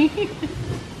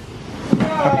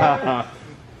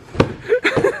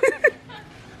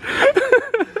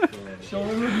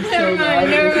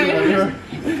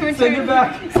 Send it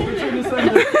back.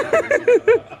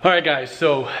 Alright guys,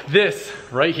 so this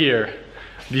right here,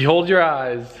 behold your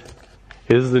eyes,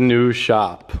 is the new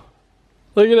shop.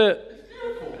 Look at it.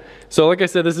 So like I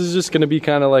said, this is just gonna be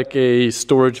kind of like a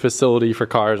storage facility for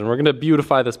cars, and we're gonna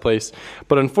beautify this place.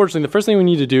 But unfortunately, the first thing we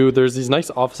need to do, there's these nice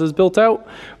offices built out,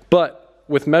 but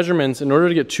with measurements, in order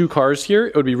to get 2 cars here,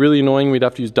 it would be really annoying. We'd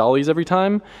have to use dollies every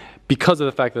time. because of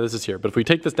the fact that this is here. But if we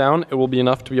take this down, it will be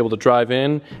enough to be able to drive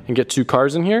in and get 2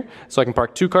 cars in here. So I can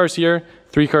park 2 cars here,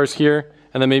 3 cars here,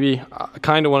 and then maybe I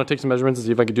kind of want to take some measurements and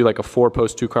see if I could do like a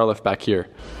 4-post 2-car lift back here.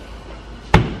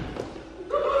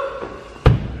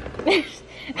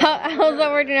 How's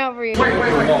that working out for you? Wait.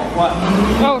 What?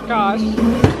 Oh gosh.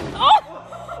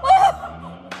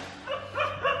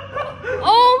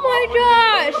 Oh my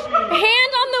gosh!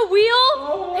 Hand on the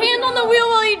wheel? Hand on the wheel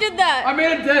while you did that. I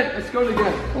made a dent. Let's go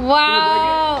again.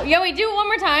 Wow. Yeah, wait, do it one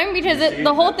more time because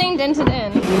the whole thing dented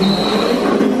in.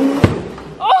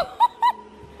 Oh!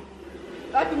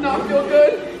 That did not feel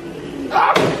good.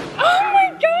 Oh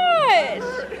my gosh!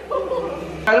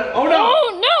 Oh no!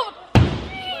 Oh no!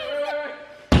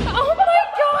 Oh my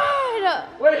god!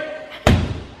 Wait.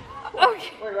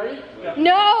 Okay. Wait, ready? Yeah.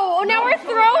 No! Oh, now we're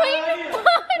throwing?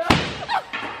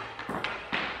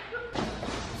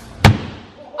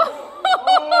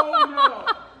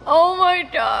 Oh my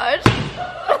gosh.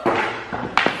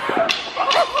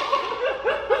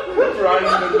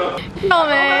 Oh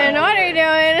man, what are you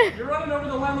doing? You're running over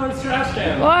the landlord's trash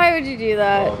can. Why would you do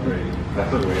that? Oh, great.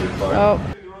 That's a way to fun. Oh.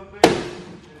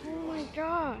 Oh my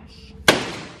gosh.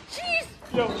 Jeez.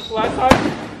 Yo, last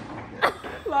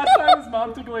time his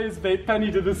mom took away his vape pen,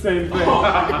 he did the same thing.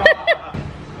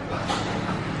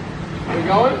 We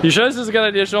going? You sure this is a good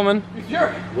idea, Shulman?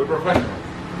 Sure. We're professional.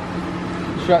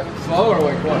 Shut slow or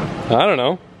like what? I don't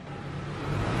know.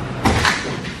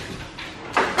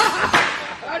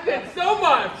 I did so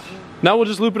much. Now we'll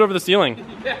just loop it over the ceiling.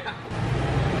 Yeah.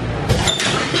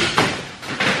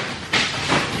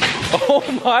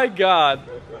 Oh my god.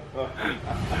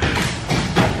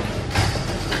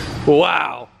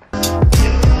 Wow.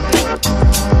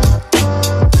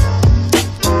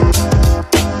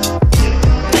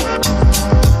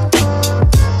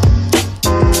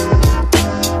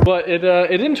 But it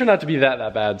didn't turn out to be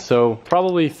that bad. So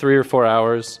probably 3 or 4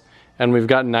 hours, and we've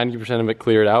gotten 90% of it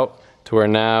cleared out to where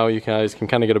now you guys can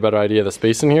kind of get a better idea of the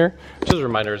space in here. Just as a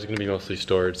reminder, it's going to be mostly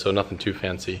storage, so nothing too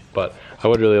fancy. But I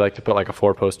would really like to put like a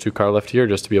 4-post 2-car lift here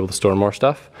just to be able to store more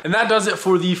stuff. And that does it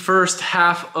for the first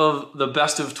half of the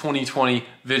best of 2020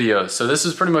 videos. So this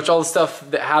is pretty much all the stuff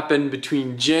that happened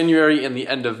between January and the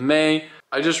end of May.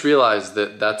 I just realized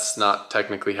that that's not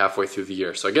technically halfway through the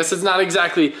year. So I guess it's not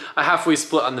exactly a halfway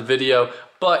split on the video,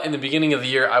 but in the beginning of the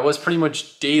year, I was pretty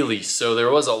much daily. So there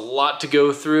was a lot to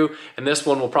go through, and this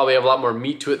one will probably have a lot more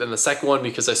meat to it than the second one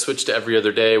because I switched to every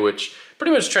other day, which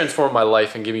pretty much transformed my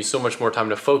life and gave me so much more time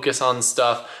to focus on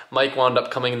stuff. Mike wound up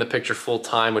coming in the picture full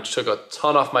time, which took a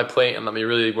ton off my plate and let me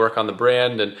really work on the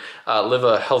brand and live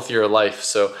a healthier life.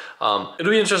 So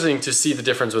it'll be interesting to see the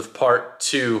difference with part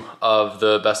 2 of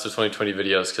the best of 2020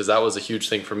 videos, because that was a huge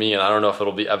thing for me, and I don't know if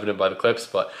it'll be evident by the clips,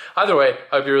 but either way,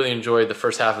 I hope you really enjoyed the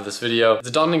first half of this video. It's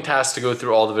a daunting task to go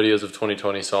through all the videos of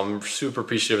 2020, so I'm super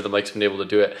appreciative that Mike's been able to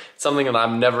do it. It's something that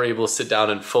I'm never able to sit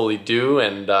down and fully do,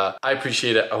 and I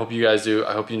appreciate it. I hope you guys do.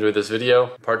 I hope you enjoyed this video.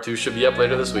 Part 2 should be up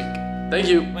later this week. Thank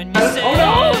you. When you say, oh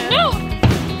no!